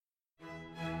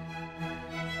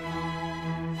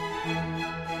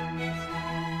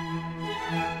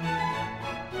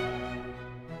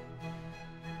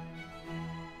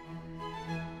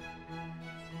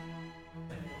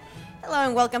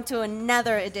welcome to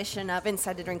another edition of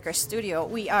Inside the Drinker Studio.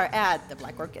 We are at the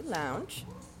Black Orchid Lounge.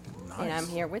 Nice. And I'm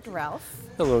here with Ralph.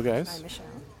 Hello, guys. Hi, Michelle.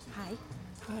 Hi.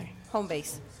 Hi. Home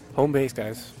base. Home base,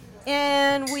 guys.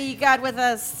 And we got with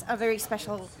us a very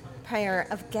special pair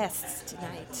of guests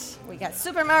tonight. We got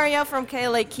Super Mario from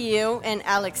KLAQ and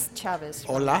Alex Chavez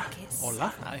from Hola. Kiss.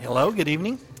 Hola. Hi, hello, good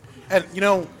evening. And,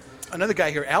 another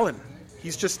guy here, Alan.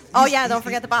 He's just... Oh, yeah, don't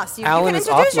forget the boss. You Alan can is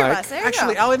introduce off your mic. boss. There you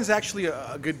Actually, go. Alan is actually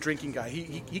a good drinking guy.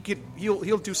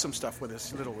 He'll do some stuff with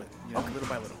us a little bit, little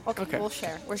by little. Okay, we'll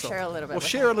share. We'll share a little bit. We'll with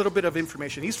share him. a little bit of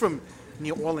information. He's from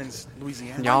New Orleans,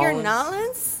 Louisiana. Yeah. Oh, you're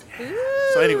Nolans. Nolans?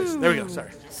 So anyways, there we go. Sorry.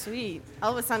 Sweet.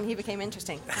 All of a sudden, he became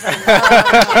interesting. I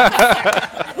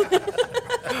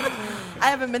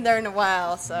haven't been there in a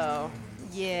while, so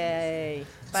yay.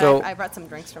 But So- I brought some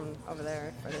drinks from over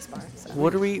there for this bar. So.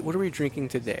 What are we drinking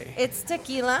today? It's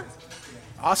tequila,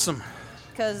 Awesome.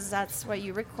 because that's what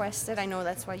you requested. I know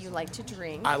that's what you like to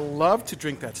drink. I love to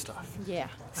drink that stuff. Yeah.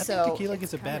 I so think tequila it's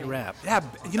gets a bad coming. rap. Yeah, I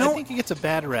think it gets a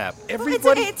bad rap. Well,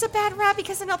 everybody... it's a bad rap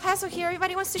because in El Paso here,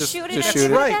 everybody wants to Just- shoot it just and shoot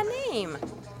give it. it that name.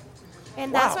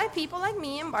 And that's Wow. why people like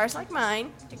me and bars like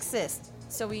mine exist.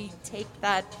 So we take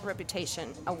that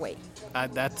reputation away.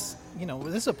 That's,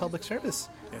 this is a public service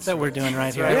Yes, that we're right. doing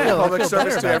right here. Right. I feel- I Public feel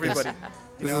service better to about this. everybody.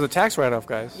 This is a tax write-off,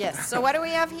 guys. Yes. So what do we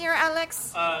have here,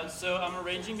 Alex? So I'm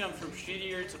arranging them from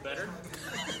shittier to better.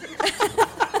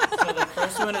 So the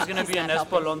first one is going to be an not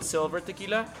helping. Espolón Silver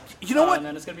Tequila. You know what? And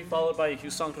then it's going to be followed by a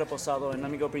Husong Reposado, and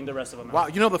let me go bring the rest of them Wow,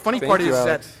 out. the funny Thank part you, is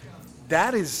Alex.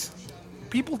 that is...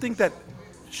 People think that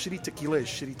shitty tequila is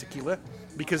shitty tequila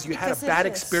because you had Because a it bad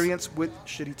is. experience with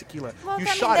shitty tequila. Well, You I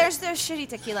mean, shot there's it. there's shitty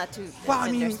tequila too. Well, I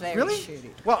and mean, there's very really? shitty.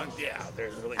 Well, yeah,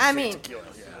 there's really I shitty mean, tequila.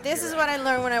 Yeah. This is what I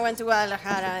learned when I went to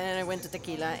Guadalajara and I went to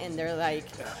tequila, and they're like,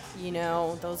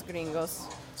 those gringos.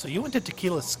 So you went to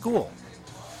tequila school.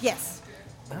 Yes.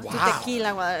 Wow. To tequila,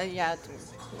 to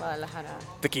Guadalajara.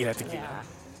 Tequila.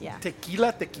 Yeah.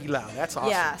 Tequila. That's awesome.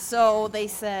 Yeah, so they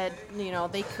said,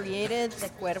 they created the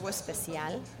Cuervo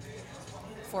Especial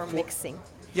for mixing.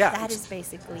 Yeah, That it's- is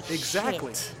basically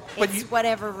exactly. shit. But It's you-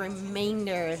 whatever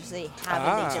remainders they have,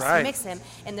 and they just right. mix them.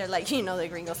 And they're like, the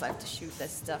gringos like to shoot that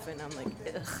stuff, and I'm like,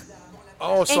 ugh.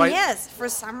 Oh, so And yes, for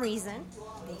some reason,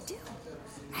 they do.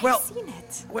 Well- I've seen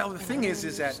it. Well, the thing is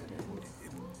that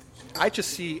I just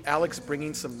see Alex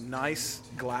bringing some nice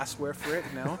glassware for it,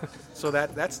 So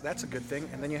that's a good thing.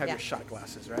 And then you have Yeah. your shot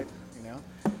glasses, right?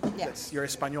 Yeah. That's your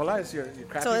Española is your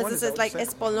crappy So one. this that is what like Uh, you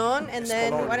said? Espolón, and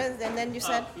then Espolón. what is? And then you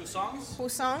said Husongs, who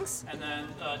songs? and then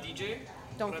DJ.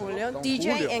 Don Red Julio, Don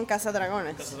DJ, Julio. and Casa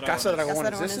Dragones. Casa Dragones. Casa Dragones.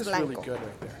 Casa This Dragones is really Blanco. good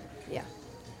right there. Yeah.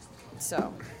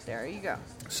 So there you go.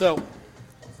 So,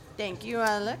 Thank you,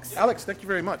 Alex. Alex, thank you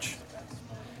very much.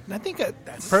 And I think,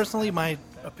 personally, my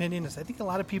opinion is I think a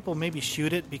lot of people maybe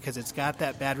shoot it because it's got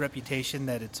that bad reputation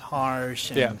that it's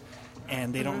harsh and, Yeah.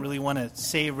 and they don't really want to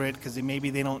savor it because maybe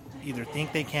they don't either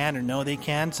think they can or know they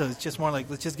can. So it's just more like,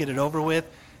 let's just get it over with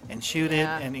and shoot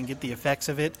Yeah. it and get the effects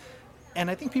of it.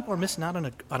 And I think people are missing out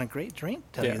on a great drink,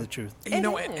 to tell Yeah. you the truth.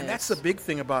 And that's the big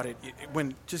thing about it.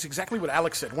 When just exactly what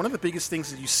Alex said. One of the biggest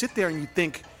things is you sit there and you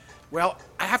think, well,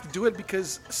 I have to do it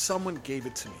because someone gave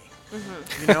it to me.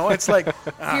 It's like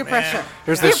Peer pressure.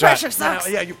 Here's Peer this shot. pressure sucks.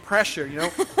 Yeah, you pressure,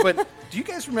 But do you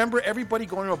guys remember everybody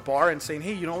going to a bar and saying,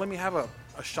 hey, let me have a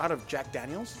shot of Jack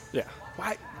Daniels? Yeah.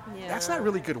 Why? Yeah. That's not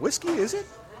really good whiskey, is it?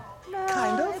 No,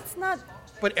 Kind of. It's not.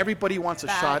 But everybody wants a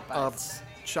Bad, shot but- of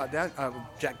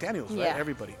Jack Daniels, right? Yeah.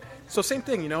 Everybody. So same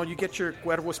thing, you get your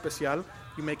Cuervo Especial,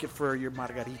 you make it for your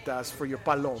margaritas, for your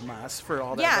palomas, for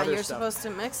all that Yeah, other you're stuff. supposed to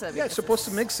mix it. Yeah, it's supposed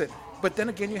to mix it. But then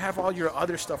again, you have all your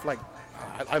other stuff like,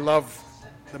 I love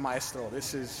the Maestro.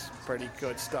 This is pretty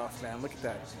good stuff, man. Look at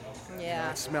that.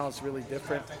 Yeah. It smells really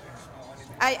different.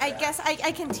 I guess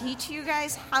I can teach you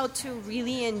guys how to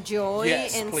really enjoy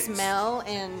Yes, and please. smell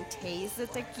and taste the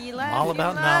tequila. I'm all if you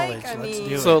about like. knowledge. I Let's mean,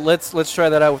 do it. So let's try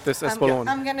that out with this I'm, Espolón.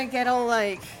 I'm gonna get all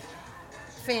like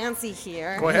fancy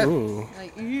here. Go ahead. Ooh.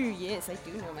 Like, ooh, yes, I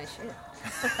do know my shit.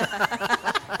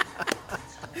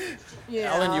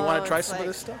 Ellen, you want to try it's some like-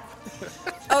 of this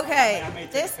stuff? Okay,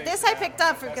 this I picked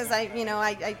up because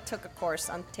I took a course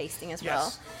on tasting as well.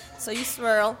 Yes. So you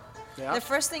swirl. Yeah. The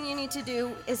first thing you need to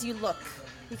do is you look,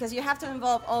 because you have to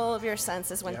involve all of your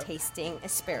senses when Yep. tasting a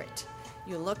spirit.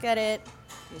 You look at it,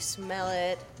 you smell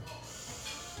it.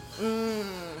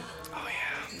 Oh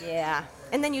yeah. Yeah,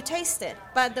 and then you taste it.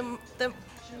 But the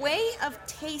way of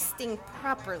tasting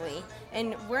properly,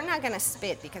 and we're not gonna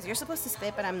spit because you're supposed to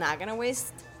spit, but I'm not gonna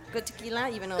waste good tequila,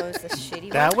 even though it's a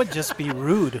shitty That one. would just be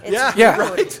rude. It's Yeah,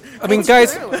 rude. right. I mean, It's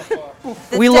guys, rude.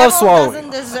 The we love devil swallowing. doesn't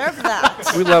deserve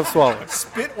that. We love swallowing.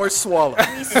 Spit or swallow?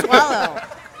 We swallow.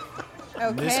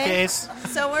 In this Okay. case,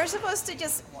 So we're supposed to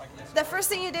just. The first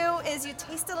thing you do is you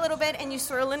taste it a little bit and you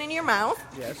swirl it in your mouth.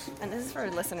 Yes. And this is for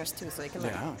listeners too, so they can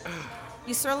learn. Yeah.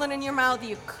 You swirl it in your mouth.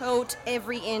 You coat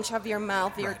every inch of your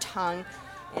mouth, your tongue,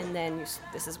 and then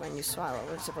this is when you swallow.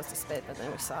 We're supposed to spit, but then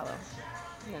we swallow.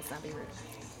 Let's not be rude.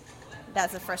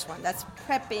 That's the first one. That's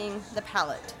prepping the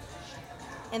palate.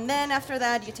 And then after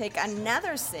that, you take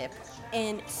another sip,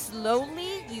 and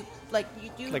slowly you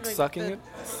do Like sucking it?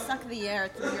 Suck the air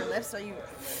through your lips, so you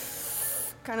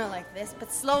kind of like this,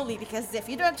 but slowly, because if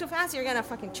you do it too fast, you're gonna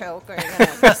fucking choke, or you're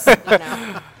gonna, just, it's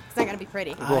not gonna be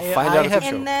pretty. We'll find out if have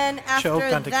it's And then after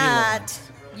choked on tequila that, once.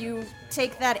 you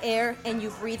take that air and you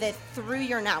breathe it through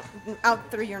your out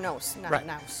through your nose, not Right.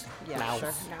 nose. Yeah, Nose.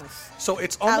 sure, nose. So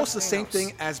it's almost the Out same your nose.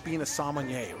 thing as being a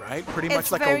sommelier, right? Pretty It's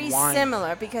much like very a wine.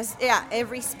 similar because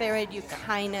every spirit you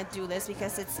kind of do this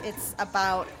because it's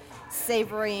about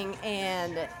savoring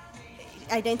and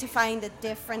identifying the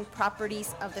different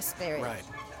properties of the spirit. Right.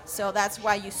 So that's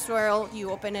why you swirl, you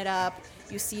open it up,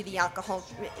 you see the alcohol.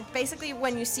 Basically,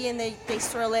 when you see and they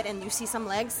swirl it and you see some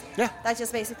legs, Yeah. that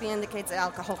just basically indicates the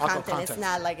alcohol Alcohol content. It's content.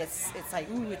 not like it's like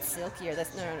ooh, it's silkier.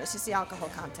 That's no, it's just the alcohol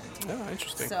content. Oh,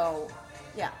 interesting. So,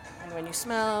 yeah, and when you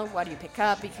smell, what do you pick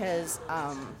up? Because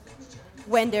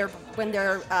when they're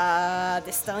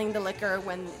distilling the liquor,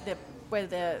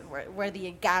 where the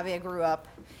agave grew up,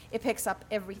 it picks up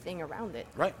everything around it.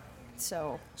 Right.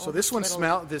 So. So this one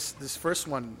little- this first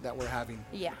one that we're having,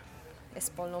 Yeah,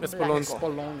 Espolón Espolón. Blanco.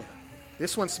 Spolone.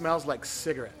 This one smells like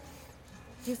cigarette.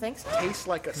 Do you think so? Tastes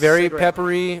like a Very cigarette.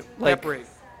 peppery, like Peppery.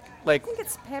 like I think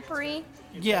it's peppery.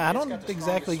 yeah, I don't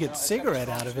exactly get cigarette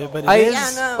out of it, but I it is.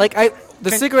 Yeah, no.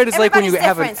 the cigarette is like when you Everybody's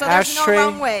have an different, so there's ashtray. no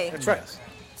wrong way. That's right.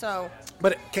 So,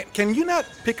 But can you not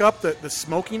pick up the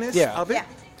smokiness Yeah. of it? yeah.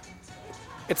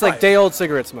 It's like Right. day old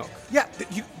cigarette smoke. Yeah,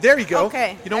 there you go.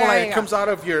 Okay, You know there when you it go. comes out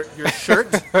of your shirt,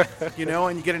 and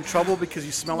you get in trouble because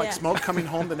you smell like Yeah. smoke coming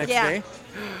home the next Yeah. day?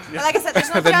 But like I said,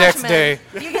 there's no The next judgment. day.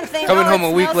 You can think, Coming oh, home it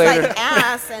a week smells later. like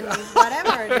ass and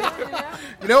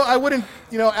whatever. I wouldn't.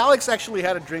 Alex actually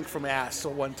had a drink from ass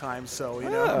one time, so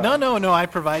No, I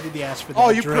provided the ass for that Oh,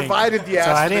 you drink. provided the ass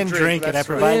So for I the didn't drink, drink it. I that's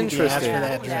right. provided the ass for Interesting.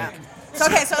 that Yeah. drink. So,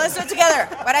 okay, so let's do it together.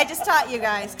 What I just taught you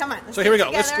guys. Come on. Let's So do here we it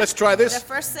go. Let's together. try this. The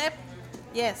first sip.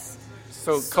 Yes.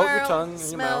 So coat your Swirl, tongue in your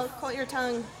smell, mouth. coat your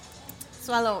tongue,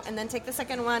 swallow, and then take the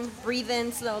second one, breathe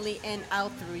in slowly and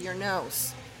out through your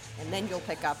nose. And then you'll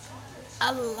pick up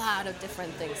a lot of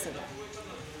different things in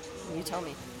it. You tell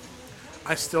me.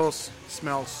 I still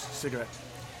smell cigarette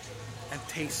and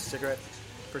taste cigarette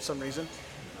for some reason.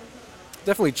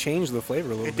 Definitely changed the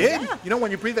flavor a little It bit. did. Yeah. When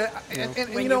you breathe that, and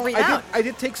When you breathe out. I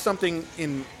did take something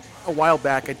in a while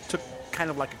back. I took kind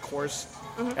of like a course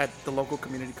at the local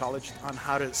community college on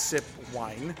how to sip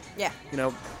wine. Yeah.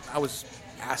 I was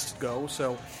asked to go,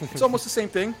 so it's almost the same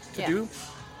thing to Yeah. do.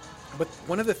 But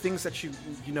one of the things that you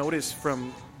notice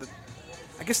from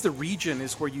I guess the region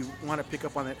is where you want to pick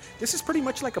up on it. This is pretty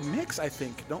much like a mix, I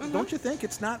think. Don't you think?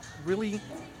 It's not really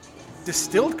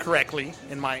distilled correctly,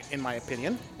 in my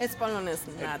opinion. Espolón is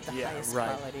not the Yeah, highest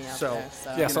right. quality out So, there.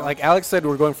 So, Yeah, so like Alex said,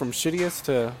 we're going from shittiest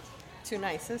to too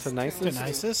nicest. to nicest. The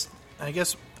nicest. I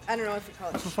guess I don't know if you call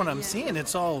it. from what I'm yeah. seeing,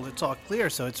 it's all clear,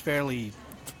 so it's fairly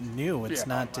new. It's Yeah.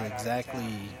 not exactly.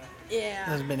 It Yeah.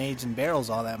 hasn't been aged in barrels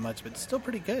all that much, but it's still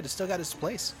pretty good. It's still got its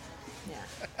place. Yeah.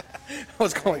 I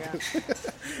was going.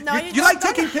 No, You like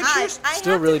don't taking hide. pictures? I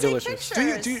Still have really to take delicious.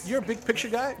 pictures. You're a big picture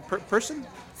guy, person?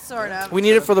 Sort of. We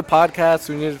need it for the podcast.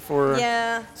 We need it for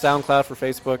Yeah. SoundCloud, for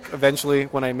Facebook. Eventually,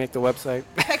 when I make the website.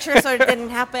 Pictures or it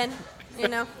didn't happen.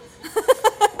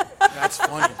 That's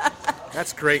funny.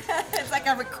 That's great. It's like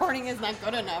a recording is not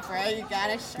good enough, right? You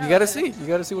gotta show. You gotta it. see. You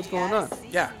gotta see what's going on.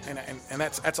 Yeah, and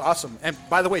that's awesome. And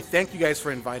by the way, thank you guys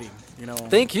for inviting.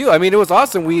 Thank you. I mean, it was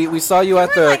awesome. We saw you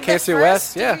at You're the like KC first,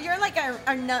 West. dude. Yeah. You're like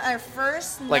our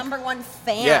first Like- number one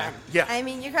fan. Yeah, yeah. I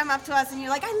mean, you come up to us and you're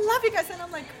like, I love you guys. And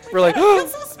I'm like, oh my We're like, God, I feel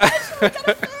so special. I got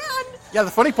a fan. Yeah,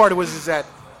 the funny part is that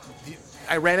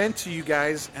I ran into you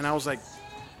guys, and I was like,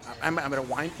 I'm at a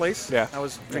wine place. Yeah. I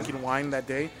was drinking wine that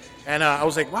day, and I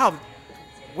was like, wow,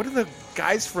 what are the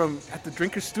guys at the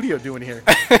Drinker Studio doing here?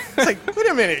 It's like, wait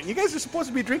a minute, you guys are supposed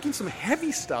to be drinking some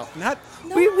heavy stuff, not.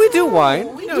 We do wine.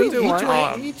 we We do each,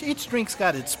 wine. each drink's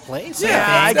got its place. Yeah,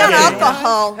 I It's think. got get it.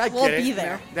 alcohol. I We'll get it. be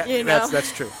there. That- you know?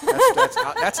 That's true.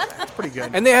 That's pretty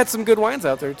good. And they had some good wines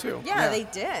out there too. yeah, Yeah. they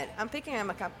did. I'm picking up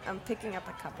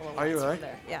a couple of Are you ones really? from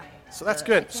there. Yeah. So that's I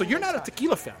good. can't So you're even not a talk.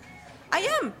 tequila fan, I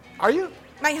am. are you?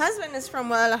 My husband is from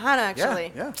Guadalajara,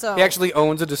 actually. yeah. So He actually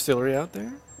owns a distillery out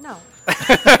there. no.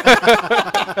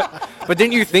 But But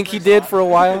didn't you think he did for a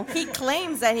while? He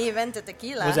claims that he invented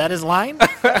tequila. Was that his line?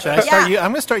 Should I start? Yeah.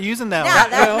 I'm going to start using that Yeah,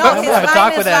 one. no, I'm his gonna line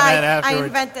talk is with that like, man I afterwards.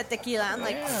 invented tequila. I'm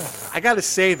like, I got to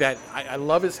say that I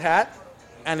love his hat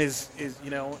and his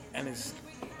and his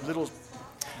little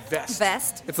vest.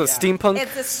 vest. It's a steampunk.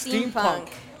 It's a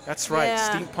steampunk. That's right,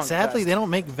 Yeah. steampunk. Sadly, vest. they don't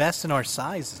make vests in our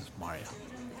sizes, Mario.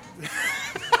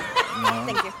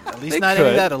 Thank you. At least They not could.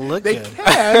 any that'll look They good.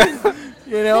 can,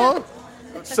 you know.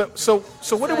 So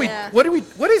what do we? yeah.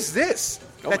 What is this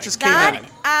that just came That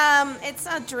in? it's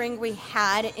a drink we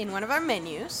had in one of our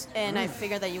menus, and I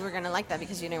figured that you were gonna like that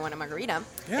because you didn't want a margarita.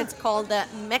 Yeah. It's called the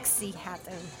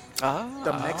Mexi-Hatton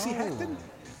The Mexi Hatton?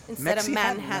 instead of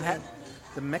Manhattan.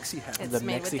 The Mexi Hatton. It's The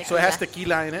made with Mexi- tequila. So it has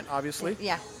tequila in it, obviously.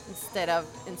 Yeah, instead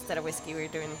of whiskey, we're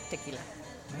doing tequila.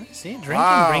 See, drinking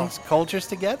Wow. brings cultures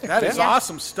together. That is Yeah.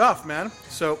 awesome stuff, man.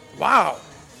 So wow,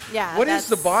 Yeah. what is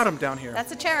the that's- bottom down here?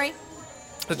 That's a cherry.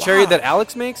 The cherry that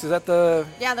Alex makes, is that the...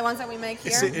 Yeah, the ones that we make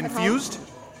here. Is it at home. infused?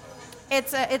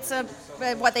 It's a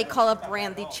what they call a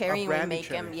brandy cherry. A We brandy make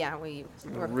them. cherry. Yeah,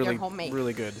 they're Really, homemade.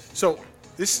 really good. So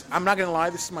this, I'm not gonna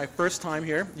lie, this is my first time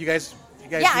here. You guys.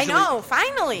 Yeah, I usually- know.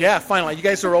 Finally. Yeah, finally. You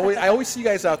guys are always. I always see you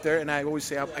guys out there, and I always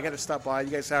say I got to stop by. You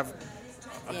guys have.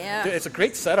 Yeah. It's a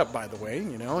great setup, by the way.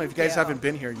 You know, if you guys Yeah. haven't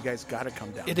been here, you guys got to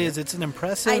come down. It is. It's an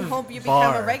impressive I hope you bar.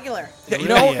 become a regular. Yeah, It you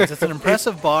really know. is. It's an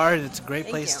impressive bar. And it's a great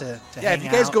Thank place you. to Yeah, hang if you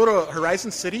guys out. go to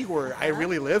Horizon City, where I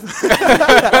really live,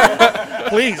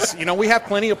 please, we have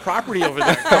plenty of property over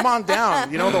there. Come on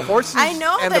down. You know, the horses I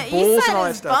know and the the bulls east and all side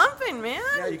that is stuff. bumping, man.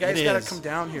 Yeah, you guys It got to is. come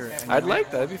down here. And, I'd like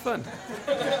that. That'd be fun.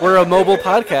 We're a mobile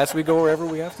podcast. We go wherever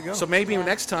we have to go. So maybe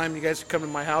next time you guys come to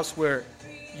my house where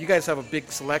you guys have a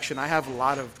big selection. I have a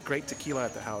lot of great tequila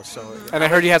at the house. So And I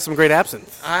heard you had some great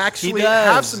absinthe. I actually does.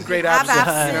 have some great have absinthe.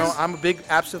 absinthe? You know, I'm a big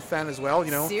absinthe fan as well.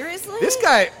 You know, Seriously? this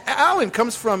guy Alan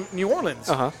comes from New Orleans,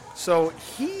 Uh-huh. so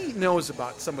he knows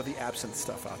about some of the absinthe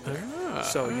stuff out there.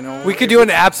 So you know, We could do an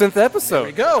absinthe There we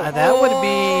episode. go. That would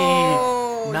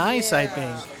Oh, be nice, I yeah.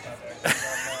 think.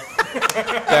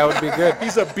 That would be good.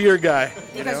 He's a beer guy.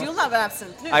 Because you love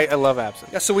absinthe too. I love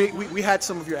absinthe. Yeah, so we had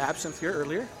some of your absinthe here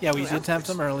earlier. Yeah, we did have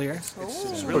some earlier.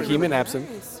 It's really, Bohemian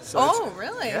absinthe. so oh,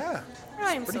 really? yeah,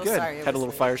 I'm pretty so good. sorry. it Had a was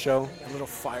little fire show. a little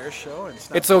fire show and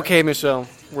stuff. It's okay, Michelle.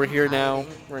 We're here now.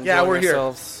 We're Yeah, enjoying we're here.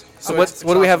 ourselves. So So what it's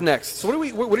do we have awesome. next? So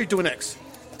what are you doing next?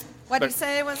 What did you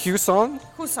say it was? Q song?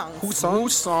 Who songs? Who Who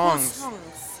songs? songs?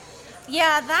 Songs.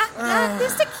 Yeah, that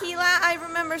this tequila, I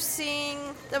remember seeing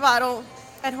the bottle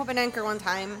at Hope and Anchor one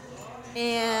time,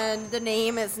 and the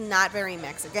name is not very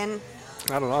Mexican.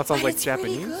 I don't know. It sounds but like it's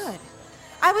Japanese. Pretty good.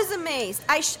 I was amazed.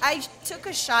 I took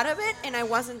a shot of it, and I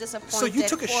wasn't disappointed. So you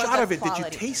took a for shot the of it. quality.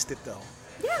 Did you taste it though?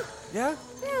 Yeah, Yeah,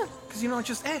 yeah. because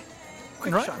just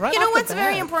quick Right, shot. right You know off the what's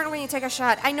very bat. important when you take a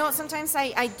shot? I know sometimes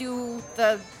I do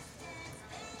the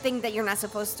thing that you're not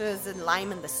supposed to is the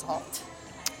lime and the salt.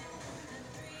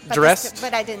 But Dressed?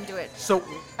 but I didn't do it. So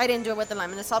I didn't do it with the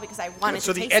lime and the salt because I wanted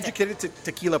so to the taste educated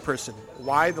tequila person,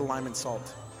 why the lime and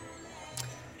salt?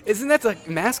 Isn't that to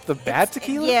mask the bad it.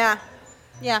 tequila? Yeah,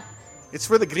 yeah. It's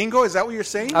for the gringo. Is that what you're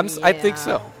saying? I think Yeah,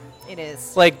 so. It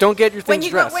is. Like, don't get your When things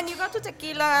you dressed. go when you go to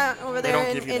tequila over They there,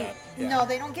 don't give you that. Yeah. no,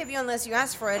 they don't give you unless you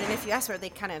ask for it. And if you ask for it, they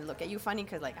kind of look at you funny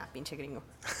because like, pinche gringo.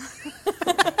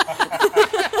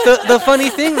 the funny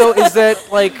thing though is that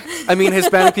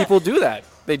Hispanic people do that.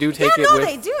 They do take Yeah, it no, with.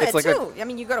 they do it's it like too. I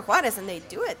mean, you go to Juarez and they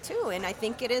do it too, and I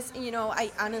think it is.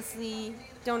 I honestly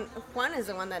don't. Juan is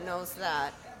the one that knows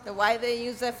that. The why they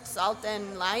use the salt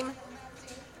and lime.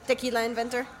 Tequila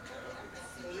inventor.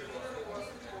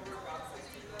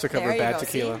 to cover There you bad go,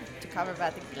 tequila. see? To cover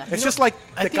bad tequila. It's just like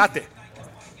I think- tecate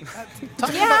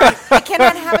Yeah, I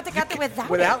cannot have a tecate without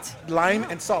without it. lime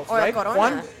and salt, Or a right? Corona.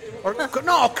 One or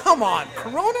no, come on,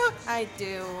 Corona. I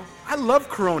do. I love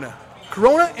Corona.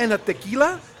 Corona and a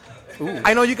tequila.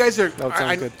 I know you guys are. That would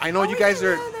sound good. I know you Oh, guys yeah,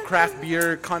 are they're craft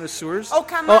beer connoisseurs. Oh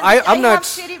come Oh, on! I'm I not- have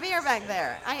shitty beer back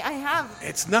there. I have.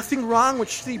 It's nothing wrong with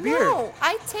shitty beer. No,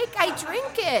 I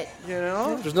drink it. You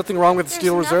know, There's nothing wrong with There's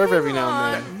Steel Reserve nothing every now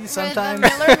and then. wrong with Sometimes- the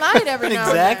Miller Lite every now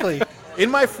and then. Exactly. in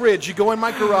my fridge, you go in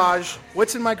my garage.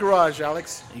 What's in my garage,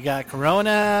 Alex? You got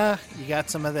Corona. You got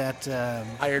some of that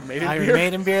Iron Maiden Iron beer.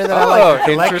 Maiden beer that Oh, I like.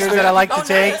 Collectors interesting. that I like Oh, to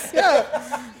take nice.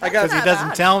 I got. because he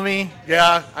doesn't tell me.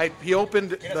 Yeah, he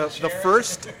opened the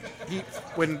first.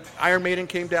 When Iron Maiden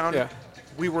came down, Yeah.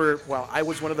 I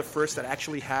was one of the first that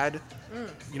actually had,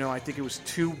 I think it was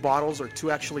 2 bottles or 2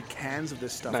 actually cans of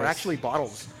this stuff, or Nice. actually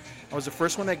bottles. I was the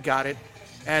first one that got it.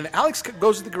 And Alex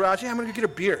goes to the garage, I'm going to get a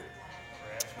beer.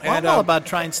 Well, I'm all about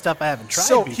trying stuff I haven't tried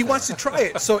So before. he wants to try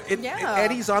it. So Yeah.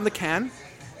 Eddie's on the can,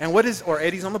 or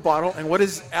Eddie's on the bottle, and what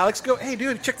does Alex go, hey,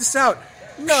 dude, check this out.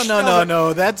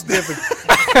 No. That's different.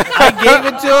 I gave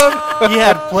it to him. He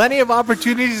had plenty of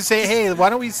opportunities to say, "Hey, why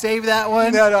don't we save that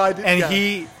one?" No, I did. And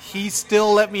yeah. he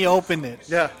still let me open it.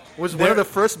 Yeah, it was one of the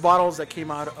first bottles that came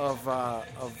out of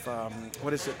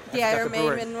what is it? I The forgot Iron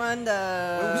brewery. Maiden one. What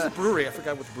was The the brewery? I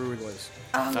forgot what the brewery was.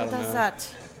 who does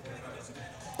that?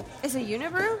 Is it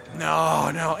Unibrew?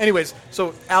 No. Anyways,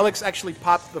 so Alex actually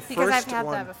popped the Because first I've had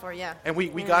one, that before. Yeah. and we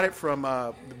got it from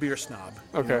the Beer Snob.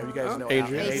 Okay. You guys know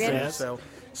Adrian. Adrian. Yes.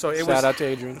 So it Shout was out to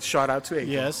Adrian. Shout out to Adrian.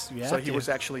 Yes, you So have he to. was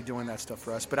actually doing that stuff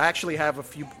for us. But I actually have a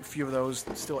few of those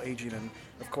still aging, and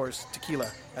of course tequila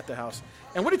at the house.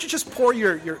 And what did you just pour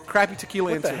your crappy tequila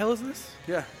What into? the hell is this?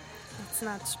 Yeah. It's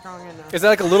not strong enough. Is that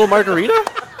like a little margarita?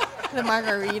 The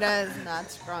margarita is not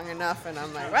strong enough, and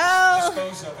I'm like, well,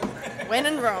 when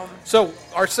in Rome. So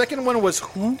our second one was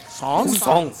Who Song.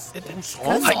 Song.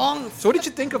 Songs. So what did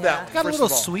you think of that? Got a first little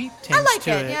of all? sweet tinge I like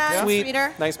to it. Yeah, it's Sweet,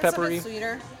 sweeter. nice It's a bit peppery.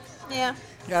 sweeter. Yeah.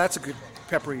 Yeah, that's a good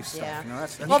peppery stuff. Yeah. You know,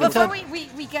 that's Well, can before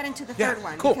tell- we get into the Yeah, third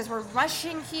one, cool. because we're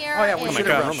rushing here Oh, yeah, we and should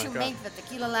we have rushed. should Oh, my make the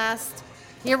tequila last.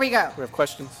 Here we go. We have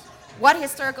questions. What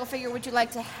historical figure would you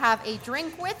like to have a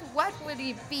drink with? What would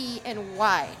it be and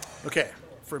why? Okay,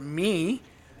 for me,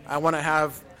 I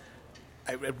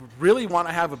really want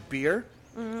to have a beer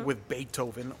Mm-hmm. with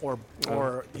Beethoven or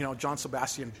John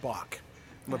Sebastian Bach.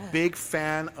 I'm a big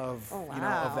fan of Oh, of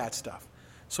wow. that stuff.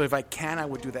 So if I can, I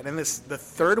would do that. And the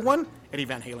third one, Eddie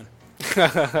Van Halen.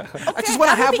 I just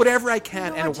want to have whatever I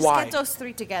can, You know and what, just why. get those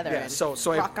three together. Yeah, and so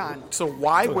rock on. So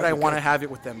why would I want to have it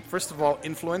with them? First of all,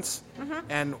 influence,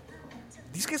 and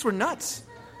these guys were nuts.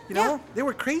 You know, Yeah. they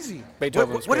were crazy.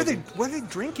 Beethoven was What are crazy. they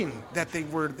drinking that they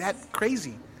were that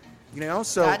crazy? You know,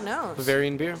 so God knows.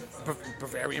 Bavarian beer.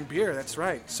 Bavarian beer. That's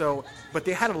right. So, but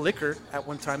they had a liquor at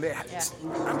one time. They had, Yeah.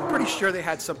 I'm pretty sure they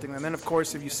had something. And then, of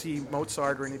course, if you see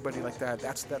Mozart or anybody like that,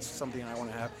 that's something I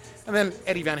want to have. And then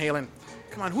Eddie Van Halen.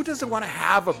 Come on, who doesn't want to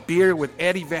have a beer with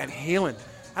Eddie Van Halen?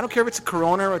 I don't care if it's a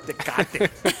Corona or a Tecate.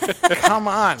 Come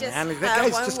on, Just man. That have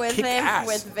guy's one just with kick him ass.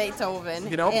 with Beethoven.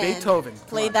 You know, and Beethoven. Come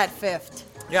Play on. that fifth.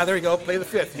 Yeah, there you go. Play the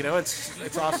fifth. You know,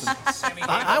 it's awesome.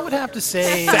 I would have to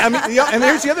say, Sammy, yeah, and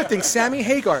there's the other thing, Sammy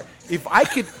Hagar. If I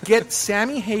could get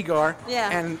Sammy Hagar Yeah.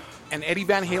 and Eddie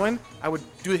Van Halen, I would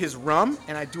do his rum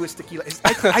and I'd do his tequila.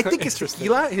 I think his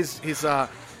tequila, his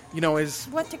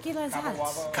What tequila is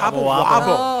that? Cabo Wabo. Wabo.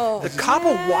 Oh, The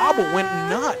Cabo Wabo went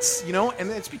nuts,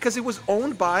 and it's because it was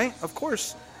owned by, of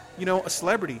course, a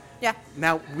celebrity. Yeah.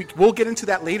 Now we'll get into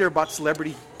that later about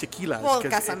celebrity tequilas. Well,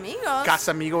 'cause Casamigos.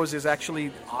 Casamigos is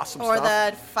actually awesome Or stuff.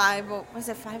 that 50, was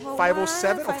it 501?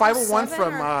 507 or 501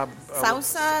 from,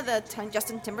 Salsa, the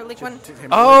Justin Timberlake one.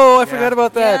 Oh, I Yeah. forgot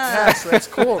about that. Yeah. Yeah, so that's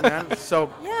cool, man. So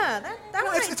Yeah, that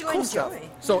one I it's do cool enjoy. stuff.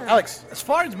 So, Yeah. Alex, as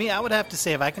far as me, I would have to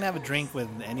say if I can have a drink with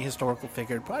any historical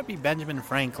figure, it'd probably be Benjamin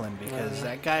Franklin because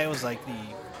that guy was like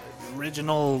the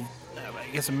original,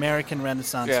 I guess, American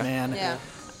Renaissance Yeah. man. Yeah.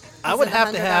 I would He's in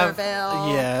have to $100 have bill.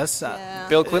 yes. Yeah.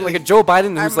 Bill Clinton, like a Joe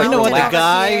Biden who's like You know the what? The Last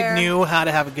guy year. knew how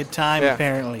to have a good time, Yeah.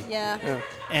 apparently. Yeah.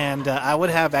 And I would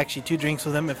have actually 2 drinks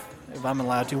with him if I'm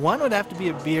allowed to. One would have to be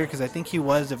a beer because I think he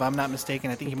was, if I'm not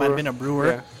mistaken, I think he might have been a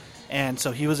brewer. Yeah. And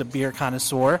so he was a beer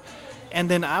connoisseur. And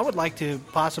then I would like to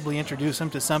possibly introduce him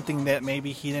to something that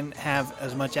maybe he didn't have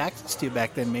as much access to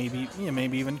back then. Maybe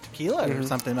even tequila or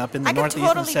something up in the I can Northeast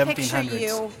totally in the picture 1700s.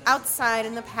 you outside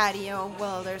in the patio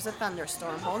while there's a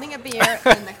thunderstorm, holding a beer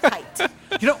and a kite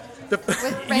you know, with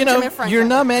You know, Benjamin Franklin. you're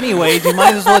numb anyways. You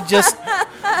might as well just.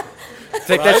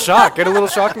 Take that shock. Get a little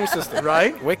shock in your system.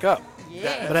 right? Wake up.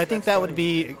 Yeah. But I think that would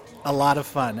be a lot of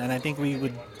fun, and I think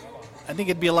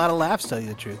it'd be a lot of laughs. To tell you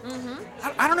the truth.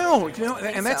 I don't know,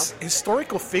 and that's so.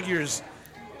 historical figures.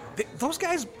 Those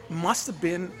guys must have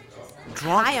been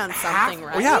drunk High on something,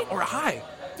 right? Yeah, or high.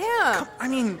 Yeah. I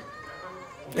mean,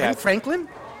 Yeah. Ben Franklin,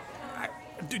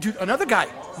 dude, another guy,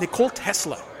 Nikola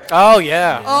Tesla. Oh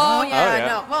yeah. Oh, yeah, yeah.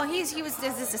 no. Well, he was se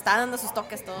está dando sus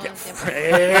toques todo el tiempo.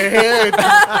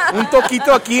 Un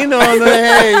toquito aquí, no,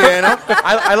 hey,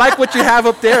 I like what you have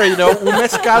up there, un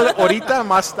mezcal ahorita,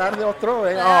 más tarde otro. Oh,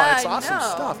 it's I awesome know.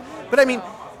 stuff. But I mean,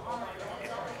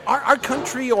 our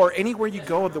country or anywhere you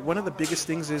go, one of the biggest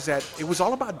things is that it was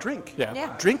all about drink. Yeah.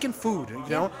 Yeah. Drink and food,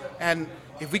 And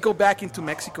if we go back into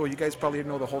Mexico, you guys probably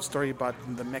know the whole story about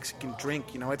the Mexican drink.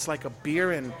 It's like a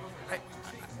beer and.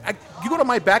 You go to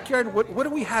my backyard. What do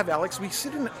we have, Alex? We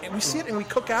sit and we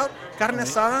cook out carne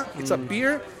asada. It's a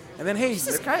beer, and then hey,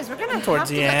 Jesus Christ, we're gonna Towards have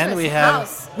to the get to end, his we have-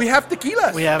 house. we have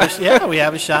tequilas. We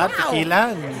have a shot tequila,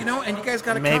 and and you guys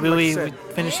got to maybe come, like we you said.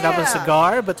 finish it up with a Yeah.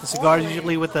 cigar, but the cigar is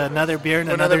usually with another beer and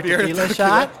Another another beer and tequila tequila.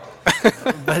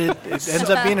 shot. But it ends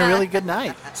up being a really good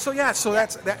night. So that's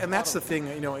the thing.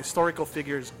 Historical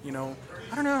figures. I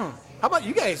don't know. How about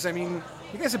you guys? I mean,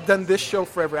 You guys have done this show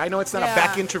forever. I know it's not a Yeah.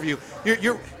 back interview.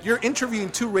 You're interviewing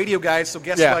two radio guys, so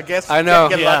guess Yeah, what? Guess I know.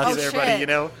 Get Yeah. lucky there, buddy. shit. You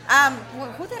know.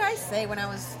 Who did I say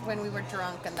when we were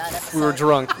drunk in that episode? We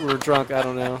were drunk. I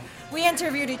don't know. We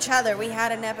interviewed each other. We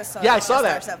had an episode. Yeah, I of saw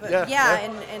Just that. Ourselves. Yeah.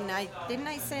 And I didn't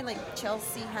I say like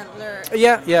Chelsea Handler.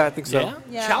 Yeah, I think so. Yeah?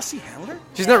 Yeah. Chelsea Handler.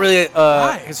 She's not really a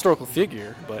Why? historical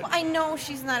figure, but I know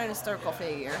she's not an historical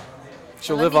figure.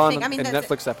 she'll Let live me on think. I mean, in that's-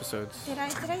 Netflix episodes. Did I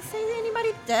say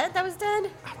anybody dead that was dead?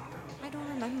 I don't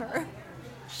remember.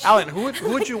 Alan, who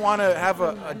would you want to have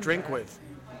a drink with?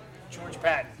 George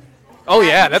Patton. Oh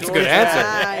yeah, that's a good George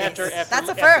answer. Nice. That's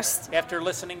a first. After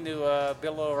listening to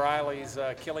Bill O'Reilly's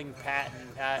Killing Patton,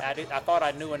 I thought I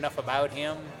knew enough about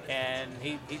him, and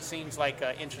he seems like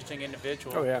an interesting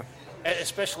individual. Oh yeah.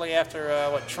 Especially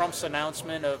after Trump's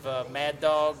announcement of Mad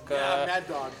Dog. Mad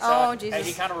Dog. Oh, Jesus.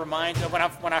 He kind of reminds me.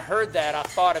 When I heard that, I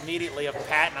thought immediately of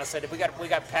Patton. I said, we got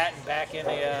Patton back in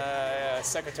the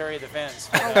Secretary of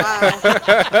Defense. Oh, wow.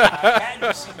 Patton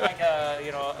just seemed like a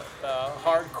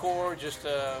hardcore, just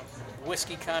a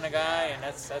whiskey kind of guy, and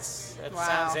that Wow.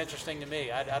 sounds interesting to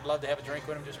me. I'd love to have a drink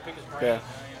with him, just pick his brain. Yeah.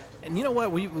 And you know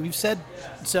what? We've said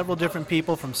several different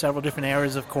people from several different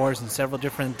eras, of course, and several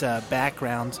different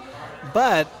backgrounds.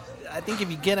 But I think if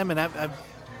you get them, and I've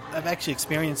actually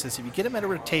experienced this, if you get them at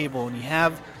a table and you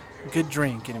have good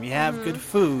drink and if you have good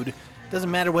food, doesn't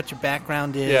matter what your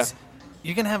background is, Yeah.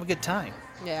 you're going to have a good time.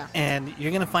 Yeah. And you're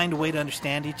going to find a way to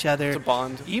understand each other. It's a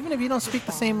bond. Even if you don't speak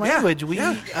the same Yeah, language. We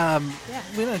yeah.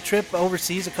 went on a trip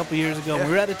overseas a couple years ago. Yeah.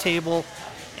 We were at a table,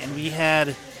 and we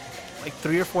had like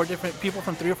 3 or 4 different people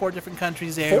from 3 or 4 different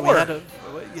countries there. Four? We had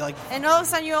like And all of a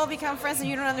sudden you all become friends and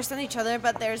you don't understand each other,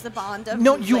 but there's the bond of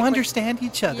no, you like, understand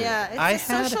each other. Yeah, it's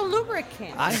a social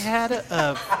lubricant. I had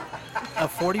a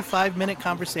 45-minute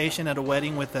conversation at a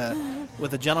wedding with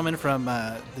a gentleman from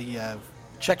the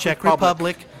Czech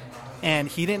Republic, and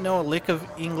he didn't know a lick of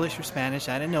English or Spanish.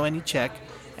 I didn't know any Czech,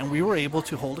 and we were able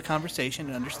to hold a conversation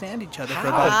and understand each other for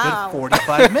about Wow. a good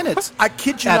 45 minutes. I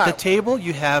kid you At not. the table,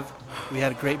 we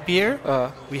had a great beer.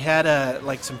 We had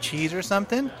like some cheese or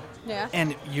something, Yeah.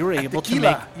 and you were able to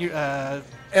tequila. make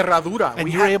Herradura. and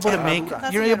We you're had able to herradura. make That's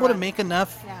a you're good able to one. make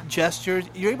enough Yeah. gestures.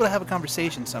 You're able to have a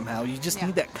conversation somehow. You just Yeah.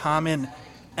 need that common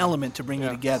element to bring you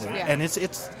Yeah. together. Yeah. And it's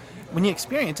when you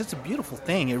experience, it's a beautiful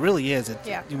thing. It really is.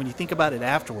 Yeah. When you think about it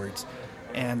afterwards.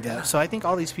 And so I think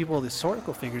all these people, the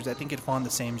historical figures, I think it fall in the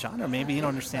same genre. Maybe you don't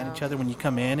understand each other when you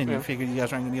come in and you figure you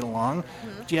guys aren't going to get along.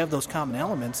 But you have those common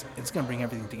elements, it's going to bring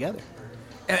everything together.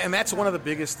 And that's one of the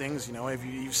biggest things, you know. If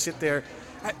you sit there,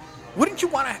 wouldn't you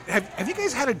want to have you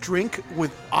guys had a drink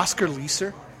with Oscar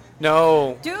Leeser?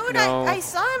 No. Dude, no. I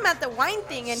saw him at the wine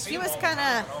thing, and he was kind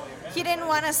of... He didn't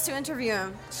want us to interview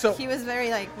him. So- he was very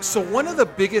like... So one of the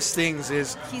biggest things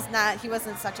is, He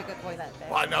wasn't such a good boy that day.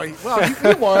 well, no, he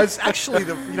was actually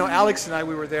Alex and I,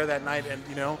 we were there that night, and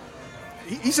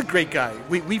he's a great guy.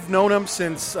 We've known him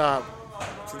since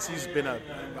he's been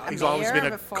he's always mayor been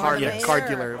a before car the mayor? car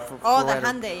dealer. For The Laredo.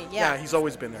 Hyundai, yeah. he's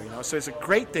always been there. So it's a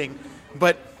great thing.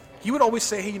 But he would always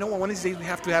say, hey, one of these days we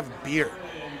have to have beer.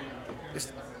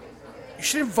 You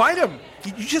should invite him.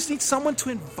 You just need someone to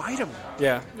invite him.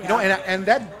 Yeah. And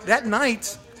that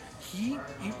night, he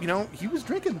was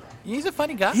drinking. He's a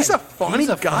funny guy. He's a funny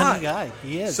guy.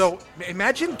 He is. So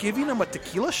imagine giving him a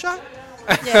tequila shot.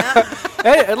 Yeah.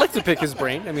 Hey, I'd like to pick his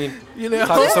brain. I mean,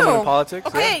 talk to someone in politics.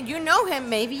 Okay, yeah. you know him.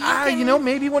 Maybe you can...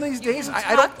 Maybe one of these days. can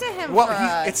I don't. talk to him well, for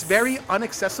us. it's very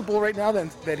unaccessible right now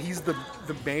that he's the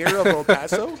mayor of El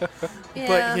Paso. Yeah.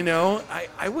 But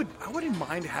I wouldn't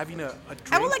mind having a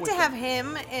drink. I would like with to have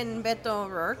him and Beto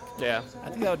O'Rourke. Yeah. I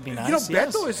think that would be nice.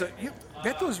 yes.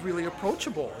 Beto is really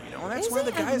approachable. And that's Is one of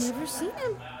the he? guys. I've never seen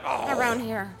him around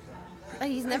here.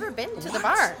 Like, he's never been to the What?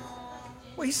 bar.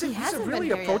 Well, he's a hasn't really been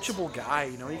here yet. approachable guy.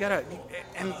 You gotta,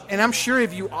 and I'm sure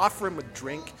if you offer him a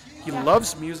drink, he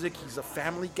loves music. He's a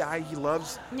family guy. He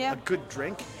loves Yeah. a good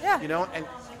drink. Yeah. And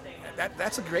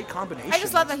that's a great combination. I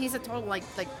just love that he's a total like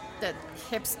the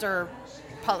hipster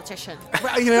politician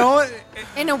Well,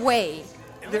 in a way.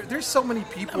 there's so many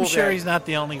people. I'm sure that- he's not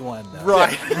the only one, though.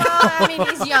 right, Well, I mean,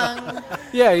 he's young.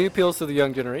 Yeah, he appeals to the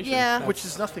young generation. Yeah. which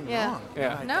is nothing Yeah. wrong.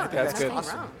 Yeah. No, that's there's good. nothing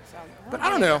Awesome. wrong. So, But I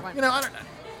don't know. I don't.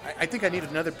 I think I need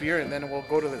another beer, and then we'll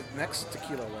go to the next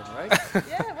tequila one, right?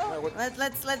 Yeah, well,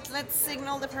 let's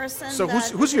signal the person. So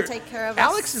that who's can your take care of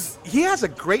Alex? us. He has a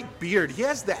great beard. He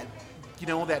has that,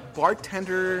 that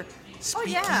bartender Oh,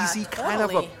 yeah, speakeasy kind of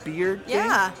totally. a beard.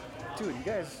 Yeah. thing. Dude, you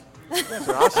guys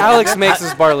are awesome. Alex makes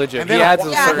his bar legit. And He then adds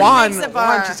a Yeah, certain. Juan, makes the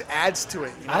bar. Juan just adds to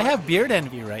it. I have beard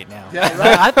envy right now. Yeah.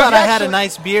 I thought I had a Actually,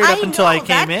 nice beard up until I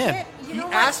came in. You He know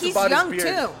what? asked He's about his young beard.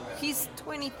 too. He's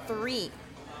 23.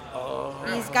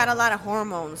 He's got a lot of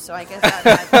hormones, so I guess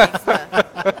that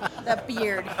makes the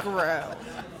beard grow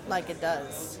like it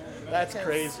does. That's 'Cause,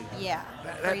 crazy. Yeah.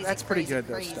 That's pretty good,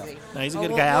 though, crazy. stuff. No, he's a Well,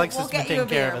 good guy. Alex has we'll been get you taking a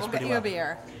care beer. of us We'll pretty get you a well.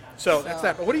 beer. So that's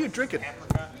that. But what are you drinking?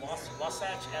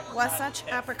 Wasatch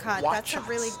apricot. That's a Wasatch.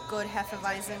 really good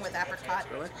Hefeweizen with apricot.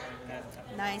 Really?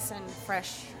 Nice and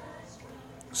fresh.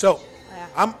 So,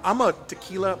 Yeah. I'm a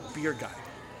tequila beer guy.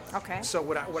 Okay. So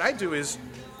what I do is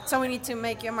So we need to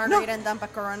make you a margarita and dump a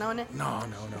Corona on it? no.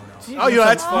 You Oh, need yeah,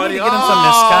 that's some- you funny. need to get him some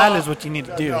mezcal is what you need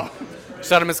to do.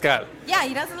 Shot of mezcal. Yeah,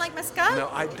 he doesn't like mezcal? No,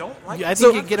 I don't like. Yeah, I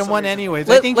So- think you get him for some one reason. anyways.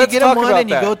 Let- I think you let's get him talk one about and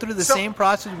you that. go through the So- same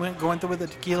process you went going through with the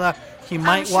tequila. He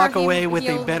might I'm walk sure away with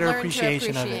a he'll better learn to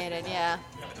appreciation of appreciate it. Yeah,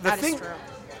 The that is thing, true.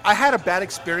 I had a bad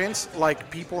experience. Like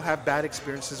people have bad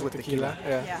experiences with tequila.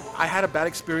 Yeah. Yeah. I had a bad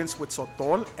experience with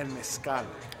sotol and mezcal.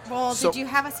 Well, So- did you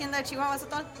have Hacienda de Chihuahua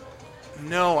Sotol?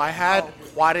 No, I had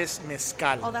Juarez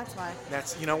mezcal. Oh, that's why.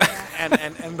 That's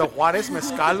and the Juarez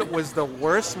mezcal was the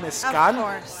worst mezcal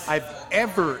course. I've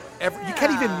ever. You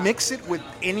can't Yeah. even mix it with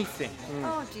anything.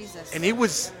 Oh, Jesus. And it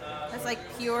was, That's like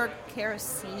pure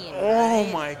kerosene. oh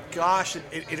right? my gosh,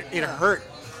 it hurt.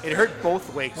 It hurt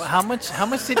both ways. Well, how much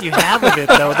did you have of it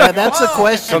though? That's the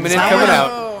question. Coming in, How coming much-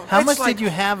 out. How It's much like- did you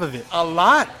have of it? A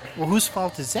lot. Well, whose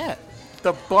fault is that?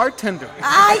 The bartender.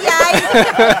 Ay,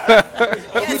 ay.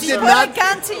 He He did put not- a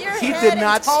gun to your he head did and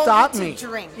not told stop you me. to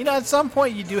drink. You know, at some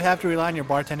point you do have to rely on your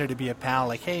bartender to be a pal.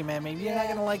 Like, hey man, maybe you're not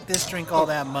gonna like this drink all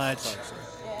that much.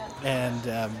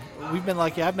 And we've been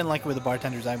lucky. I've been lucky with the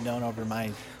bartenders I've known over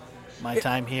my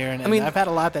time here, and, I mean- I've had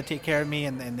a lot that take care of me,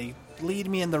 and they lead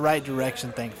me in the right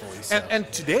direction, thankfully. So.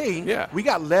 And today, Yeah. we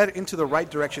got led into the right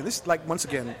direction. This is like, once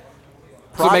again,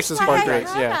 So it makes this Why bar I great.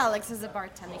 love Yeah. Alex as a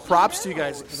bartender. He props to you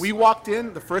knows. guys. We walked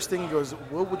in, the first thing he goes,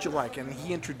 what would you like? And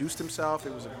he introduced himself.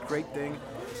 It was a great thing.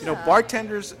 You know,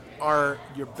 bartenders are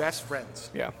your best friends.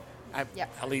 Yeah. Yeah.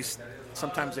 At least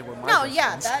sometimes they were my No, best yeah,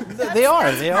 friends. that's, They are,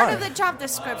 That's they part are. of the job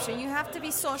description. You have to be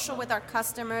social with our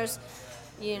customers.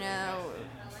 You know,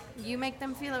 you make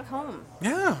them feel at home.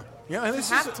 Yeah. Yeah, and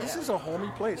have to. this is a homey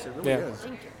place. It really Yeah. is.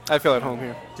 Thank you. I feel at home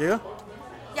here. Do you?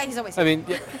 Yeah, he's always. I mean,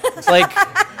 yeah, it's like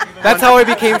that's how I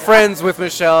became friends with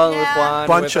Michelle, with Yeah. Juan,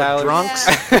 Bunch with of Alex.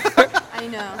 drunks. Yeah, I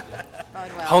know. Oh,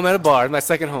 well. Home at a bar, my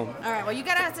second home. All right. Well, you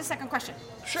gotta ask the second question.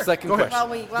 Sure. Second Go ahead.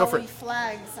 question. While for we it.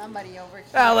 flag somebody over here.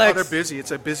 Oh, Alex. they're busy.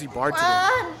 It's a busy bar today.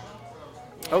 Juan.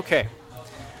 Okay. All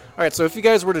right. So if you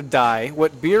guys were to die,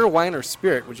 what beer, wine, or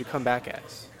spirit would you come back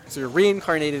as? So you're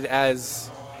reincarnated as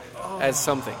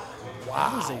something.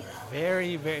 That is a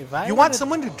very, very. if I You were want to-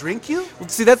 someone to drink you? Well,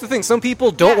 see, that's the thing. Some people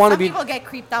don't want to Some be. people get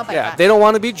creeped out by Yeah, that. they don't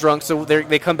want to be drunk, so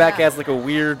they come back Yeah. as like a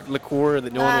weird liqueur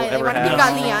that no one will They ever want to be have.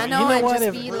 Galliano You know and what, just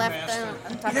if- be left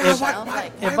on top Yeah, of the why- shelf. why-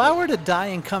 Like, If I were to die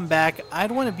and come back,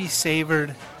 I'd want to be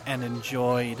savored and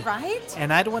enjoyed. right?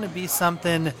 And I'd want to be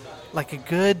something like a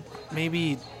good,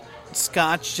 maybe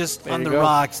scotch just There on you the go.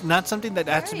 rocks, not something that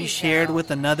has to There be you shared go.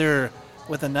 with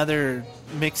another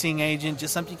mixing agent,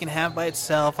 just something you can have by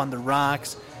itself on the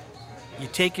rocks. You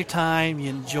take your time, you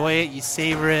enjoy it, you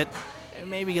savor it, and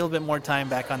maybe a little bit more time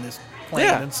back on this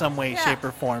planet Yeah. in some way, Yeah. shape,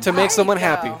 or form. To make There you someone go.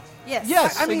 happy. Yes.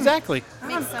 Yes, I mean- exactly.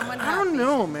 Make someone I don't happy.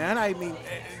 know, man. I mean,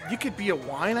 you could be a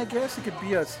wine, I guess. You could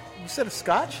be a. You said a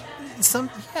scotch?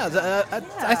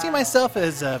 I see myself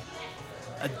as a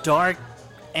dark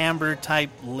amber type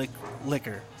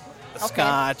liquor. A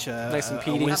scotch, Nice and a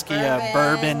peaty. whiskey, A a bourbon.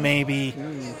 bourbon maybe.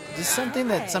 Just something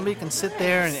that somebody can sit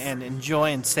there and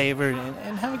enjoy and savor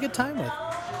and have a good time with.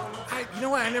 You know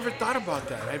what? I never thought about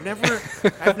that.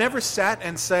 I've never sat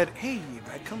and said, "Hey,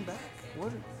 if I come back,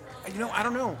 what?" You know, I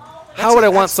don't know. How would I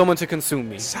want someone to consume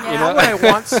me? How You know? would I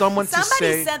want someone to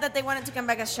Somebody say? said that they wanted to come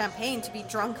back as champagne to be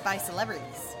drunk by celebrities.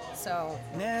 So,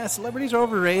 Nah, celebrities are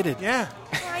overrated. Yeah,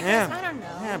 I yeah, guess, I don't know.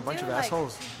 yeah, a bunch They're of like-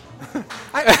 assholes. if it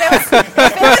was,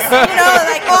 you know,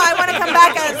 like, oh, I want to come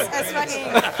back as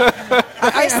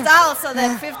fucking Cristal so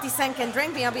that 50 Cent can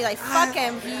drink me, I'll be like, fuck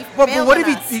him. He But failed what if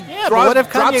on he? us. he Yeah, but draws- what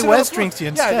if drops Kanye it on West the floor? drinks you Yeah,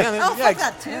 instead? yeah, Oh, yeah, fuck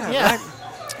that too. Yeah.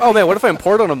 Oh man, what if I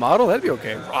poured on a model? That'd be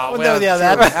okay. Oh, no,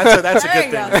 yeah, true. that's a There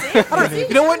good you thing. go. See?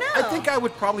 You know what? never I think I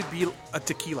would probably be a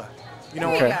tequila. You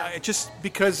know, There you go. just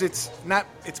because it's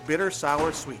bitter,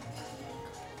 sour, sweet.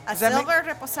 A that make- silver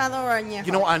reposado or añejo?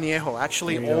 You know, añejo,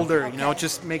 actually There you go. older. You know, Okay.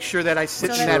 just make sure that I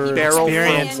sit So in that that you barrel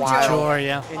Experience, for a while. mature,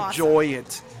 yeah. Enjoy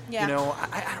it. Yeah. You know,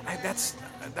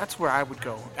 that's where I would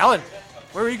go. Alan,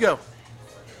 where would you go?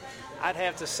 I'd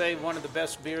have to say one of the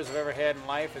best beers I've ever had in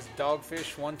life is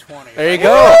Dogfish 120. There you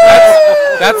go.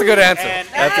 That's a good answer.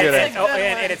 That's a good answer.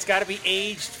 And it's got to be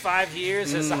aged 5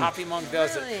 years as the Hoppy Monk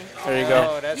does Really? it. There you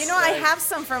go. Oh, that's, You know, I have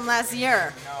some from last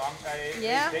year.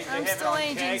 Yeah, they I'm have it still on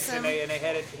aging kegs, some. and they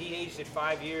had it. He aged it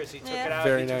 5 years. He took Yeah. it out.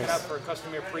 Very he took nice. it out for a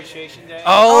customer appreciation day.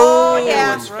 Oh,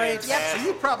 yeah. It was Right. fantastic. So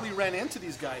you probably ran into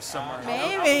these guys somewhere.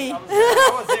 Maybe. I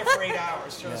was there for 8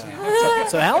 hours. Trust me.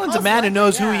 So Alan's a man who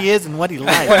knows who he is and what he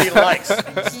likes. What he likes.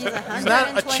 He's He's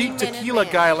not a cheap tequila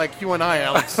guy like you and I,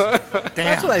 Alex. Damn.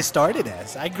 That's what I started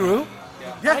as. I grew.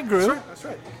 Yeah, I grew. That's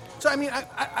right. So I mean,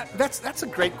 that's a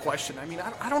great question. I mean,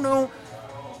 I don't know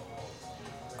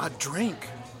a drink.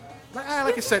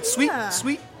 Like I said, sweet,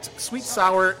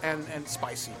 sour, and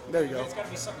spicy. There you go. It's got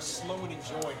to be something slow and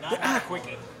enjoy, not a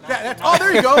quickie.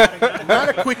 There you go. Not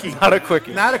a quickie. Not a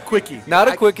quickie. Not a quickie. Not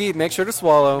a quickie. Make sure to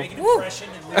swallow. Make it impression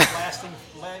and leave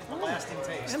lasting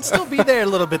taste. And still be there a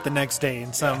little bit the next day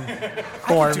in some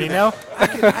form, you know?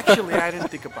 Actually, I didn't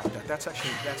think about that. That's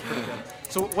pretty good.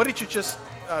 So what did you just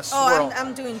swirl? Oh,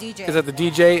 I'm doing DJ. Is that the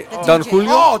DJ The Don DJ. Julio?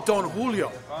 Oh, Don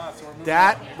Julio.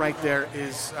 That right there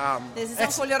is This is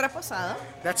Don Julio Reposado.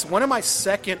 that's one of my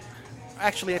second.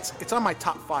 Actually, it's on my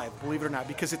top 5, believe it or not,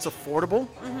 because it's affordable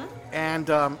and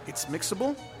it's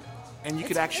mixable, and you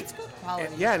could actually it's good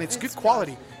quality. and it's good It's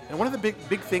quality. And one of the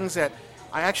big things that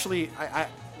I actually I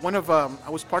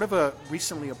was part of a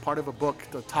book,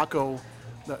 the taco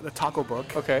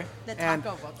book. Okay. The And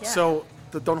taco book, yeah. so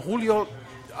the Don Julio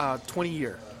 20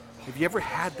 year, if you ever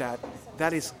had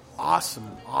that is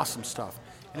awesome stuff.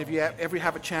 And if you ever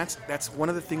have a chance, that's one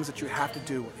of the things that you have to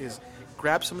do is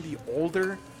grab some of the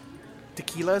older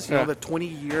tequilas, you know, the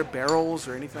 20-year barrels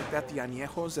or anything like that, the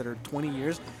añejos that are 20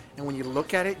 years. And when you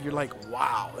look at it, you're like,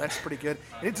 wow, that's pretty good.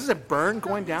 And it doesn't burn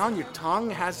going down. Your tongue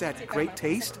has that great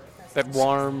taste, That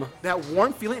warm. that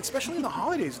warm feeling, especially in the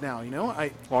holidays now, you know.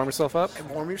 Warm yourself up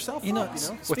Warm yourself You know, up, you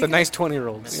know. with a nice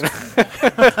 20-year-old. You know?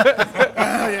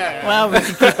 Well, we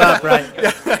can keep up, right?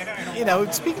 You know,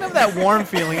 speaking of that warm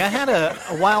feeling, I had a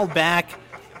while back,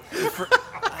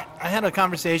 I had a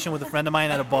conversation with a friend of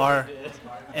mine at a bar,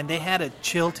 and they had a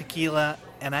chill tequila,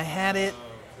 and I had it,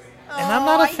 and I'm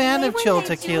not a fan of chill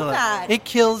tequila. It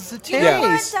kills the You know what?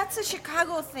 taste. That's a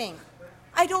Chicago thing.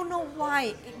 I don't know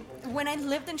why. When I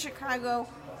lived in Chicago,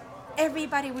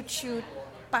 everybody would shoot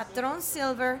Patron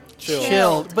Silver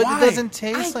Chilled, but Why? it doesn't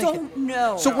taste I like it. don't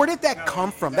know. So where did that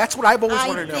come from? That's what I've always I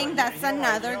wanted to know. think that's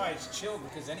another. It's chilled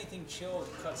because anything chilled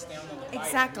cuts down on the bite.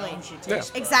 Exactly. Yeah.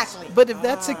 Exactly. But if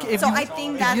that's a, if So you, I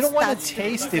think if you don't want that's to the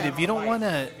taste it, if you don't want to,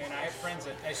 And I have friends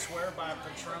that I swear by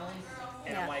Patron,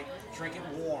 and I'm Yeah. like, drink it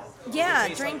warm. Yeah,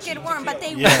 tastes drink like it warm, but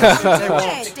they Yeah. won't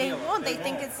do it. They won't. They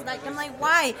think it's like, I'm like,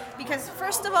 why? Because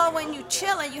first of all, when you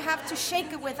chill it, you have to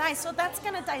shake it with ice, so that's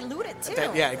gonna dilute it too.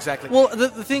 Yeah, exactly. Well,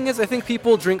 the thing is, I think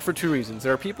people drink for 2 reasons.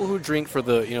 There are people who drink for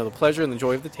the the pleasure and the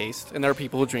joy of the taste, and there are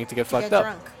people who drink to get fucked up.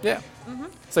 drunk. Yeah.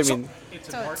 So I mean,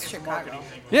 So it's Chicago.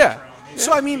 yeah.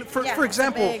 So I mean, for Yeah,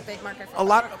 example, it's a big market for a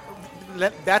lot.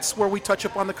 That's where we touch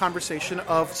upon the conversation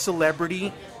of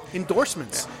celebrity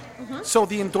endorsements. So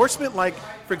the endorsement, like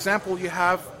for example, you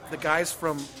have the guys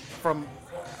from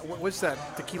what was that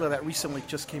tequila that recently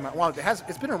just came out? Well,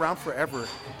 it's been around forever.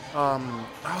 Oh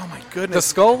my goodness. The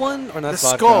skull one or not? The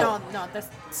vodka? skull. No, the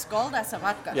skull, that's a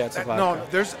vodka. Yeah, it's a vodka. No,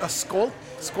 there's a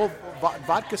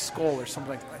vodka skull or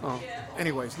something like that. Oh.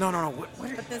 Anyways, no. What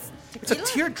But this it's a tequila?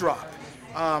 teardrop.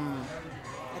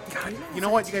 God, you know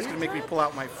what? You guys are gonna make me pull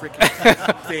out my freaking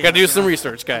thing. Gotta do some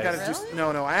research, guys. Gotta just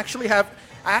no. I actually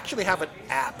have an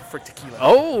app for tequila.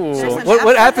 Oh, There's an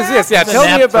what app app for is that? this? Yeah, There's tell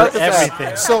an me app about for this app.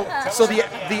 everything. So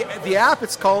the app,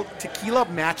 it's called Tequila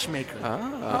Matchmaker.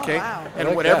 Okay, wow. and I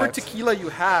like whatever that. tequila you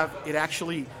have, it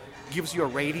actually gives you a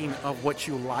rating of what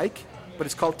you like. But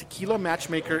it's called Tequila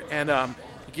Matchmaker, and it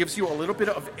gives you a little bit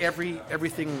of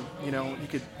everything you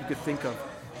could think of.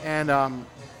 And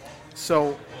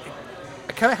so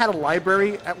I kind of had a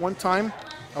library at one time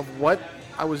of what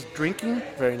I was drinking.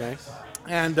 Very nice.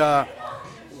 And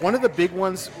one of the big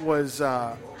ones was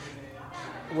the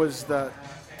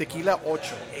Tequila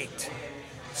 8.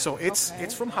 So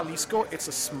it's from Jalisco. It's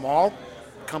a small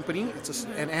company.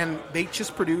 And they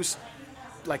just produce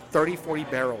like 30, 40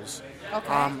 barrels.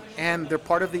 Okay. And they're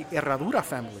part of the Herradura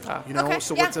family. Okay,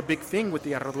 So yeah. what's a big thing with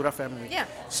the Herradura family? Yeah.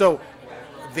 So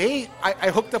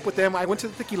I hooked up with them. I went to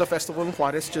the Tequila Festival in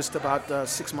Juarez just about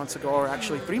 6 months ago, or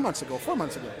actually 3 months ago, 4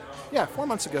 months ago. Yeah, 4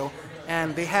 months ago.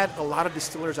 And they had a lot of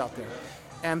distillers out there.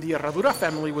 And the Herradura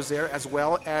family was there, as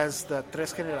well as the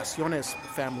Tres Generaciones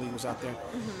family was out there.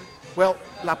 Well,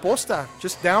 La Posta,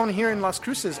 just down here in Las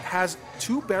Cruces, has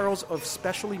 2 barrels of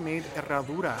specially made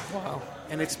Herradura. Wow.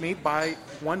 and it's made by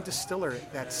one distiller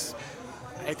that's,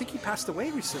 I think he passed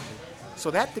away recently. So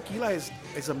that tequila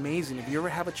is amazing. If you ever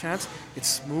have a chance, it's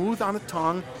smooth on the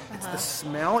tongue. It's the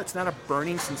smell. It's not a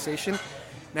burning sensation.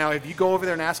 Now, if you go over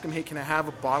there and ask him, hey, can I have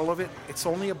a bottle of it? It's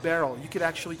only a barrel. You could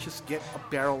actually just get a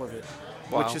barrel of it,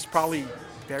 Wow. which is probably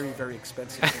very, very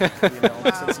expensive,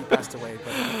 since he passed away.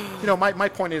 But, my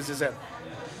point is that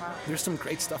there's some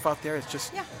great stuff out there. It's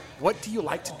just, what do you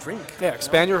like to drink? Yeah,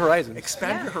 expand your horizons.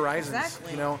 Expand your horizons.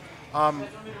 Exactly.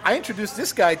 I introduced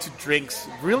this guy to drinks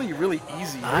really, really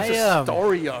easy. There's a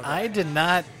story on it. I did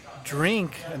not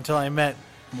drink until I met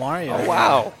Mario. Oh,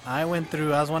 wow. I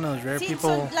was one of those rare See,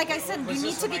 people. so like I said, you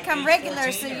need to become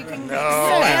regular so you can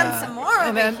expand some more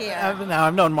And over then, here. now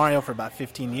I've known Mario for about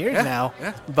 15 years now.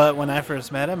 yeah. But when I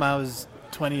first met him, I was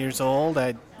 20 years old.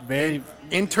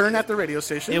 Intern at the radio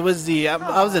station. I was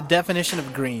the definition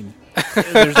of green.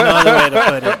 There's no other way to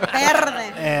put it. Verde.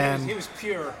 And He was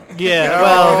pure. yeah,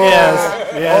 well,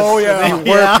 yes. Oh, yeah. You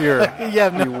were pure. Yeah,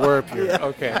 no, You were pure.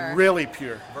 Okay. really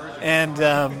pure. and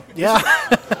yeah.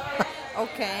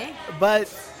 Okay. But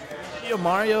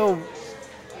Mario,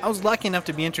 I was lucky enough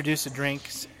to be introduced to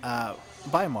drinks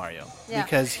by Mario Yeah.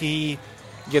 because he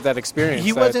Get that experience.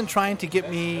 he that- wasn't trying to get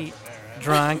me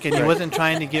drunk, and he wasn't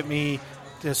trying to get me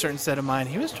to a certain set of mind.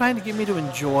 He was trying to get me to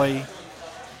enjoy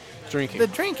drinking. the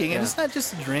drinking, and it's not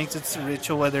just the drinks; it's the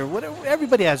ritual. Whatever,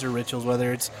 everybody has their rituals.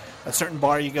 Whether it's a certain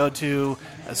bar you go to,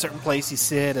 a certain place you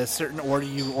sit, a certain order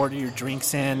you order your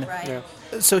drinks in. Right.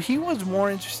 Yeah. So he was more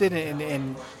interested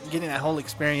in getting that whole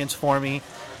experience for me,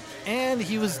 and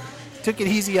he took it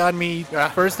easy on me. Yeah.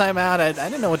 First time out, I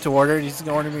didn't know what to order. He's going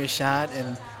to order me a shot,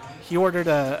 and he ordered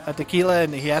a tequila,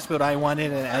 and he asked me what I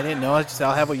wanted, and I didn't know. I just said,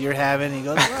 I'll have what you're having. And he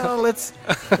goes, well, let's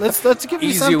give you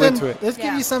Ease something. you into it. Let's give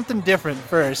Yeah. you something different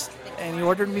first. And he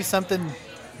ordered me something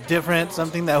different,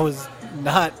 something that was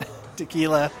not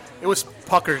tequila. It was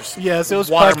Puckers. Yes, it was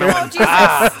Watermelon. Oh,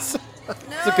 Pucker. Jesus.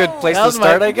 It's a good place That to was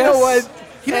start, my, I guess. You know what?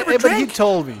 He never But he drank.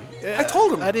 told me. I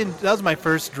told him. I didn't. That was my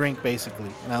first drink, basically.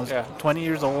 And I was Yeah. 20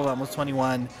 years old, almost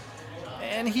 21.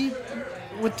 And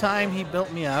with time, he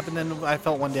built me up. And then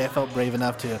one day I felt brave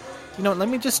enough to, let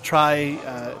me just try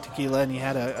tequila. And he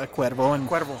had a Cuervo.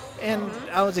 Cuervo. And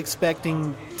I was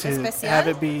expecting to Especial? have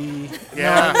it be.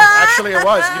 Yeah, actually it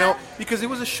was, because it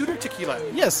was a shooter tequila.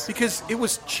 Yes. Because it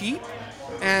was cheap,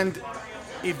 and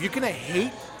if you're gonna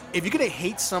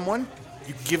hate someone,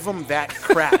 you give them that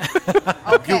crap.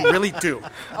 Okay. You really do.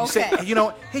 You say, Okay. hey, you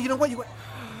know what? You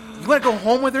want to go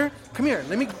home with her? Come here.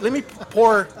 Let me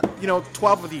pour,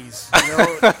 12 of these,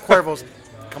 Cuervos.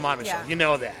 Come on, Michelle. Yeah. You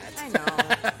know that.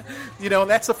 I know.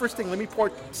 That's the first thing. Let me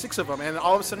pour 6 of them, and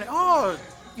all of a sudden, Yeah,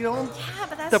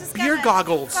 but that's The just beer gonna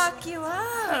goggles. Fuck you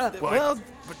up. Well,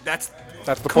 but that's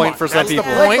That's the Come point on, for some that's the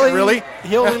people. point. Luckily, really?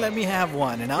 He only let me have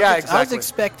one, and I was, Yeah, I was exactly.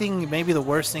 expecting maybe the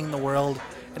worst thing in the world,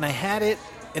 and I had it,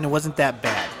 and it wasn't that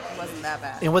bad. It wasn't that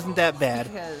bad. It wasn't that bad.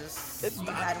 Because you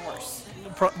had worse.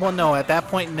 Well, no, at that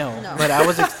point, no. No. But I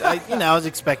was, I was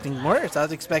expecting worse. I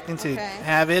was expecting to Okay.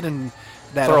 have it and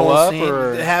that Throw whole up, scene,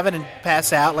 or- have it and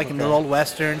pass out like in the old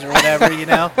westerns or whatever,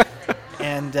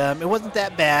 And it wasn't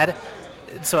that bad,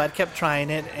 so I kept trying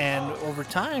it, and over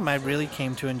time, I really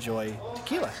came to enjoy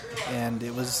tequila. And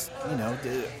it was,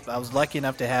 I was lucky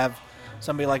enough to have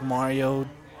somebody like Mario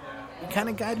kind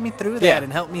of guide me through that Yeah.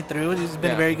 and help me through it. He's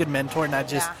been Yeah. a very good mentor, not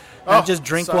just Yeah. Oh,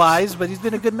 drink wise, but he's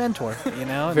been a good mentor.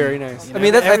 And, Very nice. you I know,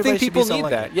 mean, I everybody think should be people so need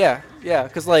lucky. that. Yeah,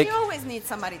 because like, You always need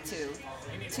somebody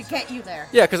to get you there.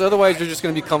 yeah, because otherwise you're just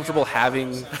going to be comfortable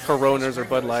having Coronas or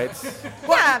Bud Lights.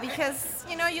 Yeah, because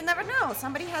you never know.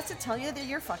 Somebody has to tell you that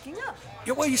you're fucking up.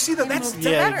 Yeah, well, you see that that's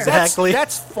Yeah, better. exactly.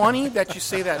 That's funny that you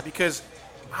say that because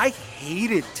I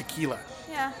hated tequila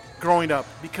Yeah. growing up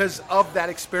because of that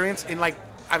experience in like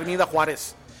Avenida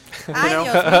Juarez, Ay, Dios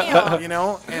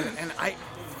mío. and I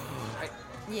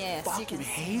Yes, you fucking can.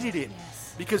 hated it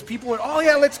because people went, oh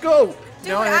yeah, let's go.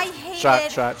 Dude, and I it's- hated Shot.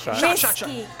 whiskey. Shot, shot.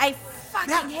 I fucking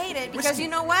Yeah, hate it because whiskey. you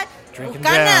know what? Drinking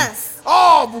Bucanas.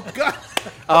 oh God.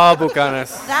 Oh,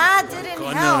 Bucanas. That didn't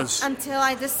help Goodness. until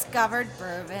I discovered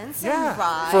bourbons Yeah. and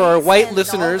rye. For our white and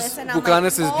listeners, all this, and I'm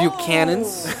Bucanas like, is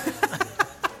Buchanan's.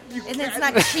 And it's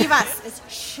not Chivas, it's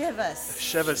Chivas.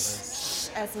 Chivas.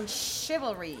 As in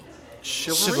chivalry.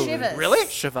 Chivalry. Chivas. Really?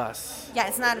 Chivas. Yeah,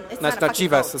 it's not. That's It's not a fucking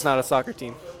Chivas. goat. It's not a soccer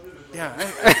team. Yeah.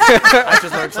 I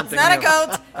just learned something. It's not a new. goat.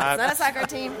 It's not a soccer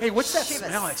team. Hey, what's that Chivas.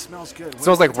 smell? It smells good. It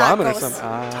smells like ramen or Tacos. something.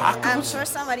 Ah. I'm sure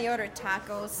somebody ordered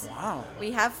tacos. Wow.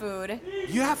 We have food.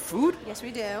 You have food? Yes,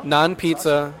 we do.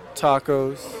 Non-pizza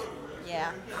tacos,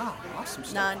 Yeah. Oh, awesome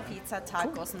stuff. Non-pizza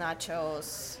tacos,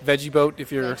 nachos, veggie boat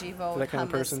if you're veggie bowl, that kind of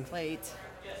hummus person. plate.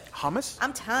 Hummus?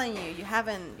 I'm telling you, you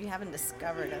haven't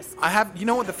discovered us. I have. You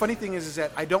know what? The funny thing is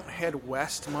that I don't head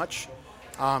west much.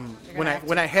 When have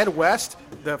I head west,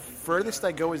 the furthest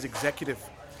I go is Executive.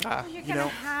 You're you gonna know,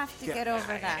 have to yeah, get over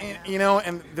that. And, you know,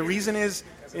 and the reason is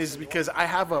because I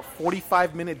have a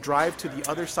 45-minute drive to the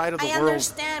other side of the I world.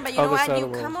 understand, but you know Other what? side of You the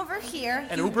world. come over here,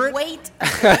 And you Uber it? wait a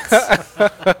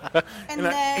bit, and And a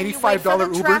then you $85 wait for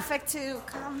the Uber? traffic to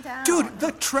calm down. Dude,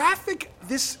 the traffic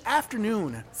this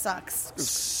afternoon sucks.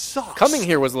 sucks. Coming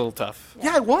here was a little tough.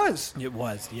 Yeah, it was. It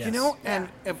was, yes. You know, and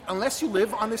unless you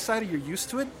live on this side or you're used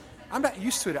to it, I'm not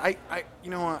used to it. I I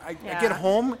Yeah. get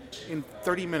home in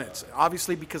 30 minutes,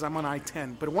 obviously because I'm on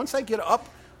I-10. But once I get up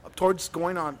towards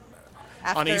going on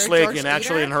After East Lake George and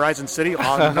actually Peter? in Horizon City,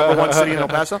 on number one city in El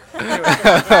Paso.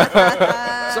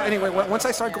 So anyway, once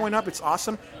I start going up, it's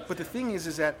awesome. But the thing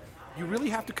is that you really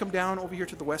have to come down over here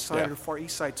to the west side Yeah. or far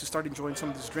east side to start enjoying some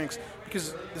of these drinks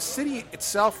because the city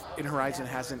itself in Horizon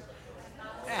hasn't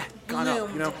gone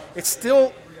up. You know, it's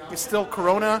still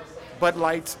Corona, Bud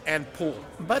Light, and Pool.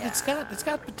 But it's got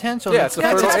potential. Yeah, it's a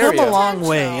fertile come area. a long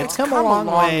way. Potential. It's come a long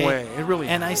way. It really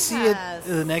And I has. see it has.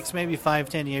 in the next maybe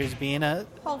 5-10 years being a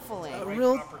Hopefully.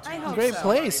 real I hope great so.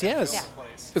 place. Yes. Yeah.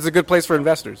 It's a good place for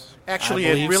investors. Actually,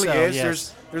 I it believe really so, is.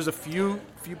 yes. There's a few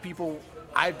people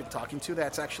I've been talking to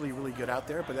that's actually really good out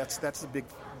there, but that's the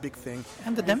big thing.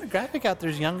 And the demographic out there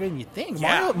is younger than you think.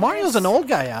 Yeah. Mario's an old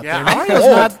guy out Yeah.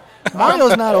 there.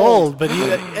 Mario's not old, but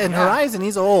in Horizon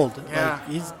he's old. Yeah. Like,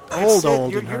 he's That's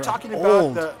old. it. in You're talking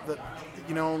old. about the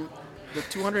the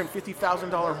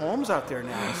 $250,000 homes out there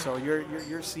now. So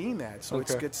you're seeing that. So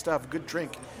it's Okay. good stuff, good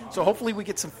drink. So hopefully we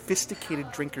get some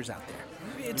sophisticated drinkers out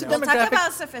there. It's a We'll talk demographic.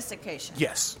 about sophistication.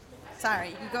 Yes, Sorry,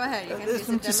 you go ahead. You can use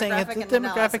the I'm just saying, it's demographic a and then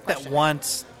I'll ask a demographic that question.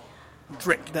 wants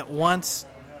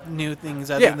new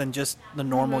things other Yeah. than just the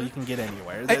normal you can get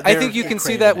anywhere. I think you can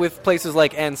see that with places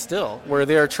like And Still, where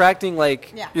they're attracting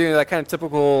Yeah. that kind of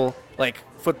typical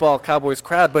football Cowboys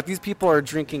crowd. But these people are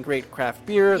drinking great craft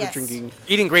beer. Yes. They're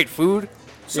eating great food.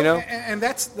 So, and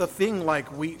that's the thing. Like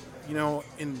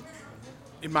in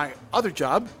my other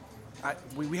job,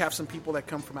 we have some people that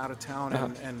come from out of town,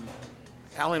 and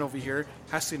Alan over here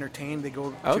has to entertain. They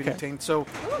go to Okay. entertain. So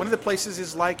one of the places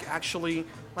is actually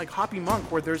Hoppy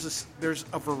Monk, where there's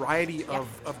a variety of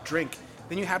drink.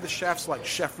 Then you have the chefs like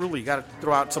Chef Rulli. You got to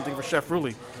throw out something for Chef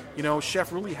Rulli. Chef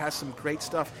Rulli has some great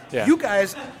stuff. Yeah. You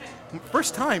guys,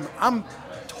 first time, I'm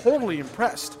totally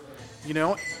impressed.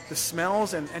 The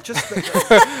smells and just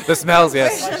The smells,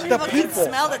 yes. People can people.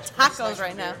 smell the tacos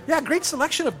right now. yeah, great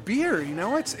selection of beer.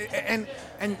 It's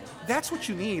and that's what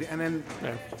you need. And then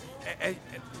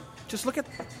just look at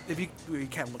you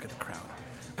can't look at the crowd,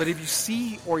 but if you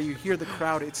see or you hear the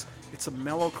crowd, it's a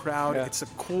mellow crowd. Yeah. It's a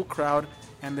cool crowd,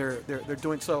 and they're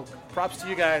doing so. Props to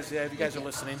you guys. Yeah, if you guys are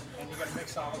listening.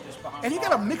 And you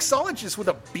got a mixologist with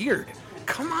a beard.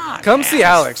 Come on. Come man. see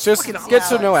Alex. Just Fucking get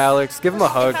to know Alex. Give him a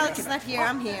hug. If Alex is not here,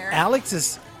 I'm here. Alex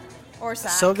is Or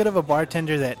Zach. so good of a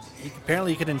bartender that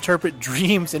apparently he could interpret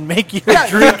dreams and make you a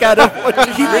drink out of what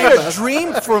He made a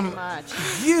dream from much.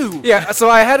 you. Yeah, so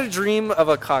I had a dream of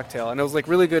a cocktail, and it was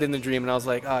really good in the dream, and I was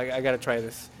like, oh, I got to try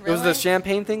this. It was the Really?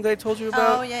 champagne thing that I told you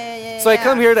about. Oh, yeah. So I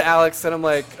come here to Alex, and I'm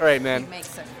like, all right, He man. makes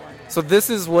it for you. So this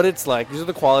is what it's like. These are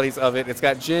the qualities of it. It's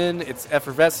got gin. It's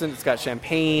effervescent. It's got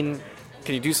champagne.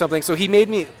 Can you do something? So he made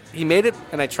it,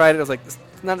 and I tried it. I was like, this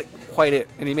is not quite it.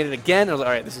 And he made it again. And I was like,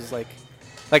 all right, this is like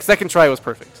second try was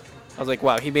perfect. I was like,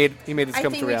 wow, he made this I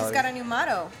come think to we reality. just got a new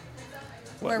motto.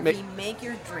 What, Where make- we make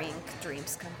your drink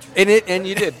dreams come true. and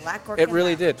you did. Black Orchid It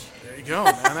really Lounge. did. There you go,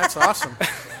 man. That's awesome.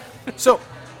 So,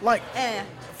 Eh.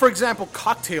 for example,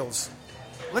 cocktails.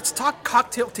 Let's talk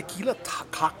tequila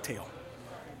cocktail.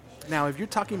 Now, if you're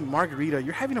talking margarita,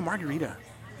 you're having a margarita.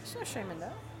 There's no shame in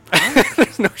that.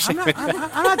 There's no shame.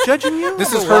 I'm not judging you.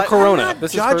 This is I'm her not Corona.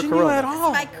 This is her judging you Corona. at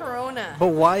all. My Corona. But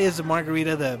why is a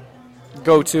margarita the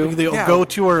Go to. Yeah,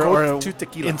 go-to or go-to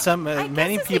tequila. in some I guess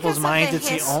many it's people's because of minds the it's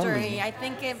the history. only. I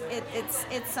think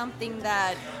it's something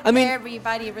that I mean-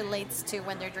 everybody relates to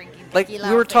when they're drinking Like tequila.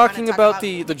 we or were if they wanna talking talk about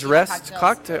the tequila dressed cocktails.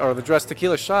 cocktail or the dressed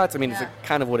tequila shots. I mean, Yeah. it's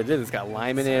kind of what it is. It's got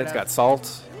lime in it. Sort It's of. got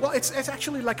salt. Well, it's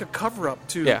actually like a cover-up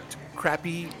to, Yeah. to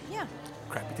crappy Yeah,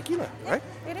 tequila, right?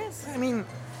 it is. I mean,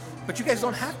 but you guys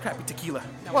don't have crappy tequila.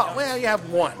 Well, you have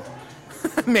one,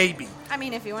 maybe. I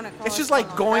mean, if you want to call It's it just like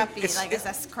something going- crappy, it's- it's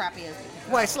as crappy as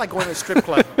Well, it's like going to a strip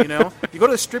club. You go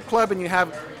to a strip club and you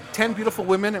have 10 beautiful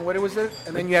women, and what was it?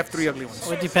 And then you have 3 ugly ones.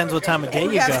 Well, it depends what time of day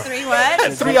we you got go. 3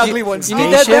 what? 3 ugly ones. You Day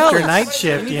need that shift or balance. night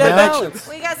shift, You need you that know? balance.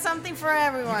 We got something for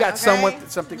everyone. You got okay?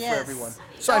 something for Yes. everyone.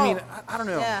 So, I mean, I don't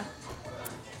know. Yeah.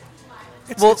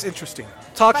 It's interesting.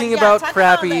 Talking But yeah, about talk about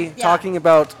crappy. the- yeah. Talking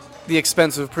about the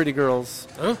expensive pretty girls.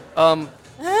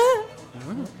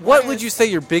 What would you say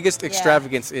your biggest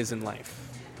extravagance is in life?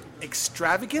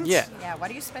 Extravagance? Yeah. Yeah, what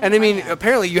do you spend? And I your mean, money on?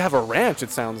 apparently you have a ranch,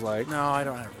 it sounds like. No, I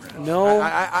don't have. No?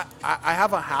 I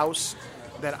have a house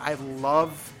that I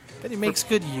love. That he makes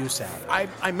good use out of.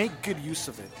 I make good use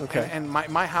of it. Okay. And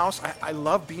my house, I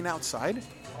love being outside,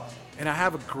 and I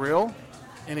have a grill,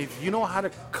 and if you know how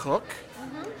to cook,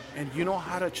 and you know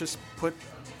how to just put,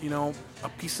 a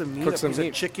piece of meat, Cook a some piece meat.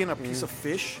 of chicken, a piece of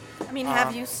fish. I mean,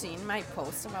 have you seen my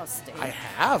post about steak? I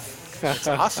have. It's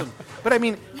awesome. But I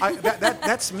mean,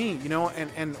 that's me,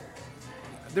 and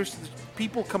there's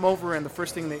people come over and the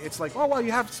first thing it's like, oh, well,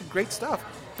 you have some great stuff.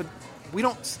 But we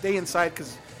don't stay inside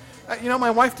because, my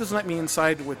wife doesn't let me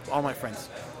inside with all my friends.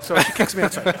 So she kicks me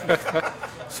outside.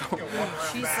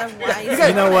 She's a wise.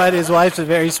 You know what? His wife's a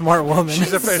very smart woman.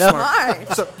 She's a very No.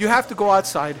 smart. So you have to go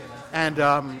outside and,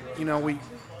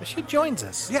 She joins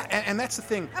us. yeah, and that's the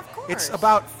thing. Of course. It's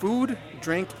about food,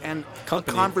 drink, and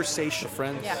Company. conversation.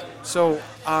 Friends. Yeah. So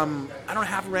I don't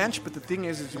have a ranch, but the thing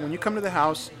is when you come to the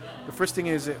house, the first thing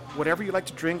is that whatever you like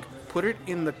to drink, put it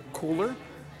in the cooler,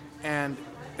 and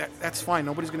that's fine.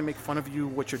 Nobody's going to make fun of you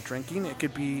what you're drinking. It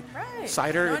could be Right.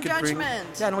 cider. No it could bring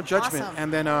judgment. no judgment. Awesome.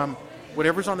 And then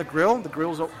whatever's on the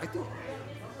grill's. I think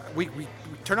we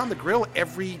turn on the grill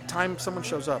every time someone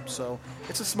shows up. So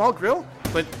it's a small grill,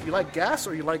 but you like gas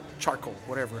or you like charcoal,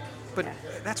 whatever. But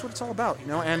that's what it's all about,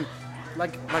 And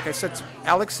like I said,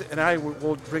 Alex and I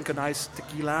will drink a nice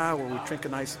tequila or we drink a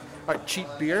nice cheap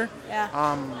beer. Yeah.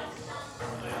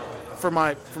 For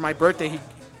my birthday, he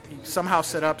somehow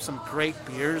set up some great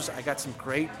beers. I got some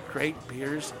great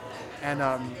beers, and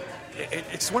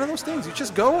it's one of those things. You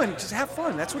just go and just have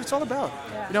fun. That's what it's all about.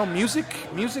 Yeah. Music,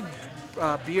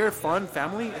 beer, fun,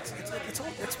 family.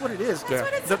 It's what it is. That's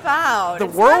what it's about. The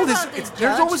It's world not is. about the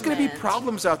There's always going to be judgment.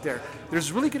 problems out there.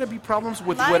 There's really going to be problems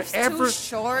with Life's whatever, too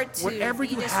short to whatever be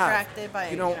you have. distracted by,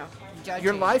 your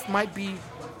judging. life might be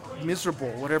miserable,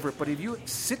 whatever. But if you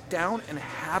sit down and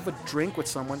have a drink with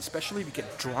someone, especially if you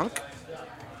get drunk,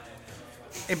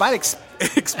 it might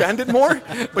expand it more,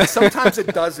 but sometimes it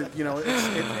doesn't.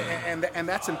 And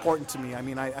that's important to me. I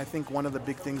mean, I think one of the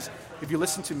big things, if you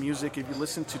listen to music, if you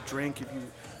listen to drink, if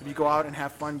you go out and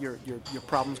have fun, your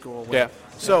problems go away. Yeah.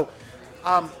 So,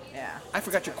 Yeah. I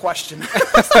forgot your question.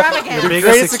 Extravagant. The biggest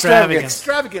Greatest extravagance.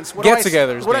 Extravagance.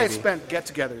 Get-togethers, What I maybe. spent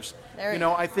get-togethers. There you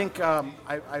I think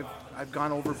I've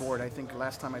gone overboard. I think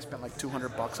last time I spent like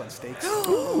 $200 on steaks.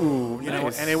 Ooh,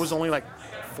 nice. And it was only like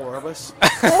 4 of us.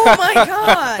 Oh my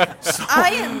God!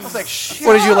 I am. I was like, shit.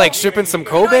 What did you like, shipping some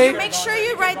Kobe? Make sure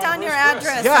you write down your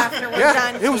address Yeah, after we're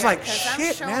done. It was here, like, 'cause I'm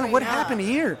shit, man, showing what up. happened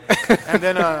here? and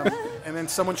then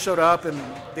someone showed up and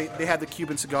they had the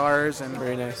Cuban cigars and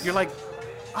Very nice. You're like,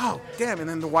 oh damn, and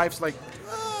then the wife's like,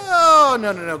 oh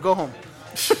no, go home.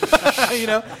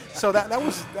 So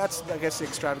that's I guess the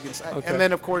extravagance. Okay. And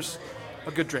then of course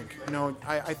a good drink.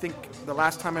 I think the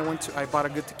last time I bought a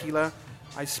good tequila,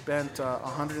 I spent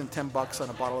 $110 on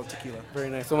a bottle of tequila. Very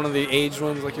nice. So one of the aged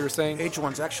ones, like you were saying? Aged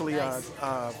ones, actually, Nice.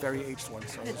 very aged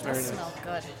ones. So It it's does very smell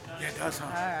good. Yeah, it does, huh?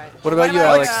 All right. What about you,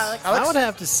 Alex? I would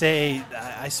have to say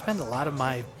I spend a lot of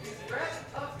my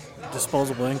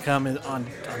disposable income on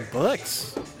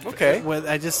books. Okay.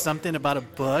 I just something about a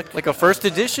book. Like a first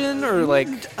edition or like...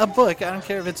 A book. I don't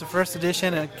care if it's a first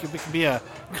edition. It can be a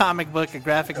comic book, a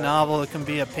graphic novel. It can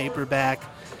be a paperback.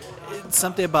 It's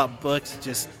something about books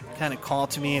just kind of call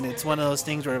to me, and it's one of those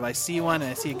things where if I see one and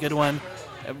I see a good one,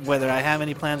 whether I have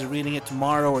any plans of reading it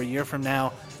tomorrow or a year from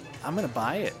now, I'm going to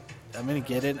buy it. I'm going to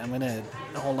get it. I'm going to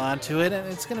hold on to it, and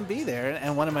it's going to be there.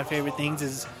 And one of my favorite things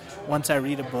is once I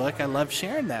read a book, I love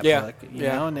sharing that book, you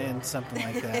know, and something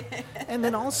like that. And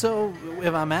then also,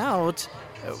 if I'm out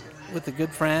with a good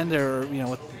friend or,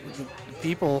 with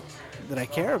people that I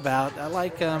care about, I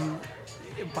like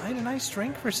buying a nice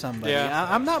drink for somebody. Yeah.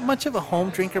 I'm not much of a home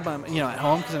drinker, but at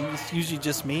home because it's usually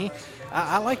just me.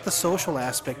 I like the social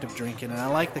aspect of drinking, and I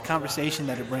like the conversation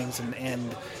that it brings,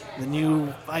 and the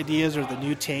new ideas or the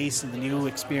new tastes and the new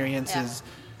experiences.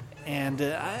 And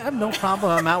I have no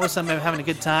problem. I'm out with somebody, I'm having a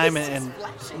good time, and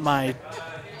my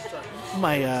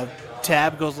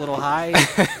tab goes a little high.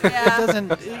 Yeah. It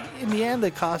doesn't. In the end,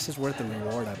 the cost is worth the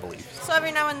reward, I believe. So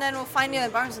every now and then we'll find you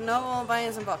at Barnes & Noble and buy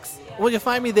you some books. Well, you'll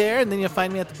find me there, and then you'll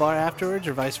find me at the bar afterwards,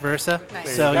 or vice versa.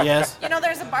 Nice. So yes.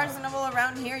 There's a Barnes & Noble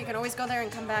around here. You can always go there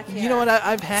and come back here. You know what?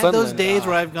 I've had those Sunland. days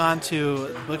where I've gone to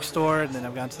the bookstore, and then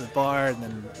I've gone to the bar, and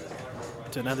then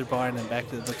to another bar, and then back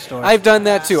to the bookstore. I've done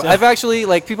that too. So- I've actually,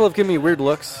 people have given me weird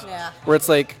looks. Yeah. Where it's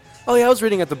like, oh yeah, I was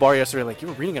reading at the bar yesterday. Like, you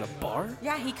were reading at a bar?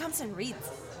 Yeah, he comes and reads.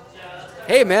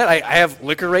 hey man, I have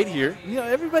liquor right here. You know,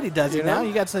 everybody does You it now. know?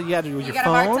 You got to do You your got a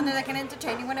bartender phone. that can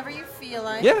entertain you whenever you feel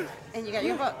like. Yeah. And you got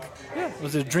your book.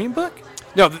 Was it a dream book?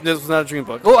 No, this was not a dream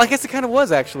book. Well, I guess it kind of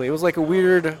was actually. It was like a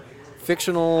weird,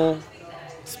 fictional,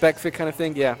 spec fic kind of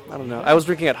thing. Yeah, I don't know. I was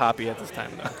drinking at Hoppy at this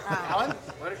time though. Alan,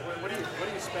 what do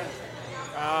you spend?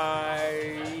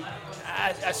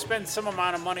 I spend some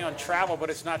amount of money on travel, but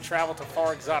it's not travel to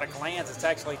far exotic lands. It's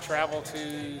actually travel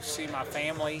to see my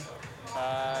family.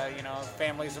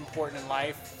 Family is important in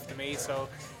life to me, so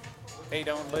they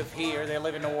don't live here. They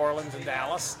live in New Orleans and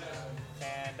Dallas.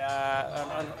 And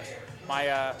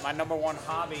my number one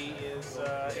hobby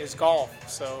is golf.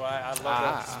 So I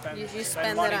love to spend, You spend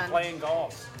spend money it on- playing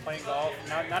golf.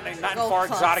 Not in Golf far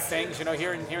clubs. exotic things,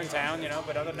 here in town,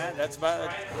 but other than that, that's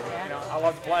about it. I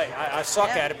love to play. I suck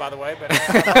Yeah. at it, by the way, but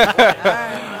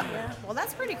Yeah. Well,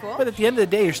 that's pretty cool. But at the end of the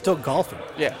day, you're still golfing.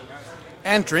 Yeah.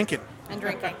 And drinking. And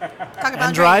drinking. Talk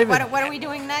about driving. What are we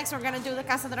doing next? We're going to do the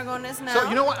Casa Dragones now. So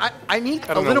you know what? I need a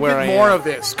don't know little where bit I more am. of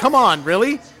this. Come on,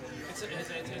 really? it's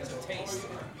a taste.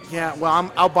 Yeah.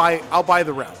 Well, I'll buy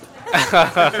the round.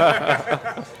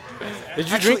 Did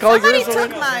you drink all Somebody yours took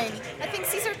already? mine. I think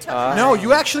Caesar took mine. No,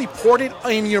 you actually poured it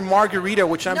in your margarita,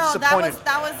 which I'm No, disappointed.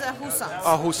 that was a Husons.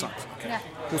 Oh, who's on? Yeah.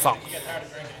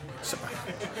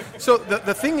 So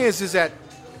the thing is that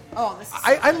Oh, this is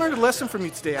I learned a lesson from you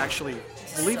today, actually.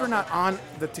 Believe it or not, on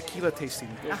the tequila tasting.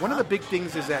 One of the big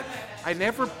things is that I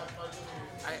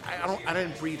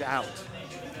didn't breathe out.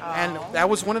 And that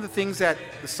was one of the things that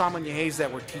the sommeliers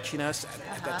that were teaching us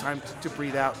at that time to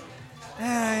breathe out. You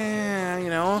have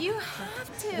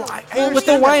to. Well, I Well, with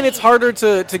the understand wine, that. it's harder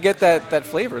to get that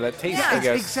flavor, that taste. Yeah. I It's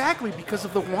guess. exactly because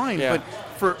of the wine. Yeah.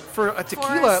 But for a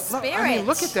tequila, look, I mean, spirit.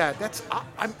 look at that. That's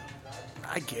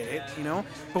I get it,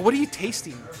 But what are you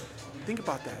tasting? Think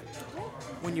about that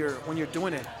when you're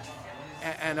doing it.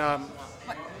 And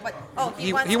What? Oh,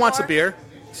 he wants a more? beer,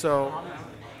 so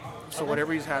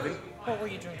whatever he's having. What were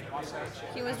you drinking?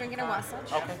 He was drinking a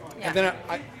Wasatch. Okay. Yeah. And then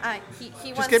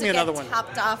He wants give me to another get one.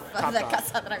 topped off of Topped the off.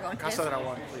 Casa Dragones. Casa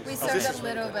Dragon, please. We Oh, served this a is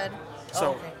little bit.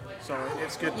 so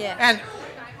it's good. Yeah. And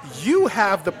you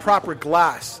have the proper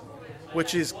glass,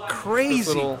 which is crazy. This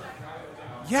little,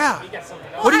 Yeah.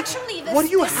 Well, actually, what do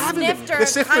you the have in snifter, The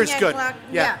snifter is cognac good. glass-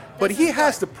 Yeah. yeah, But this he is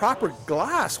has good. the proper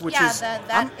glass, which Yeah, is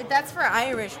that's for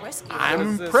Irish whiskey. I'm What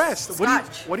is this? impressed. What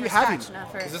Scotch. are you For having? Scotch,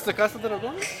 not for- is this the Casa de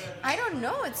Dragon? I don't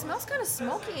know. It smells kind of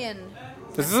smoky and.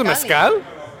 Is this a mezcal-y. mezcal?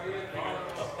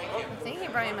 I think he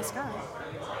brought you mezcal.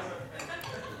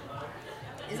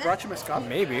 Is it? Brought you mezcal?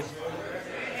 Maybe.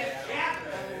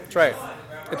 Try it.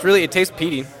 It tastes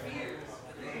peaty.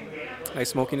 Nice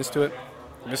smokiness to it.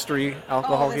 Mystery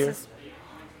alcohol this here.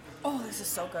 This is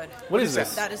so good. What is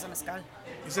this? That is a mezcal.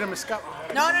 Is it a mezcal?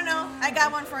 No. I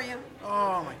got one for you.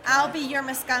 Oh my. I'll be your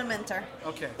mezcal mentor.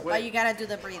 Okay. But you gotta do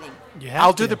the breathing. You have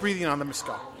I'll to. do the breathing on the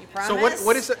mezcal. You So promise?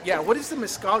 what is it? Yeah. What is the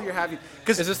mezcal you're having?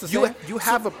 Because Is this the you same? you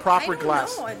have a proper I don't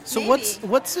glass. know. So Maybe.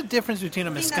 what's the difference between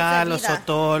a think mezcal, that's a a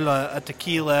vida. sotol, a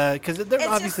tequila? Because they're It's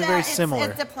obviously just very that similar.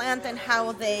 It's the plant and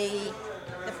how the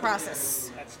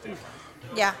process.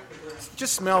 Yeah.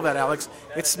 Just smell that, Alex.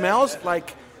 It smells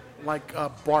like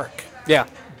bark, Yeah.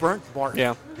 burnt bark.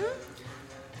 Yeah.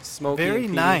 Smoky. Very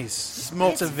peaty. nice.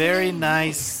 Smoke. It's a very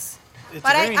nice. It's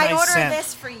But a very I nice ordered scent.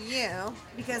 this for you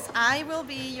because I will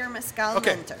be your mezcal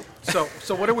Okay. mentor.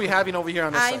 So what are we having over here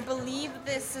on this I side? believe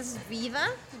this is Viva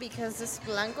because it's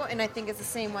Blanco, and I think it's the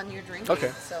same one you're drinking.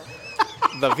 Okay. So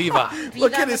The Viva. Vida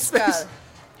Look at his mezcal. face.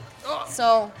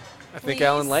 So I think please-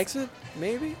 Alan likes it.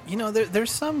 Maybe.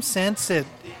 There's some sense that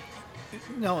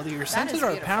your senses is are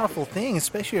a beautiful. powerful thing,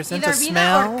 especially your sense Either of Vida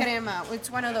smell or crema.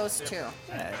 It's one of those two.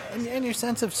 and your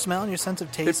sense of smell and your sense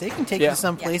of taste. They can take Yeah. you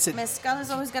someplace Yeah. Mezcal is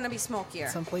always going to be smokier.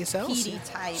 someplace else. Heaty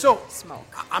type So smoke.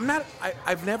 I'm not.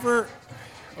 I've never.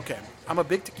 Okay, I'm a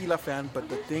big tequila fan, but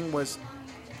the thing was,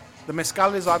 the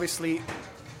mezcal is obviously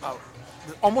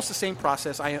almost the same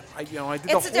process. I did It's the a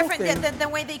whole different thing. the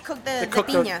way they cook the cook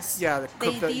the- piñas. yeah, they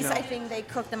cook the, these you know. I think they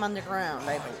cook them underground.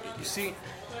 I believe. You see,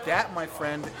 that, my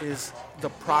friend, is the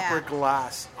proper Yeah.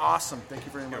 glass. Awesome. Thank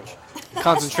you very much.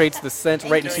 Concentrates the scent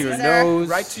right into you, your sir. nose.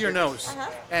 Right to your nose. Uh-huh.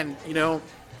 And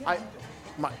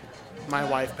my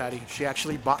wife Patty, she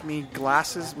actually bought me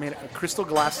glasses, made crystal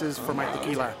glasses for my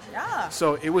tequila. Yeah.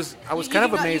 So I was You kind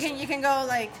of can go- amazed. You can go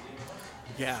like.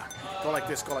 Yeah. Go like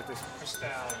this. Go like this.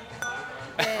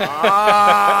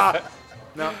 eh,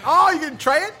 No. Oh, you can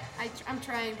try it. I'm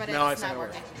trying, but No, it's it's not not gonna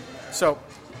working. So,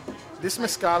 this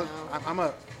mezcal,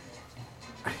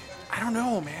 I don't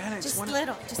know, man. It's Just one.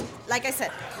 little, just like I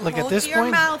said. Look, at hold this to your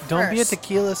point, mouth don't be a first.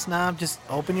 tequila snob. Just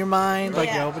open your mind like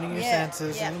Yeah, you're opening your yeah,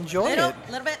 senses yeah. and enjoy little, it.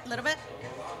 Little bit,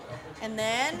 and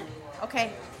then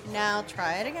okay. Now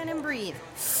try it again and breathe.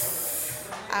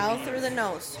 Out through the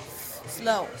nose.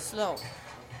 Slow, slow.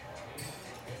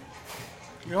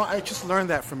 You know, I just learned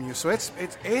that from you. So it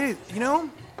is, you know,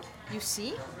 You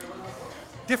see?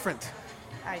 different.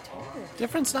 I told you.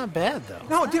 Different's not bad, though.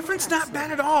 No, different's not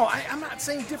bad at all. I'm not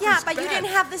saying different's Yeah, but bad. you didn't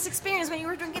have this experience when you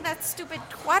were drinking that stupid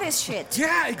Juarez shit.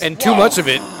 Yeah, And too much of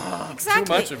it.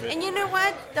 Exactly. much of it. And you know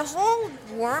what? The whole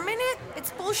worm in it, it's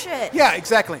bullshit. Yeah,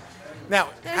 exactly. Now,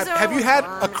 There's have you no had a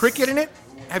worms. cricket in it?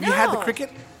 Have you had the No.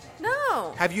 cricket?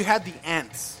 No. Have you had the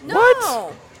ants?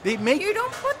 No. They make You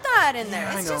don't put that in there.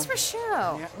 Yeah, I it's know. just for show.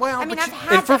 Yeah, well, I mean, but I've you-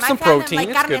 had And for them. some I've had protein, them like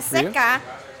it's carne good for you. seca,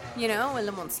 you know, el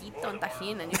limoncito and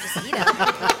tajin, and you just eat them.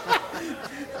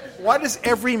 Why does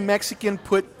every Mexican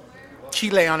put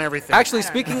chile on everything? Actually,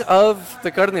 speaking of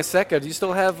the carne seca, do you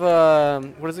still have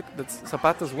what is it? That's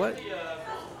Zapatas what?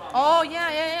 Oh,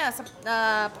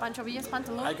 yeah. Pancho Villa's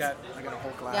pantalones. I got a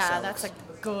whole glass. Yeah, Alex. that's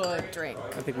a good drink.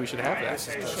 I think we should have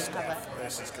that. You should have it.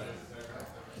 This is good.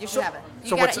 You should have it.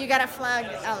 so what's- You gotta flag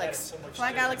Alex.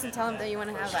 Flag Alex and tell him that you want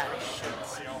to have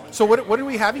that. So what are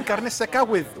we having? Carne seca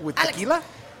with Alex. tequila?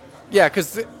 Yeah,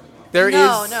 because there is.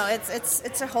 No,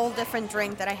 it's a whole different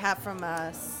drink that I have from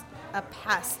a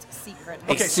past secret.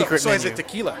 Okay, secret so is menu. it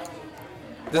tequila?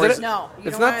 Does it- No, you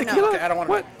it's don't not wanna know. tequila. Okay, I don't wanna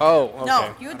What? know. Oh, okay.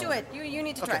 No, you do it. You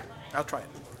need to try Okay, it. I'll try it.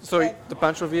 So the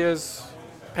Pancho Villa's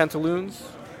pantaloons.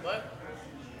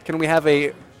 Can we have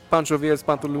a Pancho Villa's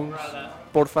pantaloons,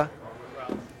 porfa?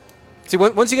 See,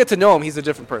 once you get to know him, he's a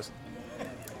different person.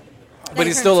 But he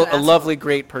he's turns still to a an asshole. lovely,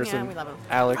 great person. Yeah, we love him.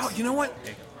 Alex. Oh, you know what?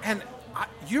 And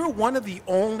you're one of the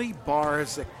only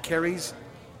bars that carries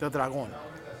the Dragon.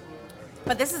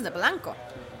 But this is the Blanco.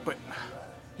 But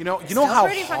you know Still how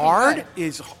pretty fucking hard good.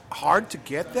 is hard to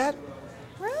get that?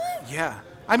 Really? Yeah.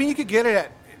 I mean, you could get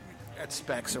it at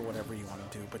Specs or whatever you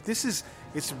want to do, but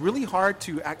it's really hard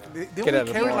to act. They Get only out of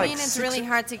the carry bar. I like mean, it's 6 really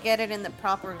hard to get it in the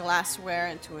proper glassware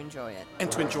and to enjoy it.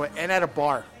 and to enjoy, and at a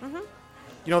bar. Mm-hmm.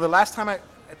 You know, the last time I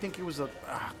think it was God,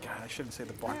 I shouldn't say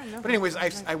the bar. Yeah, no. But anyways,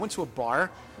 I went to a bar,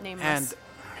 Nameless.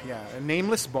 and a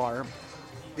nameless bar.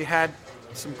 They had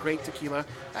some great tequila.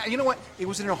 You know what? It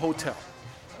was in a hotel.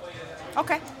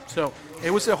 Okay. So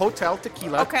it was a hotel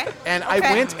tequila. Okay. And I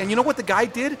Okay. went, and you know what the guy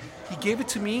did? He gave it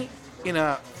to me in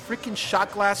a freaking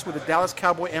shot glass with a Dallas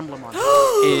Cowboy emblem on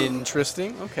it.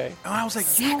 Interesting. Okay. And I was like,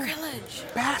 you Sacrilege.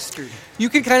 bastard. You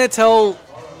can kind of tell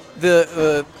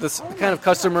the kind of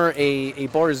customer a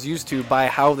bar is used to by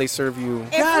how they serve you.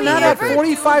 If Yeah, we not at ever do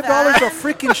 $45 a that-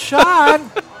 freaking shot.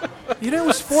 You know, it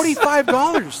was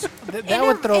 $45 That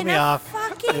would throw me off.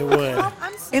 Fucking It would. cup.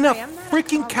 I'm sorry, in a I'm not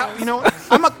freaking cowboy. You know,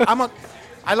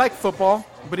 I like football,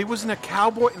 but it was in a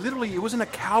cowboy. Literally, it was in a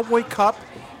cowboy cup,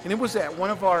 and it was at one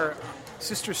of our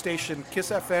sister station,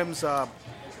 Kiss FM's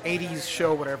 80s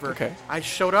show, whatever. Okay. I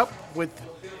showed up with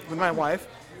my wife,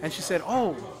 and she said,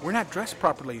 "Oh, we're not dressed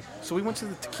properly." So we went to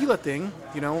the tequila thing,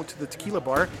 you know, to the tequila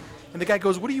bar, and the guy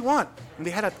goes, "What do you want?" And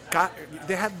they had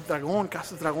Dragon,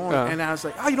 Casa Dragon, and I was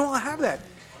like, "Oh, you don't have that."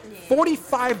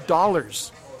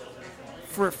 $45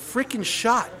 for a freaking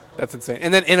shot That's insane.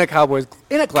 And then in a Cowboys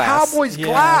in a glass. Cowboys Yeah,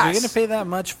 glass you're gonna pay that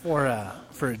much for a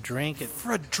drink.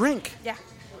 for a drink. Yeah,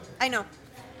 I know.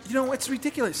 You know, it's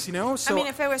ridiculous. You know, so I mean,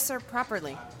 if it was served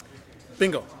properly,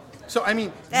 bingo. So I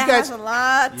mean, that you guys, has a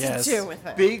lot Yes. to do with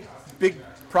it. big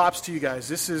props to you guys.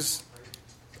 This is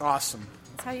awesome.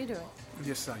 That's how you do it.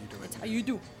 This is how you do it. How you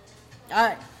do. All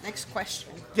right, next question.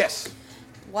 Yes.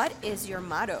 What is your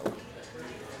motto?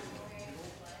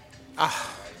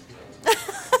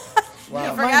 You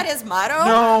forgot his motto?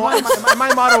 No,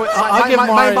 my motto. I'll give My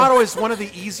Mario. motto is one of the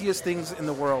easiest things in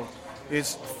the world.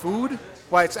 Is food.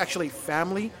 Well, it's actually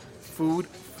family, food,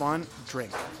 fun,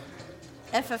 drink.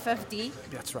 FFFD.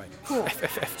 That's right. Cool.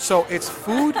 So it's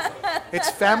food, it's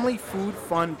family, food,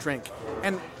 fun, drink,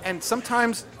 and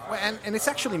sometimes, and it's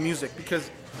actually music because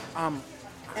I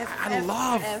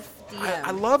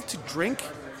love to drink,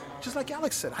 just like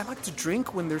Alex said. I like to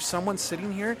drink when there's someone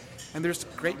sitting here and there's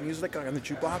great music on the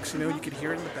jukebox. You know, you can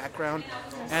hear it in the background,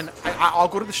 and I'll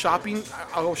go to the shopping.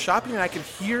 I'll go shopping and I can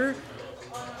hear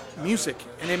music,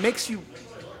 and it makes you,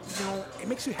 it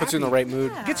makes you happy. Puts you in the right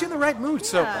mood. Gets you in the right mood.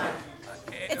 So.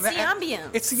 It's the ambience.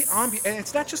 It's the ambience, and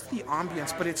it's not just the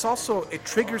ambience, but it's also it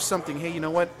triggers something. Hey, you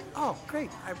know what? Oh, great!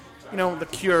 The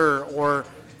Cure or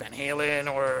Van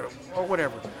Halen or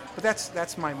whatever. But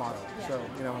that's my motto. So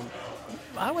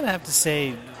I would have to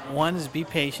say one is be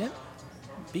patient,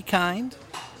 be kind,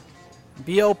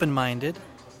 be open-minded,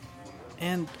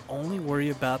 and only worry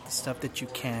about the stuff that you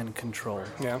can control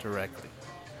directly.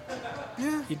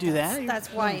 yeah. You do that,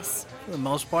 That's wise. for the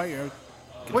most part, you're going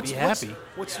What's to be happy.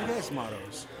 What's your guys'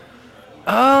 mottos?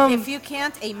 If you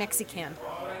can't, a Mexican.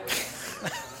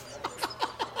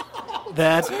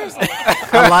 That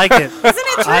I like it. Isn't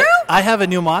it true? I have a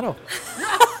new motto.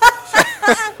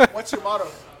 What's your motto,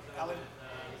 Alan?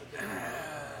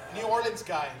 New Orleans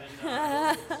guy.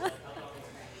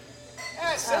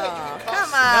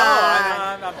 Come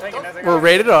on. I'm thinking that's We're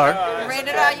rated R.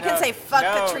 Rated R. You can say fuck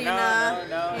Katrina.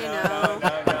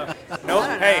 No,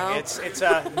 hey, it's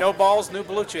no balls, new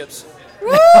blue chips. Woo!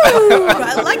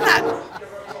 I like that.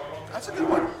 That's a good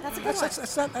one. That's a good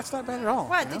one. That's not bad at all.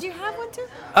 What? Did you have one too?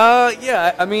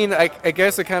 Yeah. I mean, I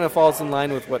guess it kind of falls in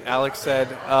line with what Alex said.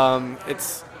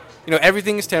 It's,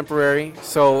 everything is temporary.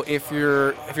 So if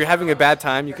you're having a bad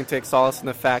time, you can take solace in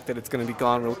the fact that it's going to be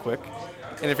gone real quick.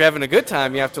 And if you're having a good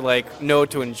time, you have to know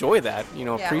to enjoy that.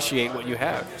 Appreciate what you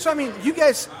have. So I mean, you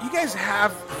guys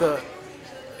have the.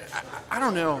 I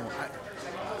don't know.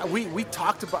 We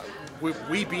talked about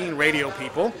we being radio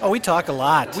people. Oh, we talk a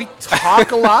lot. We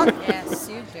talk a lot. Yes,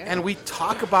 you do. And we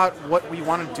talk about what we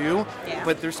want to do, Yeah.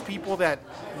 but there's people that,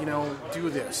 do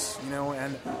this,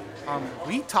 and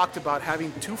we talked about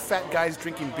having two fat guys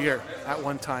drinking beer at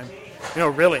one time.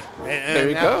 Really. And There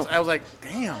you go. I was like,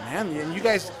 damn, man. And you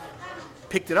guys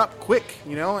picked it up quick,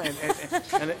 and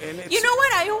it's, You know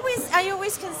what? I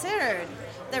always considered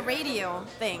the radio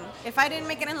thing. If I didn't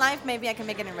make it in life, maybe I can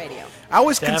make it in radio. I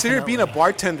always considered being a Definitely.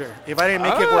 bartender if I didn't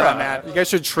make it where I'm at. You guys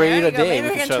should trade There a you go. day Maybe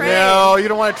with we can each other. trade. No, you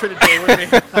don't want to trade a day with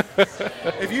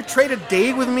me. If you trade a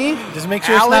day with me, Just make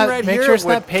sure it's Alan not right make here sure it's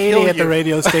would not payday kill at the you.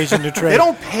 radio station to trade. They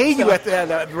don't pay you at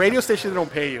the radio station. They don't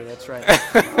pay you. That's right.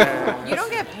 You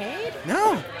don't get paid?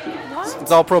 No What?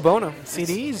 It's all pro bono.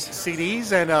 CDs.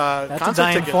 CDs and That's a concert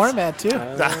dying tickets. format too.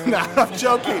 No, I'm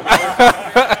joking.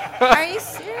 Are you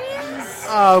serious?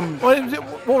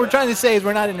 What we're trying to say is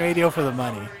we're not in radio for the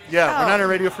money. Yeah, Oh. we're not on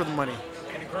radio for the money.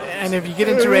 And if you get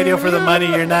into radio for the money,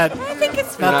 you're not. I think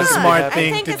it's Not fun. the smart I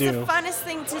thing think to it's do. the funnest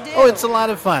thing to do. Oh, it's a lot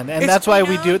of fun, and It's- that's why you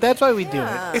we know, do it. That's why we do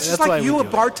yeah. it. It's That's just why like we you, a do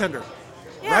it. bartender,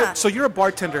 Yeah. right? So you're a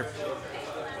bartender.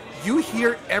 You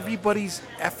hear everybody's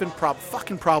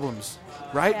fucking problems,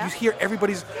 right? Yeah. You hear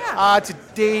everybody's. Yeah.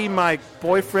 Today my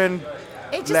boyfriend.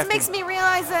 It just left makes me. me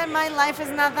realize that my life is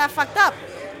not that fucked up.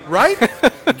 Right?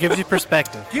 It gives you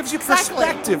perspective. Gives you Exactly.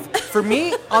 perspective. For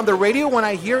me, on the radio, when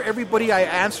I hear everybody, I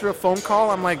answer a phone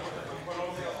call, I'm like,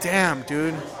 damn,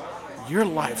 dude, your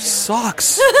life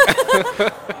sucks.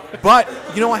 But,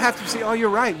 I have to say, oh, you're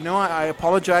right. I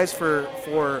apologize for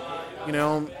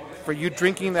you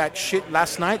drinking that shit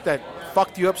last night that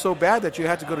fucked you up so bad that you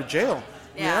had to go to jail.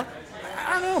 You Yeah. know?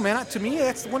 I don't know, man. To me,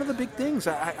 that's one of the big things.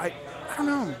 I don't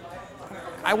know.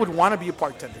 I would want to be a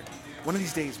bartender. One of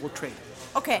these days, we'll trade.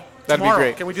 Okay. That'd Tomorrow. be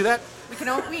great. Can we do that? We can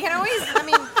always, I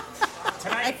mean,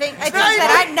 I think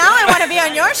that now I want to be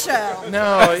on your show.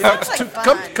 No, Sounds like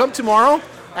come fun. come tomorrow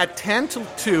at 10 till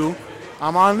 2.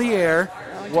 I'm on the air.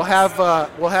 We'll have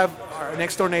our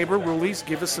next door neighbor Ruli's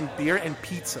give us some beer and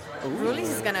pizza. Ruli's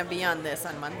is going to be on this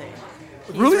on Monday.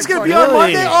 Ruli's gonna be recording. on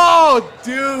Really? Monday. Oh,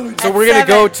 dude! So At we're going to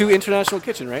go 7. to International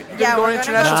Kitchen, right? Yeah, go we're to going to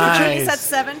International go to Kitchen? Ruli's at Nice.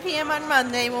 7 p.m. on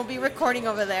Monday. We'll be recording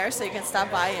over there, so you can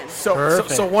stop by and.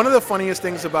 So one of the funniest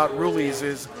things about Ruli's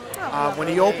is when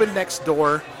he opened next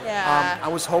door. Yeah. I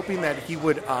was hoping that he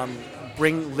would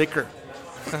bring liquor,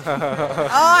 Oh,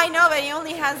 I know, but he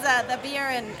only has the beer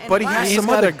and but he wine. has He's some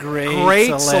got other a great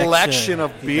selection selection.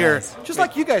 of He beer, does. just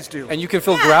like you guys do. And you can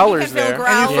fill Yeah, growlers you can fill there.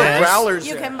 growlers. And you Yes. put growlers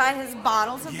You there. can buy his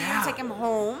bottles of beer Yeah. and take him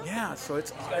home. Yeah, so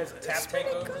it's It's pretty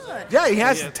good. yeah. He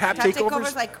has the tap Tap takeovers.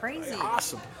 takeovers like crazy.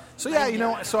 Awesome. So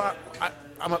yeah, so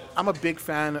I'm a big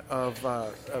fan of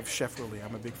Chef Ruli.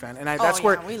 I'm a big fan, and that's yeah,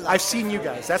 where we love I've Chef seen you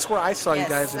guys. That's where I saw you Yes,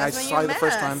 guys, and I that's when saw you you the met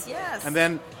first us, time. yes. And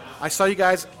then I saw you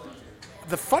guys.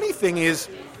 The funny thing is,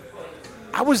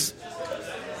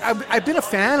 I've been a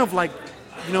fan of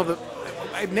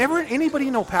I've never anybody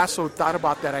in El Paso thought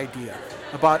about that idea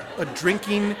about a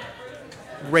drinking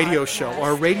radio show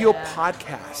or a radio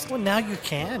podcast. Well, now you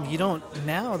can. You don't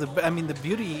now. The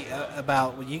beauty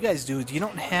about what you guys do is you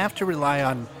don't have to rely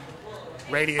on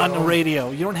Radio. the radio.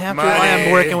 You don't have to Money. rely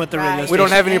on working with the radio Right. station. We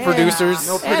don't have any Yeah. producers.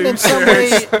 No And in some way,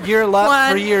 you're a lot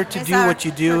Juan freer to is do our what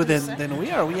you do producer. than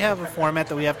we are. We have a format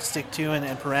that we have to stick to and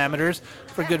parameters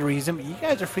for good reason. But you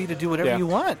guys are free to do whatever Yeah. you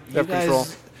want. You You have guys control.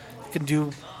 can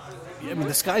do. I mean,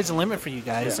 the sky's the limit for you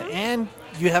guys, and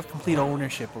you have complete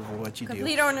ownership over what you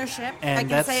Complete do. ownership. And I can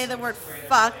that's- say the word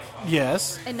fuck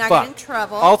Yes. and not Fuck. get in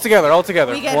trouble. All together, all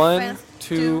together. We get 1, fans-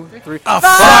 2, 2, 3.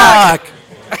 Fuck!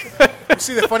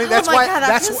 See the funny? Oh That's my why. God, that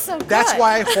that's feels so that's good.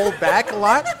 why I hold back a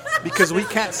lot because we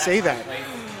can't say that.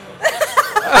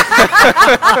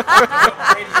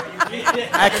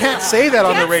 I can't say that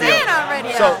on the Can't radio. say it on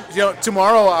radio. So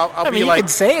tomorrow I'll I be mean, you like, can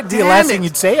say it. It'd be the "Damn last it." thing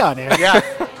you'd say on air. Yeah.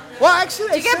 Well,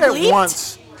 actually, I you get said it bleeped?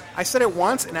 once. I said it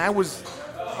once, and I was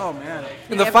Oh man.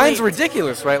 And the Every- fines are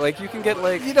ridiculous, right? Like you can get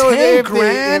like You know, 10 if they-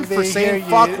 grand if they for hear saying you-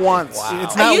 fuck once.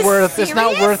 It's Are not you worth. It's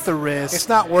not serious? worth the risk. It's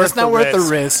not worth It's not the worth the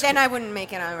risk. risk. Then I wouldn't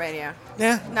make it on radio.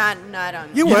 Yeah. Not on.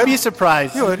 You You'd would. be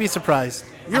surprised. You would. You'd be surprised.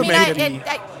 I mean, maybe.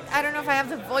 I don't know if I have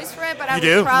the voice for it, but I You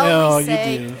would do? probably No, you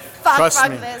say, do. fuck, Trust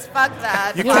fuck me. this, fuck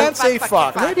that. You can't say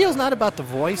fuck. Radio's not about the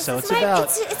voice, though. It's about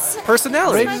it's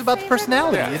personality. radio's about the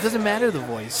personality. Yeah. It doesn't matter the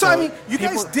voice. So I mean, you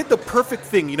people- guys did the perfect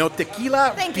thing. You know,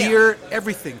 tequila, Thank you. beer,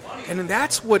 everything, and then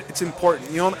that's what it's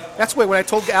important. You know, that's why when I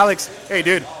told Alex, "Hey,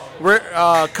 dude, we're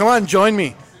come on, join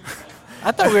me.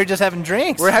 I thought we were just having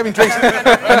drinks. We're having drinks."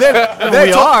 and then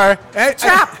We are.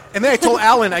 And then I told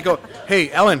Alan, I go,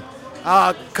 "Hey, Alan,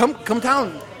 come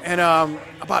down and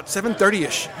about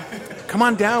 7:30ish, come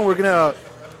on down. We're gonna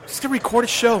record a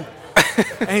show."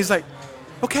 And he's like,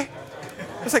 "Okay."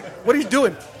 I was like, "What are you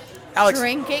doing, Alex?"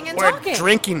 Drinking and We're talking.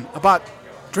 drinking about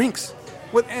drinks.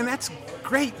 And that's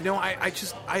great. You know,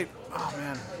 oh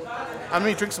man, I'm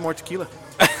gonna drink some more tequila.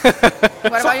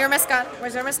 What about your mascot?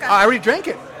 Where's your mascot? I already drank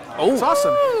it. Oh, it's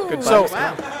awesome. Good So, vibes.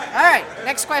 Wow. All right,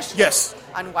 next question. yes.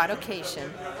 On what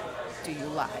occasion do you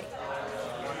lie?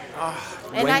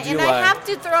 when I do you and lie? I have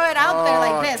to throw it out there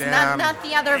like this, damn. not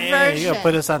the other Yeah, version. you gotta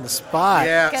put us on the spot.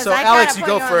 Yeah. 'Cause So I Alex, gotta you put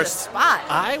go on the first. spot.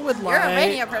 I would lie. You're a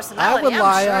radio I personality. would I'm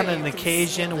lie sure on you an can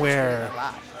occasion say where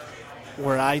a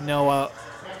lot. I know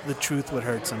the truth would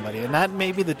hurt somebody, and not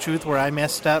maybe the truth where I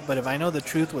messed up, but if I know the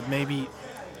truth would maybe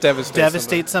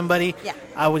devastate somebody, Yeah.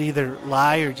 I would either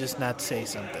lie or just not say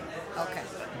something. Okay.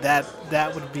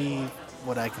 That would be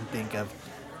what I can think of.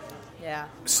 Yeah.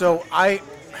 So I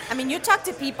mean, you talk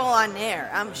to people on air.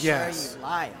 I'm sure Yes. you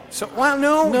lie. well,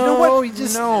 no, you know No, what? you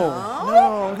just-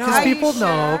 no. Because Are you people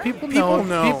know, sure? people People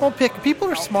know, know.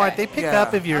 people are smart. They pick Yeah.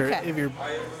 up if you're Okay. bullshitting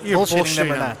You're them or bullshitting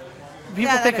not. them. People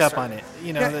Yeah, that pick is up true. on it.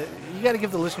 You know, Yeah. you got to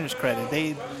give the listeners credit.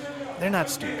 They're not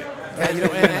stupid. Yeah, you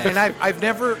know, and I've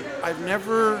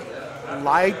never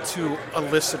lied to a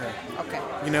listener. Okay.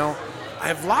 You know,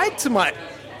 I've lied to my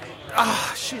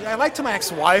I lied to my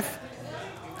ex-wife.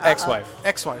 Ex-wife.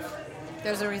 Ex-wife.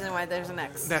 There's a reason why there's an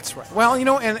X. That's right. Well, you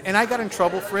know, and I got in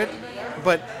trouble for it,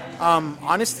 but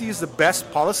honesty is the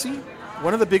best policy.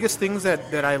 One of the biggest things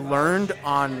that I learned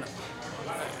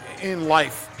in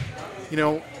life, you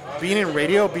know, being in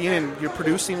radio, you're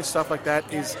producing and stuff like that,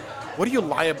 is what do you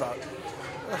lie about?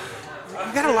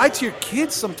 You gotta lie to your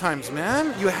kids sometimes,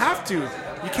 man. You have to.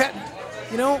 You can't.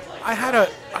 You know, I had a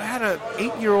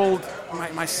 8-year-old.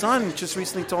 My son just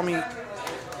recently told me,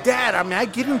 "Dad, am I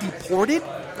getting deported?"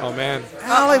 Oh man.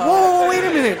 And I'm like, whoa, wait a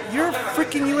minute. You're a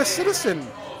freaking U.S. citizen.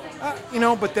 You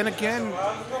know, but then again,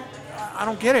 I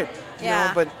don't get it. You Yeah.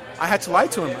 know, but I had to lie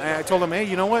to him. I told him, hey,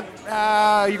 you know what?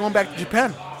 You're going back to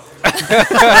Japan.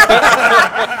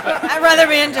 I'd rather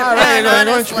be in Japan, I'm going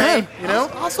to honestly. Japan, you know?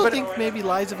 I also think maybe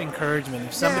lies of encouragement.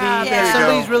 If somebody, Yeah, there if you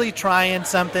somebody's go. really trying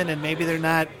something and maybe they're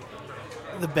not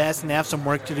the best and they have some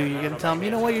work to do, you're going to tell them,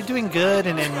 you know what, you're doing good,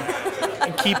 and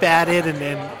keep at it,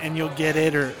 and you'll get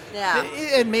it. Or Yeah.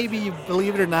 and maybe you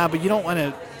believe it or not, but you don't want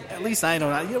to. At least I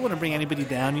don't. You don't want to bring anybody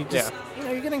down. You just, you're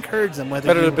going to encourage them. Whether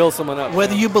Better you, to build someone up.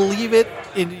 whether you believe it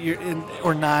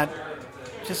or not.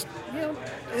 Just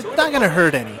it's not going to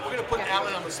hurt any. We're going to put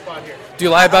Alan on the spot here. Do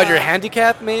you lie about your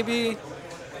handicap, maybe?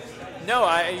 No,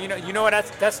 you know what?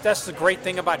 That's the great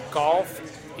thing about golf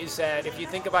is that if you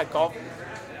think about golf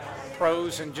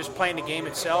pros and just playing the game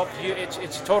itself,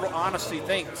 it's a total honesty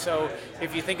thing. So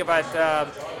if you think about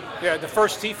the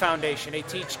First Tee Foundation, they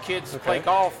teach kids to play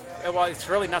golf. Well, it's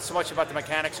really not so much about the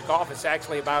mechanics of golf. It's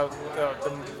actually about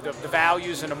the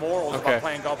values and the morals about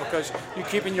playing golf, because you're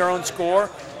keeping your own score.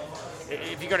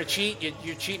 If you're going to cheat,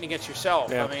 you're cheating against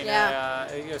yourself. Yeah.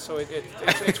 I mean, so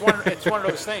it's one of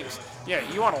those things. Yeah,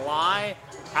 you want to lie.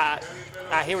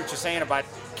 I hear what you're saying about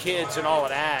kids and all of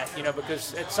that. You know,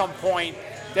 because at some point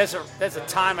there's a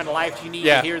time in life you need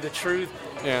to hear the truth.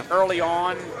 Yeah. Early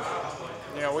on,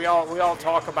 you know, we all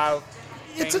talk about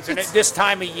It's things, a- and it's- at this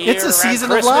time of year, it's a around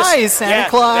season of Christmas, lies, Santa yeah,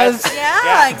 Claus. that's-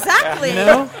 Yeah, exactly. You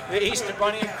know? the Easter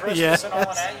Bunny and Christmas Yes. and all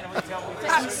of that. You know, we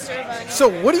tell So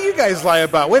what do you guys lie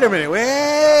about? Wait a minute.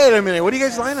 What are you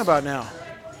guys lying about now?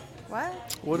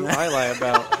 What? What do I lie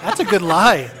about? That's a good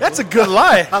lie. That's a good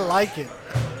lie. I like it.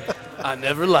 I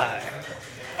never lie.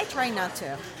 I try not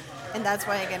to. And that's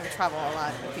why I get in trouble a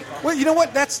lot with people. Well, you know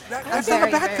what? That's not a Very,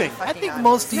 bad very thing. fucking I think honest.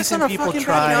 most That's decent not a people fucking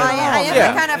try. bad No, I am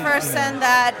Yeah. the kind of person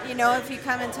that, if you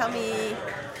come and tell me,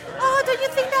 oh, don't you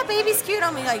think that baby's cute?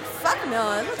 I'm like, fuck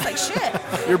no, it looks like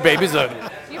shit. Your baby's ugly.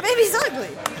 Your baby's ugly.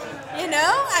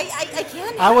 I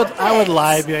can't. I would help it.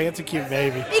 lie, be like, it's a cute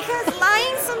baby. Because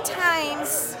lying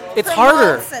sometimes It's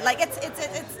harder. promotes it. Like it's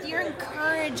you're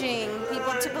encouraging encouraging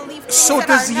people to believe things So that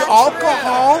does are the not true.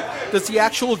 alcohol, does the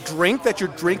actual drink that you're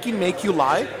drinking make you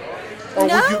lie? Or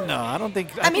No. would you? No, I don't think.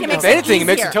 I mean, it think makes If anything, it it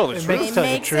makes you easier. tell the It truth. makes It tell the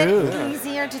makes truth. it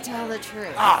easier to tell the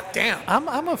truth. Ah, damn.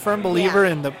 I'm a firm believer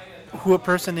Yeah. in who a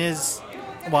person is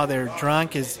while they're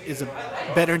drunk is a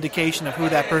better indication of who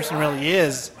that person really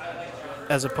is,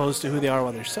 as opposed to who they are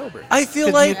while they're sober. I feel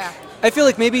 'Cause like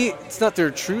you- maybe it's not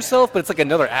their true self, but it's like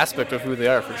another aspect of who they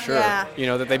are for sure. Yeah. You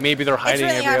know that they're It's hiding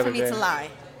really every hard other for me day. to lie.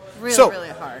 Really, So- really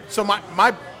hard. So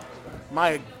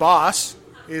my boss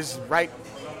is right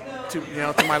to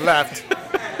my left.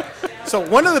 So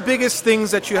one of the biggest things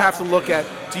that you have to look at: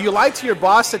 do you lie to your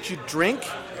boss that you drink,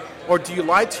 or do you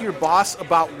lie to your boss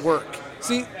about work?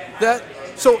 See that?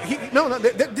 So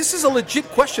this is a legit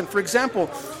question. For example,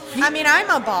 I mean, I'm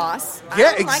a boss.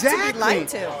 Yeah, I don't like to be exactly. lied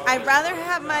to. I'd rather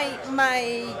have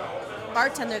my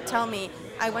bartender tell me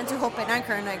I went to Hope and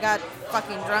Anchor and I got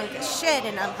fucking drunk as shit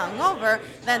and I'm hungover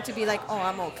than to be like, oh,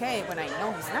 I'm okay when I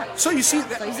know he's not. so you see,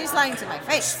 So he's just lying to my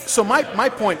face. so my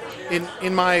point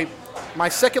in my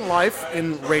second life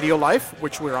in radio life,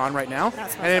 which we're on right now,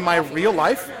 That's and in my coffee. real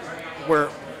life, where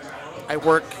I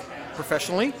work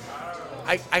professionally,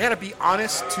 I got to be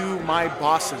honest to my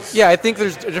bosses. Yeah, I think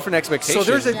there's a different expectation. So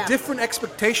there's a Yeah. different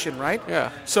expectation, right? Yeah.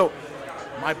 So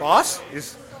my boss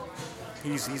is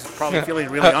he's probably feeling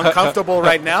really uncomfortable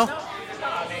right now.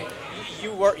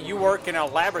 You work in a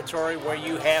laboratory where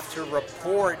you have to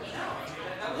report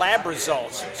lab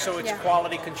results, so it's Yeah.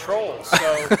 quality control.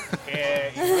 So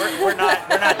we're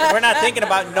not thinking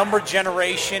about number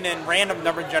generation and random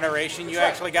number generation. You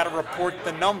actually got to report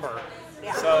the number.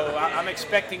 So I'm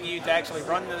expecting you to actually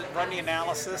run the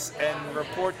analysis and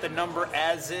report the number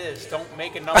as is. Don't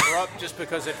make a number up just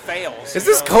because it fails. Is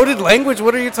this coded language?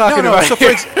 What are you talking No. about? So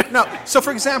here? so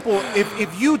for example,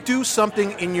 if you do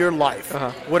something in your life,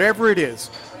 whatever it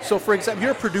is. So for example,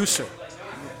 you're a producer,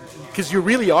 because you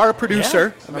really are a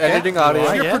producer. I'm editing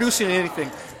audio. You're Yes. producing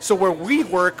anything. So where we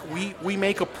work, we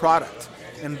make a product,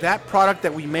 and that product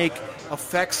that we make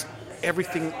affects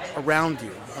everything around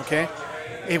you. Okay.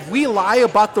 If we lie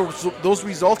about those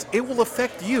results, it will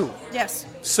affect you. Yes.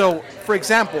 So, for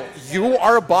example, you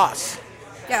are a boss.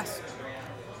 Yes.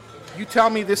 You tell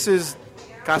me this is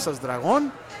Casas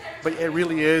Dragón, but it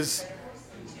really is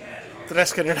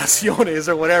Tres Generaciones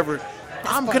or whatever.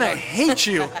 I'm gonna hate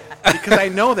you because I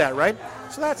know that, right?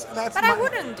 So that's. But I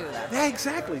wouldn't do that. Yeah,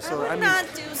 exactly. So I would not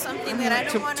do something that I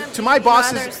to- don't want to my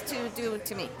bosses- others to do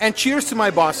to me. And cheers to my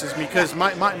bosses, because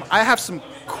I have some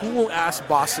cool ass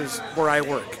bosses where I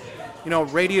work. You know,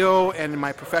 radio and in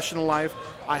my professional life,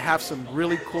 I have some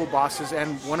really cool bosses,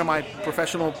 and one of my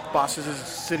professional bosses is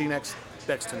sitting next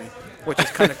to me, which is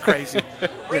kind of crazy.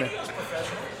 You know.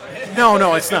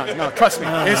 No, it's not. No, trust me,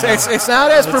 it's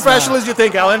not as professional as you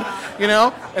think, Ellen. You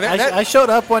know, and I showed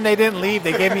up when they didn't leave.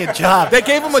 They gave me a job. they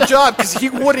gave him a job because he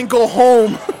wouldn't go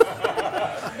home.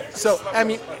 So I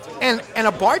mean, and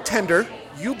a bartender,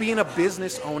 you being a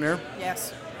business owner,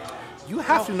 Yes. you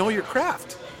have to know your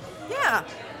craft. Yeah.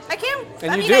 I can't.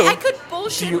 And I you mean, do. I could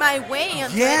bullshit you- my way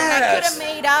into it, and I could Yes. have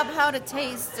made up how to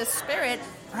taste the spirit.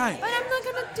 Right. But I'm not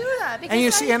gonna do that because And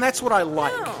you see, and that's what I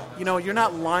like. No. You know, you're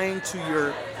not lying to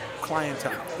your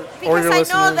clientele. because your I know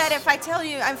listeners. that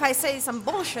if I say some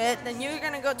bullshit, then you're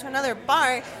gonna go to another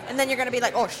bar, and then you're gonna be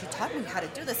like, "Oh, she taught me how to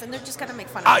do this," and they're just gonna make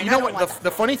fun of me. You and know I don't what? want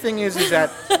The funny thing is that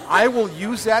I will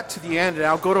use that to the end, and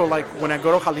I'll go to when I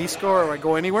go to Jalisco or I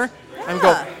go anywhere, and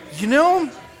go, Yeah. you know,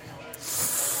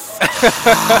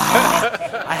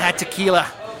 I had tequila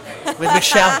with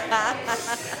Michelle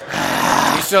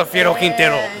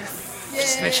Quintero,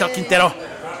 Michelle Quintero,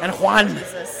 and Juan,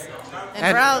 Jesus.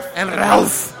 And Ralph. and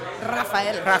Ralph.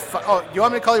 Rafael. Oh, you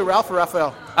want me to call you Ralph or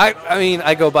Raphael? I mean,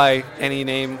 I go by any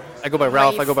name. I go by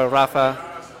Ralph. I go by Rafa.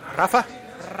 Rafa?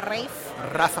 Rafe.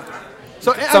 Rafa.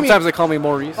 So Sometimes they call me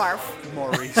Maurice. Barf.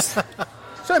 Maurice.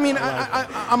 So I mean,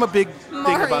 I'm a big thing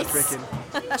about Maurice.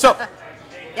 drinking. So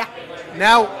Yeah.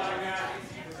 now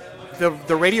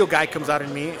the radio guy comes out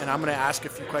in me, and I'm going to ask a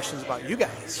few questions about you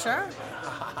guys. Sure.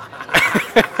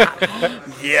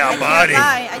 Yeah, buddy.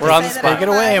 We're on the spot. Take it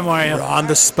away, Mario. We're on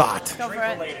the spot. Go for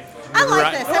it. I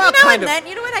like this. Well, Every now kind and of. then,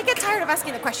 you know what? I get tired of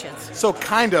asking the questions. So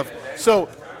kind of. So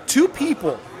two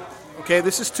people. Okay,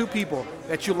 this is two people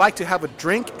that you like to have a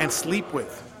drink and sleep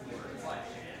with.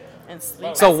 And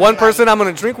sleep. So That's one a person I'm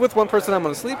going to drink with, one person I'm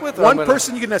going to sleep with? or One I'm gonna-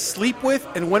 person you're going to sleep with,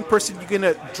 and one person you're going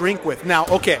to drink with. Now,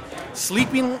 okay,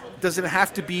 sleeping doesn't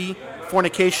have to be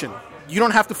fornication. You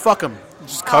don't have to fuck them.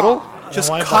 Just cuddle? Just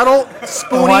Why cuddle, Why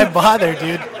spooning. bother,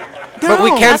 dude? But we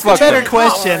can that's fuck a better them.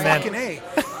 question, Oh, man. fucking A.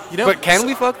 You know, But can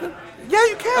we fuck them? Yeah,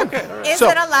 you can. Is So-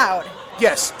 it allowed?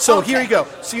 Yes. So Okay. here you go.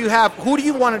 So you have, who do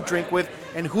you want to drink with?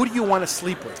 And who do you want to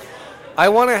sleep with? I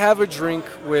want to have a drink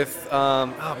with. Oh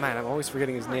man, I'm always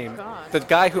forgetting his name. God. The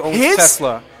guy who owns His?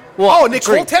 Tesla. Oh,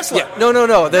 Nikola Tesla. Yeah. No. The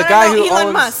No, guy no, who Elon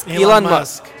owns Musk. Elon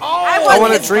Musk. I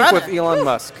want to his drink brother. with Elon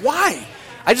Musk. Why?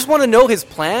 I just want to know his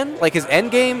plan, like his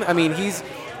end game. I mean,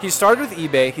 he started with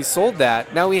eBay. He sold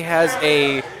that. Now he has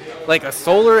a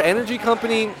solar energy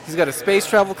company. He's got a space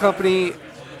travel company.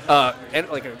 And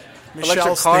like a electric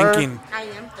Michelle's car. thinking. I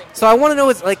am thinking. So I want to know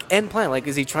his end plan. Like,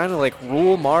 is he trying to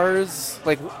rule Mars?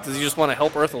 Like, does he just want to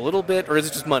help Earth a little bit, or is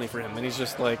it just money for him? And he's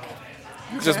just like,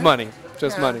 just money,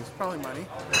 just money. It's probably money.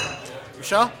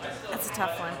 Michelle? That's a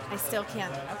tough one. I still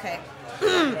can't. Okay.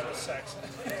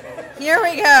 Here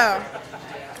we go.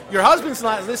 Your husband's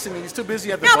not listening. He's too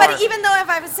busy at the No, bar. but even though if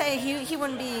I would say he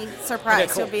wouldn't be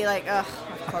surprised, Okay, cool. he'll be like, "Oh,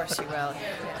 of course you will."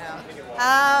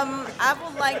 I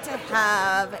would like to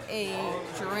have a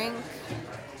drink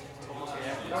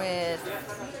with.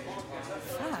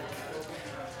 Fuck.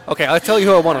 Okay, I'll tell you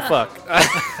who I want to fuck.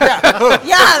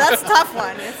 Yeah, that's a tough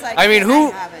one. It's like. I mean, can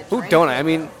who have a who drink don't I? with- I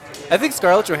mean, I think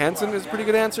Scarlett Johansson is a pretty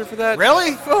good answer for that.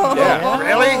 Really? Yeah.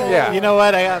 Really? Yeah. You know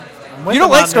what? I'm with You don't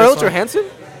him like on this Scarlett one. Johansson?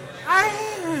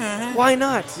 Why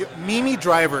not? Mimi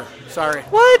Driver. Sorry.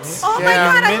 What? Oh my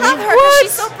Yeah. god, I Minnie? love her. 'Cause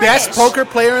she's so British. Best poker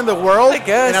player in the world. I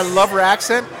guess. And I love her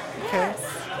accent. Okay.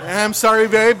 I'm sorry,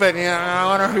 babe, but I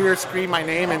want to hear her scream my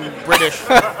name in British.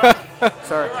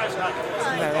 Sorry.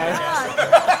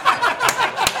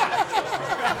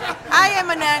 I am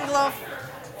an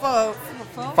Anglophile.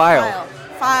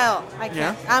 File. I can't.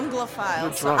 Yeah? Anglophile.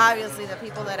 You're So drunk. obviously the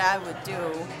people that I would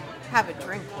have a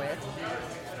drink with.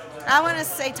 I want to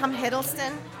say Tom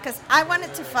Hiddleston because I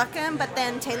wanted to fuck him, but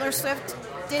then Taylor Swift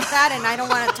did that, and I don't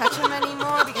want to touch him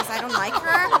anymore because I don't like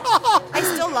her. I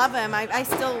still love him. I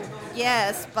still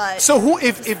yes, but So who,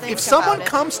 just if think someone about it.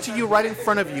 comes to you right in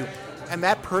front of you, and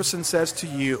that person says to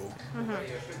you,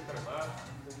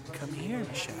 "Come here,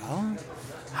 Michelle.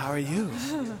 How are you?"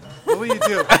 What will you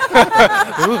do?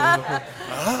 I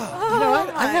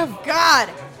have God.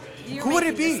 You're Who would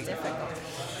it making be? this difficult.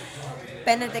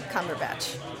 Benedict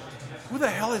Cumberbatch. Who the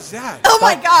hell is that? Oh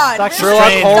my God! Dr. really? Sherlock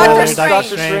Strange, Holmes, brother, Dr. Dr.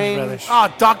 Strange. Strange, brother.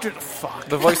 Oh, Doctor. Fuck.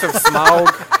 The voice of Smaug.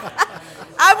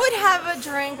 I would have a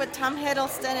drink with Tom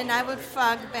Hiddleston, and I would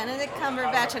fuck Benedict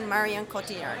Cumberbatch and Marion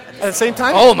Cotillard. At the same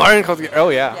time? Oh, Marion Cotillard. Oh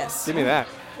yeah. Yes. Give me that.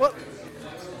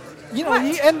 You know,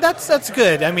 and that's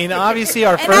good. I mean, obviously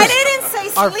our And first. I didn't say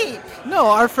our- sleep. No,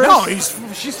 our first.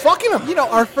 No, she's fucking him. You know,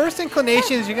 our first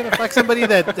inclination is you're gonna fuck somebody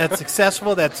that's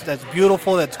successful, that's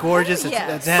beautiful, that's gorgeous, Yes.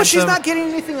 that's But she's handsome. not getting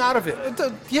anything out of it.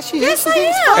 Yes, she Yes, is. I She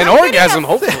is. am. An I'm orgasm, getting a-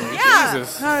 hopefully. Yeah.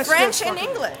 Jesus. French and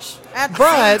English. At the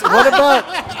But same what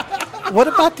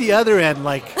time. about the other end?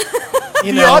 Like,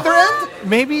 you The know, other end?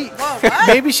 maybe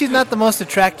she's not the most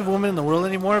attractive woman in the world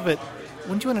anymore. But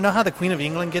wouldn't you want to know how the Queen of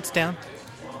England gets down?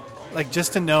 Like,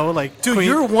 just to know, like, Dude, Queen,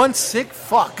 you're one sick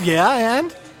fuck. yeah,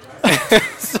 and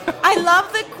I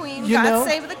love the Queen. You God know?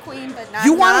 save the Queen, but not.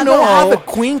 You want to not know how all. the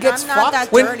queen gets I'm not fucked?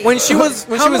 that When dirty. when she was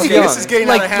How many young. this is getting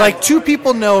out of hand? like 2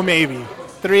 people know, maybe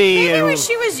 3. Maybe or- when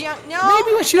she was young. No.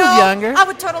 Maybe when she was no, younger. I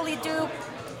would totally do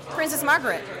Princess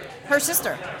Margaret, her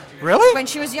sister, really? when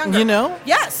she was younger. You know?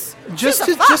 Yes. just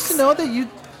She's to a just to fox. know that you.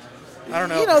 I don't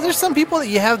know. You know, there's some people that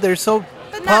you have. They're so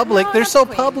But not- public. no, they're not so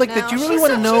Queen. public No, that you really she's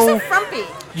want to a- know. She's a frumpy.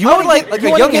 You I want would to like- get, like you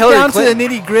a wanna young get Hillary down Clinton. to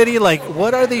the nitty gritty. Like,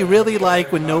 what are they really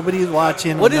like when nobody's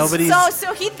watching? What when is- nobody's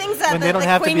So he thinks that when the, they don't the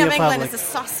have to Queen be of a England public. is a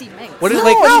saucy minx. What is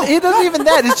no, like? it doesn't even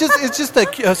that. It's just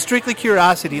a strictly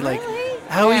curiosity. Like,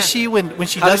 how is she when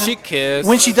she How does doesn't she kiss?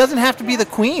 when she doesn't have to be the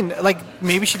queen? Like,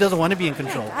 maybe she doesn't want to be in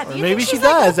control, God, do or you maybe think she she's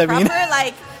like does. a I mean, proper,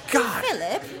 like, God.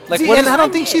 Philip. Like, see, what and is- I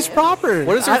don't think she's proper.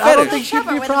 What is her I don't fetish? think she'd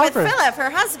be with proper. Philip, her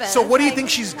husband. So what do you Like, think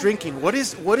she's drinking? What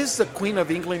is the Queen of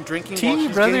England drinking? while Tea,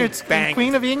 she's brother. getting It's banged?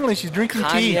 Queen of England. She's drinking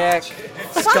tea. Cognac.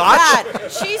 Fuck Scotch?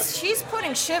 that. She's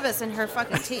putting shivas in her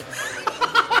fucking tea.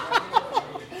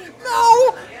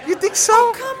 No, you think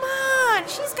so? Come on,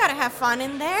 she's got to have fun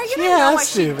in there. You She don't know has what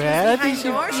she to, does man. I behind think she-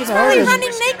 doors. you She's know, probably and- running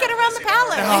naked around the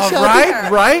palace. Oh,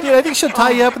 right. Dude, I think she'll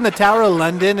tie you up in the Tower of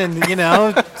London and, you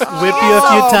know, whip you a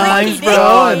Oh, few times, Ricky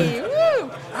bro. Dicky. And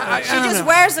Woo. She don't just know.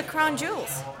 wears the crown jewels.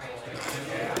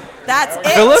 That's it.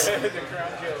 Philip?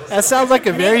 that sounds like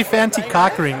a very fancy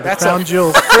cock ring, the That's crown a-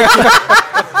 jewels.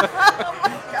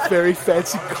 Very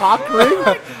fancy cock ring.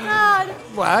 God.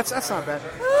 Well, that's not bad.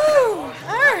 Woo. All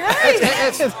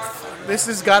right. This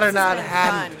has got to not Been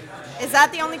happen. fun. Is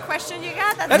that the only question you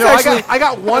got? That's No, actually- I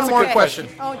got one more Okay. question.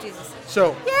 Oh, Jesus.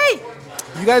 So Yay.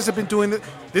 you guys have been doing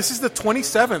this is the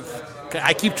 27th. Okay,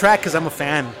 I keep track because I'm a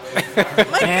fan.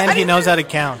 And he knows how to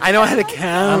count. I know how to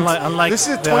count. Unlike this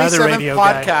is the the other 27th radio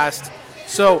guy. podcast.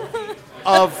 So,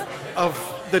 of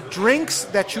the drinks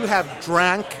that you have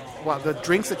drank the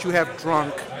drinks that you have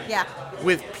drunk Yeah.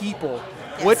 with people,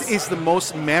 Yes. what is the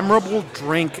most memorable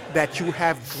drink that you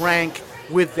have drank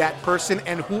with that person,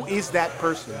 and who is that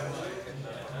person?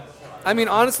 I mean,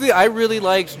 honestly, I really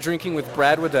liked drinking with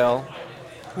Brad Waddell.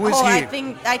 Who is Oh, he? I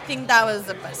think that was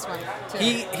the best one. Too.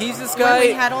 He's this When guy.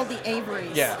 we had all the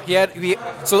Averys. Yeah,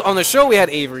 so on the show we had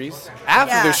Avery's.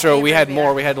 After Yeah, the show we had Avery, more.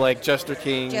 yeah. We had like Jester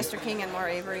King. Jester King and more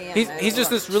Avery. And He's just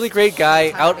this really great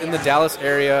guy out in the Yeah. Dallas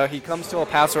area. He comes to El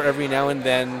Paso every now and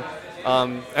then.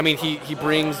 I mean, he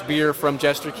brings beer from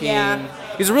Jester King. Yeah.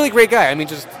 He's a really great guy. I mean,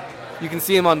 just you can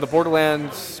see him on the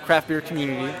Borderlands craft beer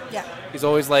community. Yeah. He's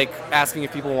always like asking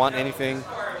if people want anything.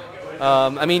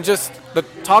 I mean, just the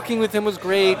talking with him was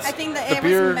great. I think the Avery's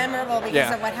beer, memorable because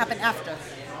yeah. of what happened after.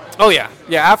 Oh yeah.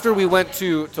 After we went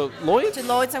to Lloyd's. To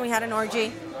Lloyd's and we had an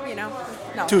orgy. You know.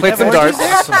 No. Dude, Played that some orgy's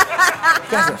darts. Awesome.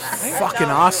 You guys are fucking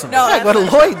awesome. No, Yeah, go to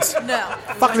that's- Lloyd's. No.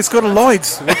 Fuck, let's go to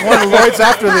Lloyd's. We're going to Lloyd's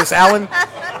after this, Alan.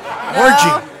 No. Orgy.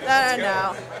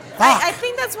 No. Fuck. I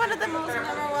think that's one of the most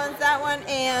memorable ones. That one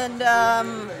and what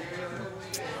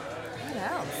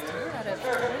else? Dude, out of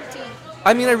 20.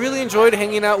 I mean, I really enjoyed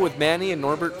hanging out with Manny and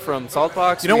Norbert from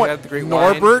Saltbox. You know We what? had the great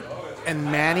wine. Norbert and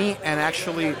Manny, and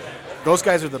actually, those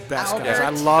guys are the best guys. I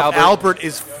Albert. love Albert. Albert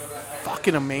is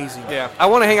fucking amazing. Yeah, I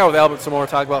want to hang out with Albert some more,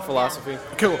 talk about philosophy.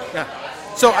 Cool. Yeah.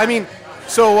 So I mean,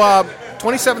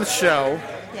 27th show.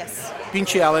 Yes.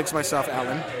 Pinchy Alex, myself,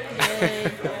 Alan.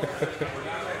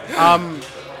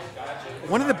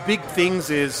 One of the big things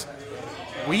is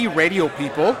we radio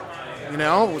people,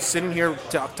 we're sitting here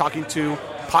talking to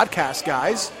podcast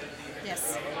guys.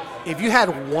 Yes. If you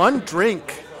had one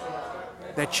drink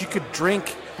that you could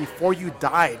drink before you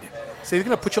died, say they're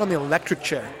going to put you on the electric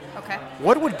chair, Okay.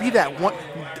 what would be that one?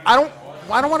 I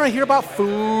don't want to hear about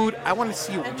food. I want to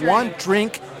see one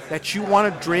drink that you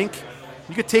want to drink.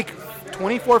 You could take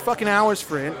 24 fucking hours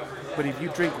for it, but if you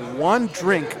drink one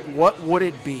drink, what would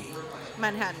it be?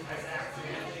 Manhattan.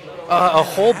 A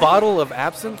whole bottle of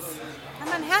absinthe? A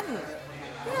Manhattan.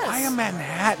 Yes. Why a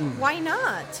Manhattan? Why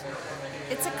not?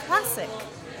 It's a classic.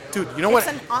 Dude, you know what?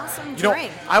 It's an awesome You know,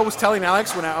 drink. I was telling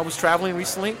Alex when I was traveling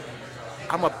recently,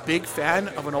 I'm a big fan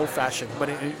of an old-fashioned. But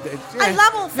I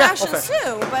love old yeah, fashions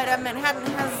old-fashioned. too, but a Manhattan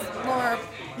has more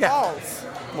Yeah. balls.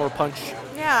 More punch.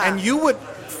 Yeah. And you would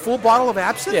full bottle of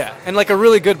absinthe? Yeah, and like a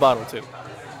really good bottle, too.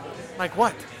 Like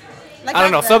what? Like I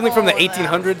don't know, the something from the whole,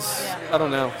 1800s? yeah. I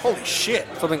don't know. Holy shit.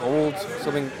 Something old,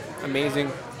 something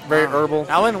amazing, very herbal.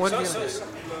 Alan, what do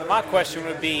you My question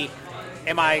would be,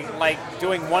 am I like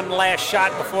doing one last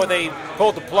shot before they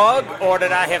pull the plug, or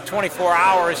did I have 24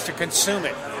 hours to consume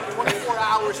it? 24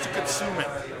 hours to consume it.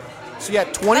 So yeah,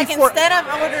 Like 24. instead of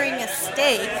ordering a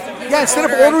steak, you Yeah, would instead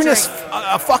of order ordering a a, drink.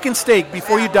 a fucking steak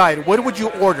before you died, what would you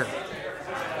order?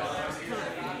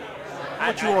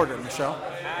 What would you order, Michelle?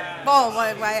 Oh,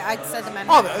 why I said the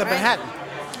Manhattan. Oh, the right? Manhattan.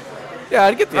 Yeah,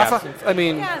 I'd get the Rafa? absinthe. I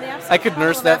mean, Yeah, the absinthe. I could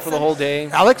nurse Oh, that for the absinthe. whole day.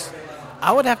 Alex?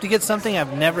 I would have to get something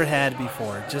I've never had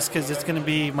before, just because it's going to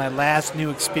be my last new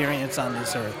experience on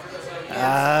this earth.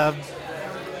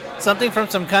 Something from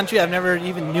some country I've never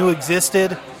even knew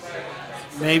existed,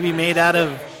 maybe made out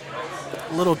of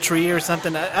a little tree or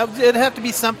something. It'd have to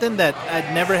be something that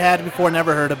I'd never had before,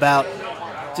 never heard about.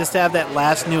 Just to have that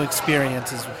last new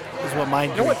experience is what my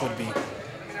drink would be.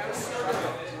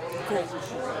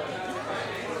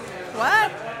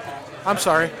 What? I'm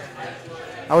sorry.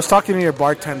 I was talking to your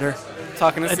bartender,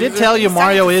 Talking to I did Caesar. tell you He's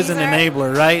Mario talking to is an Caesar.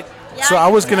 enabler, right? Yeah, so I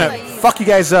was can gonna tell you. fuck you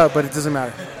guys up, but it doesn't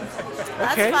matter.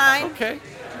 That's Okay, fine. okay.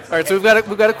 All right, so we've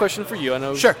got a question for you. I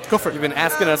know. Sure, go for it. You've been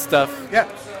asking us stuff. Yeah.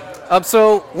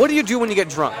 So what do you do when you get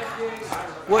drunk?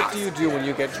 What do you do when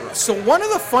you get drunk? So one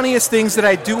of the funniest things that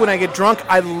I do when I get drunk,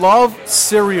 I love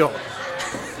cereal.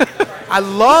 I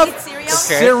love Eat cereal?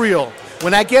 Okay. cereal.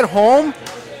 When I get home,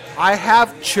 I have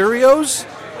Cheerios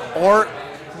or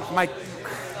my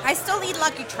I still eat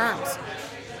Lucky Charms.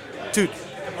 dude.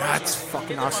 That's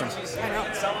fucking awesome. I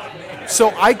know. So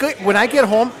when I get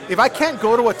home, if I can't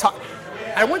go to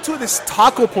I went to this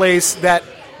taco place that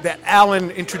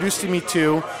Alan introduced me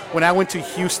to when I went to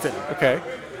Houston. Okay.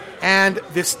 And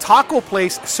this taco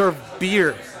place served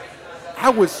beer. I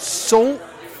was so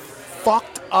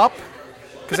fucked up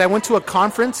because I went to a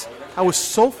conference. I was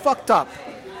so fucked up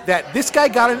that this guy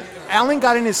Alan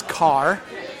got in his car.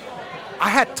 I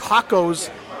had tacos.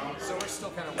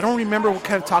 I don't remember what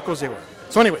kind of tacos they were.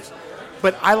 So anyways,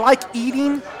 but I like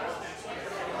eating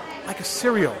like a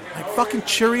cereal, like fucking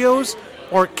Cheerios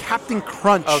or Captain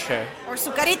Crunch. Okay. Or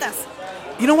Zucaritas.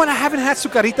 You know what? I haven't had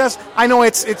Zucaritas. I know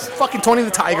it's fucking Tony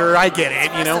the Tiger. I get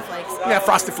it, you know. Frosted Flakes. Yeah,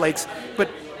 Frosted Flakes. But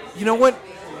you know what?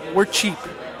 We're cheap.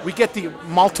 We get the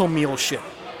Malto meal shit.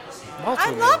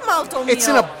 I love malto meal.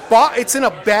 It's in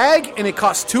a bag and it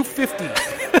costs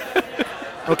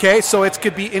 $2.50. Okay, so it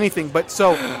could be anything. But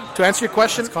so to answer your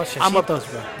question, It's called I'm a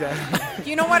chachitos, bro.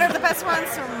 You know what are the best ones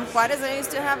from Juarez I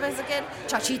used to have as a kid?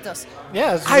 Chachitos.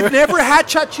 Yeah, I've never had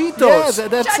chachitos. Yeah,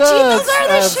 that's Chachitos are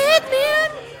the shit,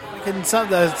 man.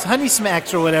 the Honey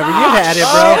Smacks or whatever. You've had it,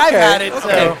 bro. I've had it. Okay.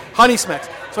 So, Honey Smacks.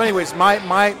 So, anyways,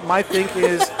 my thing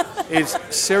is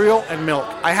cereal and milk.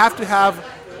 I have to have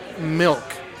milk.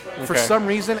 For Okay. some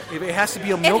reason, if it has to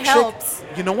be a milkshake. helps.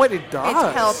 You know what? It does.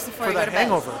 It helps before you go the to bed.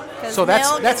 hangover. Because So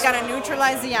milk that's is gonna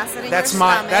neutralize the acid in that's your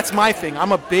my stomach. that's my thing.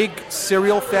 I'm a big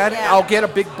cereal fan. Yeah. I'll get a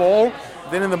big bowl.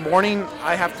 Then in the morning,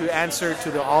 I have to answer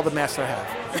to all the mess I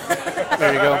have.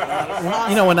 There you go.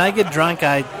 You know, when I get drunk,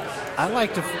 I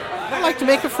like to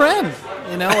make a friend.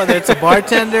 You know, whether it's a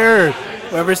bartender or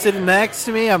whoever's sitting next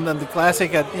to me. I'm the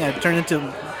classic. I turn into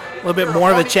a little bit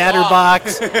more of a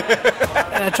chatterbox,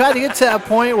 and I try to get to a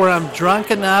point where I'm drunk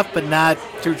enough, but not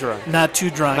Too drunk. not too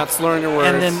drunk, Not slurring your words.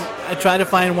 And then I try to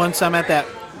find once I'm at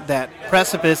that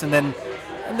precipice, and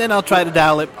then I'll try to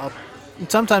dial it.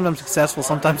 Sometimes I'm successful,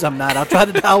 sometimes I'm not. I'll try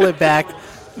to dial it back,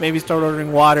 maybe start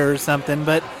ordering water or something.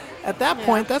 But at that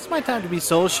point, that's my time to be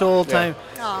social. Time,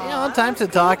 time to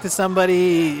talk to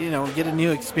somebody. You know, get a new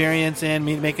experience in,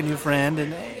 make a new friend,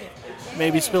 and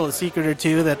maybe spill a secret or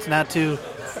two that's not too,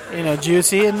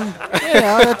 juicy. And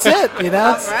that's it.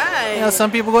 right. Some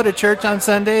people go to church on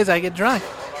Sundays. I get drunk.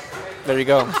 There you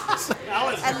go.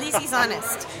 At least he's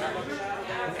honest.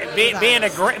 Being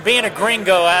a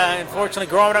gringo, unfortunately,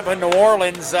 growing up in New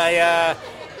Orleans,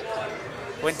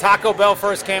 when Taco Bell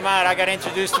first came out, I got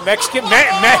introduced to Mexican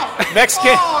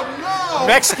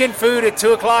food at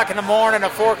 2 o'clock in the morning or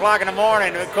 4 o'clock in the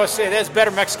morning. Of course, there's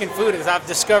better Mexican food, as I've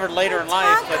discovered later in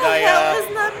life. But Taco Bell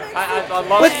is not Mexican. I love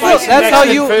But spicy that's how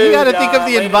Mexican you food, got to think of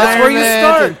the later- environment.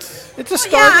 That's where you start. It's a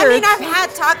Yeah, starter. I mean, I've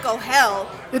had Taco Hell.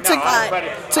 It's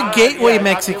but a gateway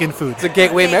Mexican food. It's a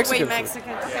gateway Gateway Mexican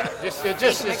food. Mexican. Okay.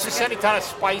 It's just any kind of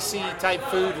spicy type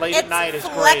food late at night is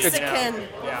It's great. Flexican.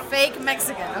 Yeah. Fake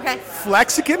Mexican. Okay.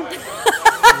 Flexican?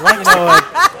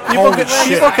 People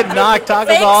could knock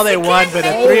tacos all they want, but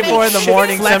at 3, 4 in the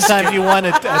morning, sometimes you want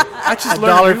a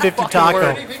 $1.50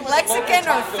 taco. Flexican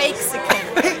or fake-sican.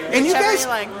 And you Whichever guys, you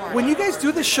like more. when you guys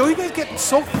do this show, you guys get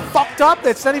so fucked up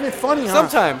that it's not even funny, huh?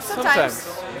 Sometimes.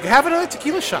 Have another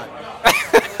tequila shot.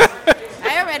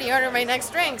 I already ordered my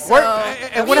next drink, so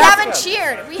and we what haven't happened?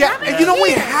 cheered. We Yeah, haven't and you know we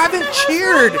cheered. haven't What the hell's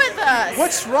cheered. wrong with us?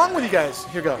 What's wrong with you guys?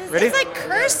 Here you go. Ready? It's like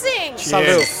cursing.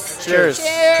 Salud. Cheers.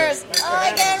 Cheers. Oh,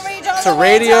 I can't reach all To the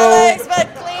way radio. to Alex,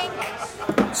 but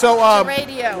clink. So,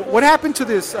 Radio. what happened to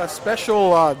this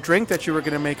special drink that you were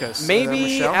going to make us? Maybe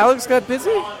Michelle? Alex got busy?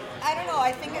 I don't know.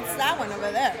 I think it's that one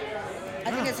over there.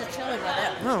 I think it's a chili over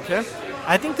there. Oh, okay.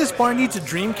 I think this bar needs a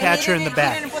dream catcher in the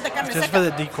back, didn't put the carne just seca. for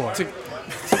the decor.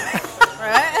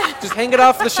 Right? Just hang it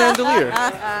off the chandelier.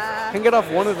 Hang it off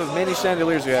one of the many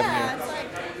chandeliers we have in Yeah, here. it's like,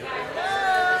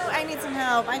 oh, I need some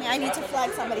help. I need to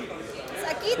flag somebody.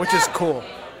 Saquita. Which is cool.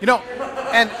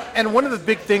 And one of the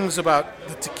big things about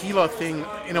the tequila thing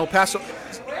in El Paso,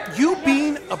 you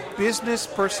being a business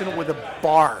person with a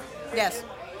bar, Yes.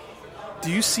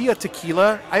 do you see a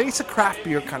tequila? It's a craft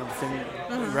beer kind of thing,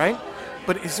 right?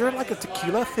 But is there like a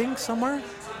tequila thing somewhere?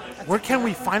 Where can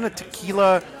we find a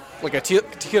tequila? Like a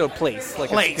tequila place.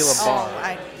 Like Place. a tequila Oh,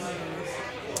 bar.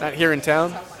 Not here in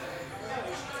town.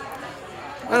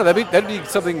 I don't know. That'd be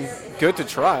something good to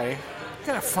try. I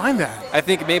gotta find that. I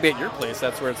think maybe at your place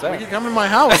that's where it's You at. come in my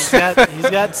house. He's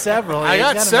got several. I He's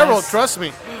got a several. nice- Trust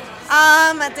me.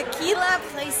 A tequila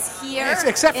place here.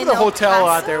 Except for in the El hotel Paso?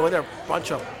 out there where they're a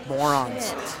bunch of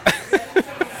morons. Shit.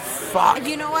 Fuck.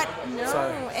 You know what? No.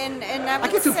 Sorry. And I I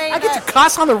would get to say I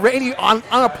cuss on the radio on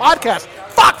a podcast.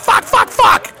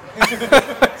 Fuck.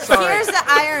 here's the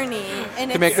irony, and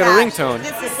it's make that a sad. ringtone.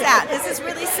 This is sad. This is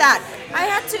really sad. I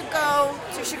had to go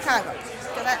to Chicago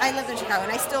because I lived in Chicago,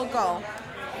 and I still go.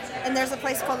 And there's a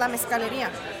place called La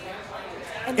Mezcaleria.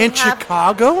 And they In have-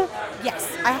 Chicago? Yes,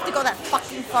 I have to go that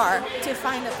fucking far to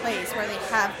find a place where they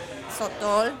have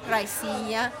sotol,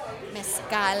 raicilla,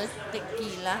 mezcal,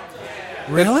 tequila.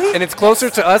 Really? And it's closer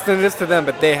to us than it is to them,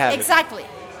 but they have it. Exactly.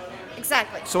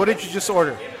 So what did you just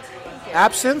order?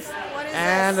 Absinthe What is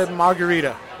and this? a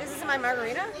margarita. Is this my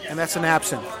margarita? And that's an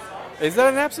absinthe. Is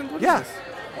that an absinthe? What is Yeah. this?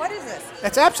 What is this?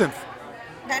 That's absinthe.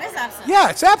 That is absinthe. Yeah,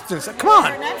 it's absinthe. Come on.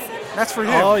 For an absinthe? That's for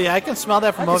him. Oh, yeah, I can smell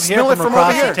that from I can over here, smell it from from across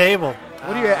over here. the table.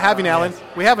 What are you having, Alan?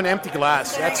 We have an empty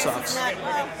glass. I That guess sucks. it's not-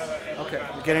 well, Okay,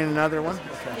 we're getting another one.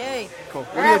 Okay, yay. cool.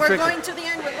 What All are you right, we're drinking? going to the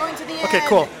end. We're going to the end. Okay,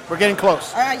 cool. We're getting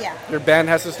close. Oh, yeah. Your band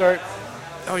has to start?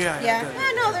 Oh yeah.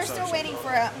 Yeah. No, they're still waiting for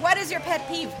a. What is your pet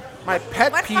peeve? My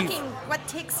pet What peeve. what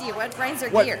ticks you? What grinds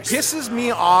your What gears? pisses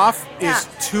me off Yeah. is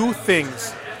two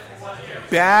things: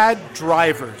 bad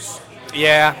drivers.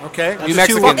 Yeah. Okay. You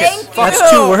That's two Mexicans. Thank you.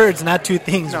 That's 2 words, not 2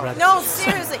 things, brother. No,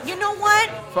 seriously. You know what?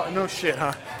 No shit,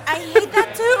 huh? I hate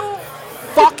that too.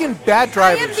 Fucking bad I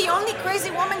drivers. am the only crazy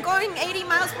woman going 80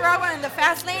 miles per hour in the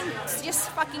fast lane, just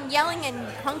fucking yelling and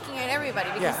honking at everybody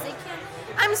because Yeah. they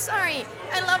can't. I'm sorry.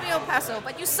 I love you, El Paso,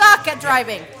 but you suck at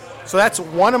driving. So that's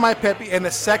one of my pet peeves. And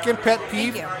the second pet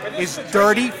peeve you. is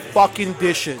dirty fucking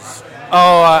dishes.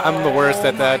 Oh, I'm the worst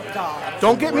at that. My God.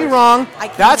 Don't get me wrong. I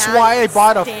That's cannot why I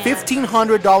bought a stand-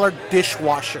 $1,500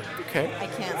 dishwasher. Okay. I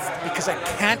can't stand. Because I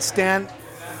can't stand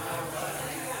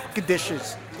fucking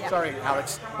dishes. Yeah. Sorry,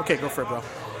 Alex. Okay, go for it, bro.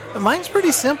 Mine's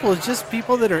pretty simple. It's just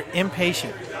people that are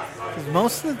impatient. 'Cause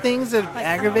most of the things that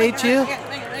aggravate you,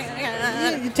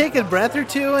 you take a breath or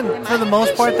two, and for the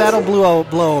most part, that'll blow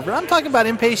over. I'm talking about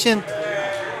impatient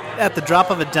at the drop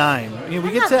of a dime. I mean,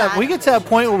 we get to a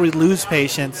point where we lose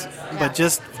patience, but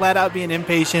just flat out being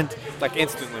impatient Like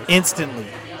instantly. instantly,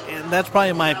 and that's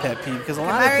probably my pet peeve because a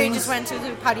lot of Myri things. just went to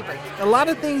the potty break. A lot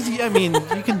of things, I mean,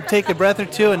 you can take a breath or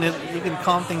two and you can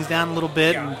calm things down a little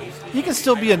bit. And you can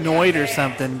still be annoyed or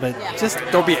something, but just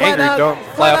Don't be flat angry, out, don't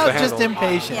fly flat off the out just handle.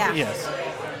 impatient. Yeah. Yes.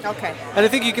 Okay. And I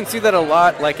think you can see that a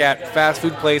lot, like at fast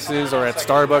food places or at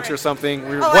Starbucks or something,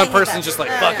 where Oh, I one hate person's that. just like,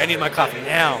 Yeah, fuck, yeah. I need my coffee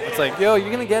now. It's like, yo, you're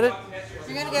going to get it?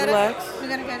 You're gonna get Relax. it. You're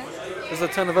gonna get it. There's a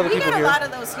ton of other We people get a here. lot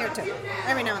of those here too.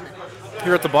 Every now and then.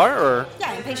 Here at the bar, or?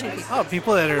 Yeah, impatient people. Oh,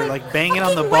 people that are like banging on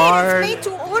the Fucking bar. Wait, it's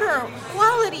made to order.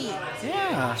 Quality.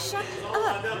 Yeah. Shut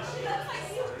up.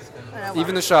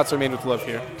 Even the shots are made with love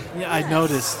here. Yeah, I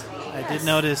noticed. I did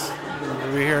notice.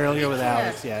 We were here earlier with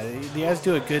Alex. Yeah, you guys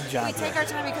do a good job. We take there. our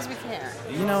time because we care.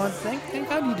 You know, thank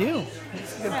God you do.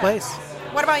 It's a good Yeah. place.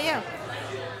 What about you?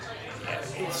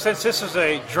 Since this is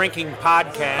a drinking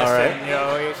podcast, All right.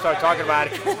 and you start talking about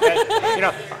it, and,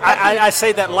 I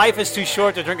say that life is too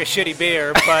short to drink a shitty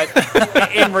beer, but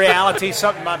in reality,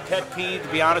 something my pet peeve, to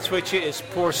be honest with you, is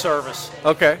poor service.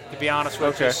 Okay. To be honest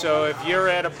with Okay. you, so if you're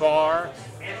at a bar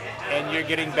and you're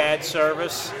getting bad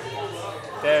service,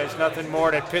 there's nothing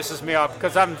more that pisses me off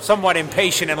because I'm somewhat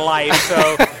impatient in life.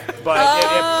 So, but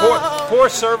if poor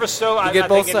service, though, I get think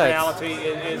both in sides. reality,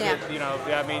 is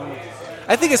Yeah. I mean.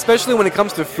 I think especially when it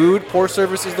comes to food, poor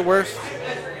service is the worst.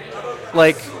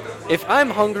 Like, if I'm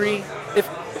hungry,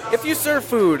 if you serve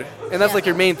food, and that's like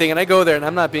your main thing, and I go there and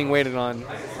I'm not being waited on,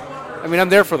 I mean, I'm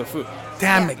there for the food.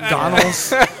 Damn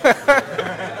McDonald's. They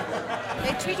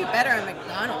treat you better at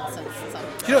McDonald's and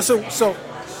stuff. You know, so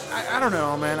I don't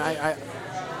know, man.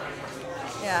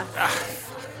 Yeah.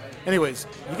 Anyways,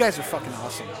 you guys are fucking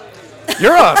awesome.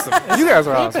 You're awesome. You guys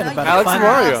are It's been awesome. about Alex a and fun,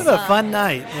 Mario. It's been a fun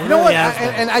night. It You know what? really has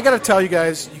been. And I got to tell you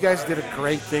guys did a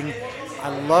great thing. I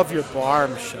love your bar,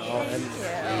 Michelle, and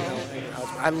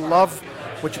I love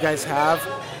what you guys have.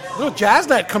 Little jazz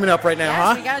night coming up right now, Yes,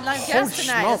 huh? we got live Holy jazz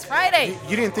tonight. It's smoke. Friday.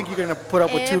 You didn't think you were gonna put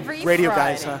up with Every two radio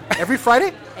guys, huh? Friday. Every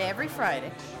Friday? Every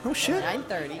Friday, Oh shit.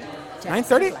 9:30.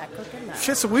 9:30? Black Cook and Nut.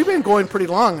 Shit. So we've been going pretty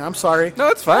long. I'm sorry. No,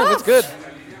 it's fine. It's good.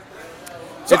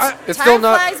 So It's Time still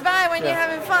not. flies by when you're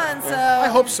having fun. So I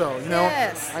hope so. You know.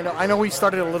 Yes. I know we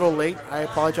started a little late. I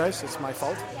apologize. It's my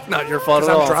fault. Not your fault at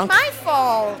 'Cause I'm all. drunk. My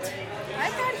fault. I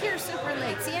got here super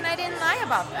late. See, and I didn't lie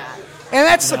about that. And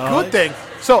that's a No, good thing.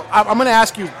 So I'm going to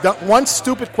ask you one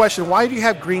stupid question. Why do you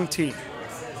have green tea?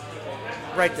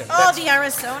 Right there. Oh, That's- the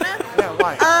Arizona? yeah,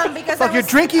 why? Because Fuck, I you're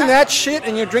was- drinking that shit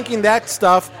and you're drinking that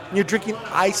stuff and you're drinking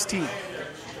iced tea.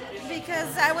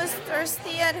 Because I was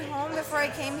thirsty at home before I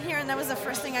came here, and that was the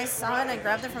first thing I saw, and I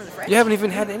grabbed it from the fridge. You haven't even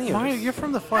had any of Mario, this. you're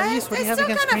from the Far East. What do you have It's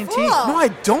against still green kinda tea? full. No, I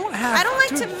don't have. I don't like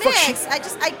dude, to fuck, mix.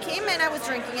 I came in, I was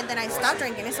drinking it, then I stopped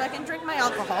drinking it so I can drink my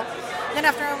alcohol. Then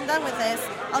after I'm done with this,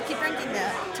 I'll keep drinking the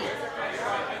tea.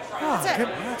 Oh, That's it. good,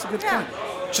 that's a good Yeah. point.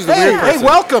 She's a Hey, weird hey, person.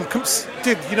 welcome. Come,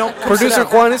 dude, you know, come Producer sit down.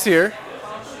 Quan is here.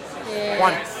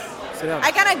 Quan, sit down.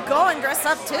 I gotta go and dress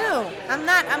up too. I'm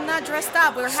not dressed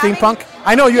up. We're having Steampunk?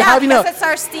 I know you're having because a. it's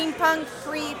our steampunk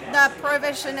the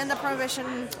prohibition and the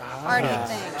prohibition party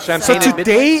thing. Champagne So at So,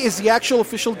 today is the actual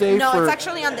official day no, for it's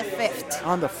actually on the 5th.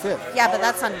 on the 5th. Yeah, but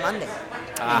that's on Monday.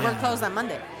 And we're closed on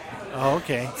Monday. Oh,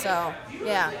 okay. So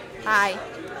yeah. Hi.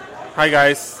 Hi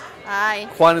guys. Hi.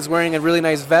 Quan is wearing a really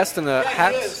nice vest and a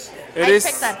hat. It I is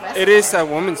picked that vest. it is a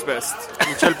woman's vest.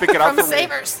 Michelle, pick it up From for me.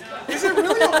 Savers.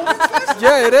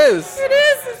 Yeah, it is. It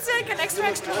is. It's like an extra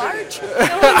large.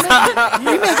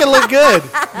 You make it look good.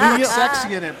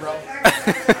 Sexy in it, bro.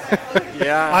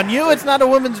 Yeah. On you, it's not a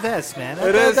woman's vest, man.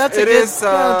 It is- That's a it good is,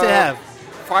 talent to have.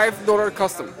 $5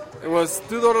 custom. It was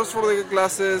 $2 for the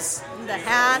glasses, The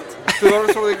hat.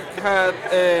 $2 for the hat,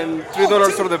 and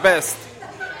 $3 for the vest.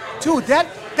 Dude,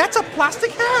 that's a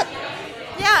plastic hat.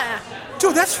 Yeah.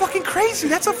 Dude, that's fucking crazy.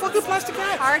 That's a fucking plastic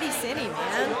hat. Party City,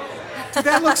 man. Dude,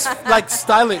 that looks like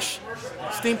stylish,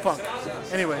 steampunk.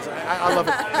 Anyways, I love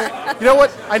it. You know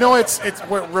what? I know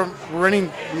we're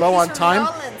running low on He's from time,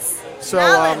 Nolans. so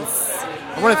Nolans.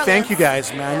 I want to thank you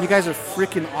guys, man. You guys are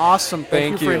freaking awesome.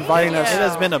 Thank you for inviting us. It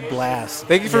has been a blast.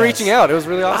 Thank you for Yes. reaching out. It was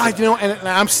really awesome. You know, and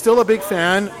I'm still a big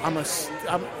fan.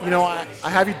 I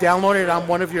have you downloaded. I'm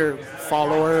one of your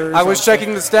followers. I was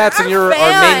checking the stats, and you're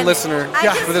our main listener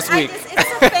for this week.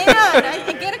 It's a fan.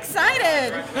 I get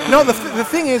excited. No, the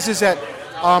thing is that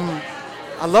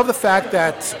I love the fact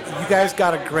that you guys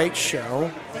got a great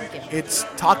show. Thank you. It's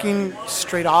talking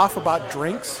straight off about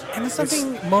drinks. And it's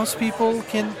something most people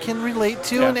can relate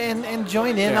to Yeah. and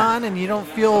join in Yeah. on, and you don't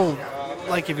feel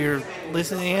like if you're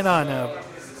listening in on a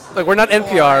Like, we're not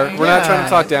NPR. We're not trying to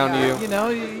talk down to you. You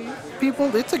know,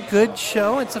 people, it's a good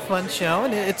show. It's a fun show,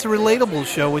 and it's a relatable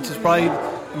show, which is probably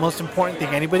the most important thing.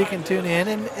 Anybody can tune in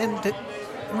and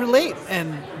relate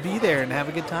and be there and have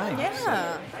a good time.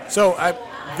 Yeah. So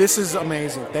this is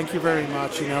amazing. Thank you very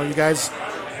much. You know, you guys.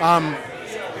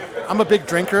 I'm a big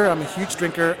drinker. I'm a huge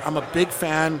drinker. I'm a big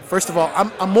fan. First of all,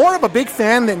 I'm more of a big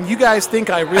fan than you guys think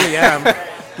I really am.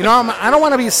 You know, I don't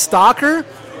want to be a stalker,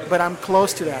 but I'm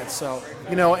close to that. So,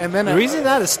 you know, and then The reason he's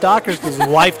not a stalker is because his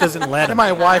wife doesn't let him.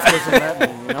 my wife doesn't let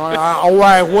me. You know,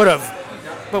 I would have.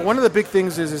 But one of the big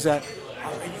things is that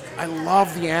I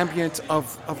love the ambient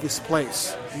of this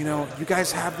place. You know, you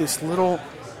guys have this little,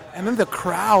 and then the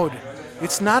crowd.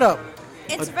 It's not a.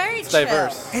 It's very chill.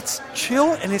 diverse. It's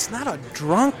chill and it's not a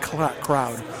drunk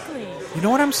crowd. You know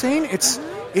what I'm saying?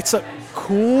 It's a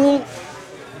cool.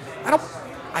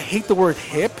 I hate the word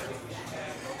hip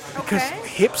because Okay.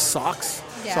 hip sucks.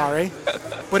 Yeah. Sorry,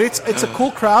 but it's a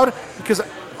cool crowd because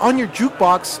on your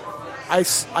jukebox,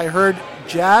 I heard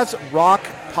jazz, rock,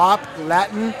 pop,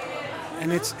 Latin,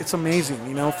 and it's amazing.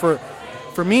 You know,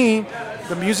 for me,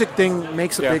 the music thing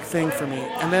makes a big thing for me,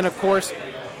 and then of course,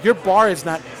 your bar is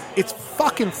not. It's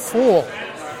fucking full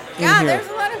in Yeah, here. there's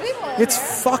a lot of people. It's here.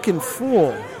 fucking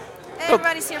full.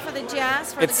 Everybody's here for the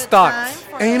jazz, for It's the good stocked. time.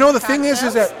 for And you know the cocktails. thing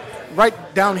is that right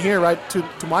down here, right to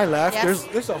my left, Yes.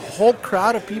 there's a whole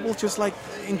crowd of people just like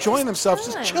enjoying themselves,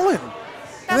 just chilling.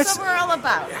 And That's what we're all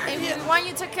about. And we want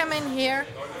you to come in here,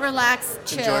 relax,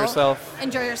 chill. Enjoy yourself.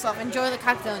 Enjoy yourself. Enjoy the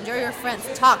cocktail. Enjoy your friends.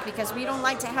 Talk, because we don't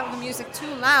like to have the music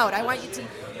too loud. I want you to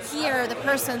hear the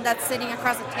person that's sitting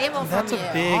across the table That's from a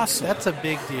you. big. Awesome. That's a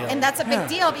big deal. And that's a big Yeah.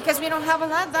 deal because we don't have a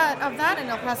lot of that in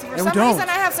El Paso. For And we some don't. reason,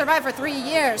 I have survived for 3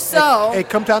 years. So, Hey,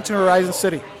 come down to Horizon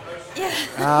City.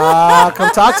 yeah. Come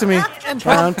talk to me.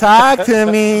 Come talk to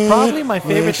me. Probably my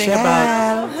favorite thing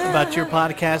Michelle. about your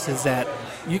podcast is that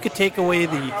you could take away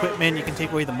the equipment, you can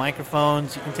take away the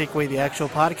microphones, you can take away the actual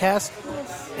podcast,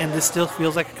 and this still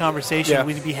feels like a conversation Yeah.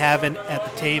 we'd be having at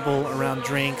the table around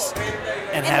drinks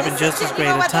and having this just is- as you great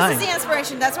know a what? time. This is the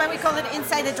inspiration. That's why we call it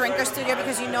Inside the Drinker Studio,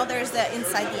 because you know there's the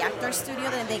Inside the Actor Studio,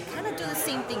 and they kind of do the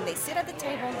same thing. They sit at the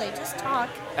table, they just talk,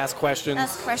 Ask questions.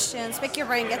 ask questions, pick your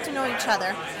brain, get to know each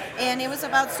other. And it was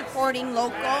about supporting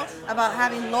local, about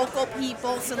having local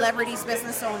people, celebrities,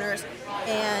 business owners,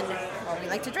 and well, we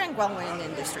like to drink while we're in the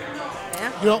industry.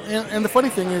 Yeah. You know, and the funny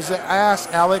thing is that I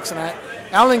asked Alex, and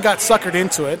Alan got suckered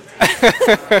into it.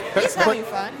 He's having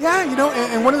fun. Yeah, you know,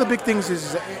 and one of the big things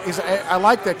is I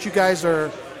like that you guys you're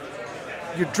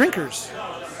drinkers.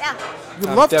 Yeah. You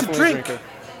I'm love to definitely a drink. drinker.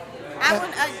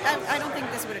 I don't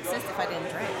think this would exist if I didn't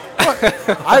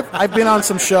drink. I've been on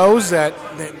some shows that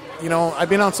you know, I've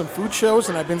been on some food shows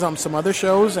and I've been on some other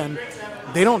shows, and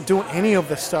they don't do any of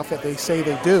the stuff that they say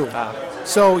they do.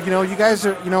 So, you know, you guys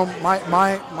are, you know,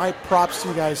 my props to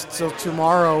you guys till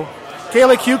tomorrow.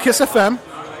 KLAQ Kiss FM.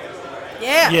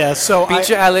 Yeah. Yes. So Beat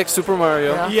you, Alex, Super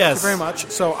Mario. yeah, Yes. Thank you very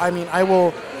much. So, I mean, I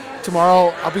will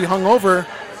tomorrow. I'll be hungover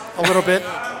a little bit,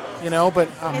 you know, but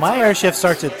My air shift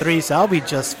starts at 3, so I'll be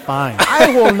just fine.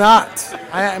 I will not.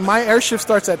 My air shift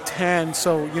starts at 10.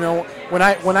 So, you know, when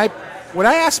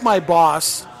I ask my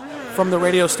boss from the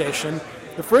radio station,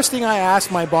 the first thing I ask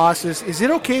my boss is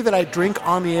it okay that I drink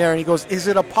on the air? And he goes, is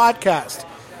it a podcast?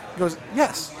 He goes,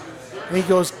 yes. And he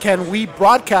goes, can we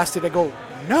broadcast it? I go,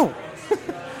 no,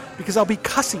 because I'll be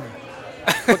cussing.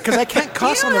 Because I can't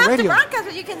cuss you on don't the have radio. to broadcast,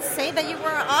 but you can say that you were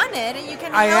on it, and you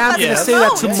can. I help am us going to Yes. say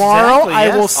that know. tomorrow. Exactly, I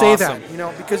will yes. say Awesome. that, you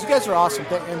know, because you guys are awesome.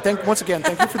 And once again,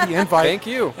 thank you for the invite. Thank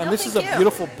you. And No, this is thank a you.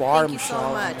 beautiful bar, Thank you so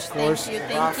Michelle. much. Of Thank course, you,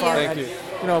 thank Rafa, you. Thank and, you.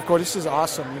 You know, of course, this is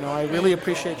awesome. You know, I really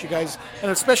appreciate you guys,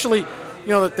 and especially, you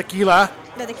know, the tequila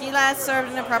The tequila is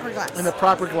served in a proper glass. in the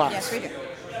proper glass. Yes, we do.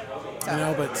 So, You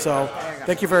know, but so there you go.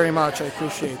 Thank you very much. I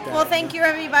appreciate that. Well, thank you,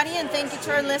 everybody, and thank you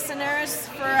to our listeners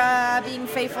for being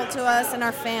faithful to us and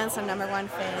our fans. Our number one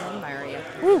fan, Mario.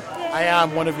 Woo. I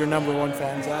am one of your number one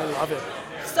fans. I love it.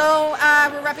 So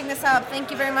we're wrapping this up. Thank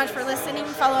you very much for listening.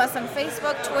 Follow us on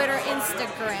Facebook, Twitter,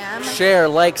 Instagram. Share,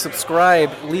 like,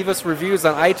 subscribe, leave us reviews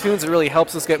on iTunes. It really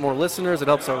helps us get more listeners. It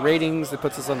helps our ratings. It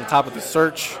puts us on the top of the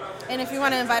search. And if you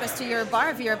want to invite us to your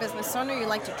bar, if you're a business owner, you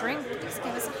like to drink, just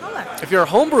give us a holler. If you're a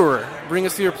home brewer, bring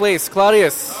us to your place.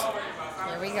 Claudius.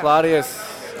 Here we go.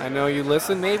 Claudius, I know you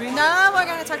listen, maybe? No, we're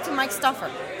going to talk to Mike Stuffer.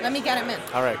 Let me get him in.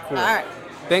 All right, cool. All right.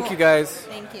 Thank Cool. you, guys.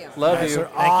 Thank you. Love You guys you. are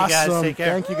awesome. Thank you guys. Take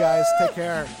care. Thank you guys. Take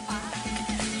care.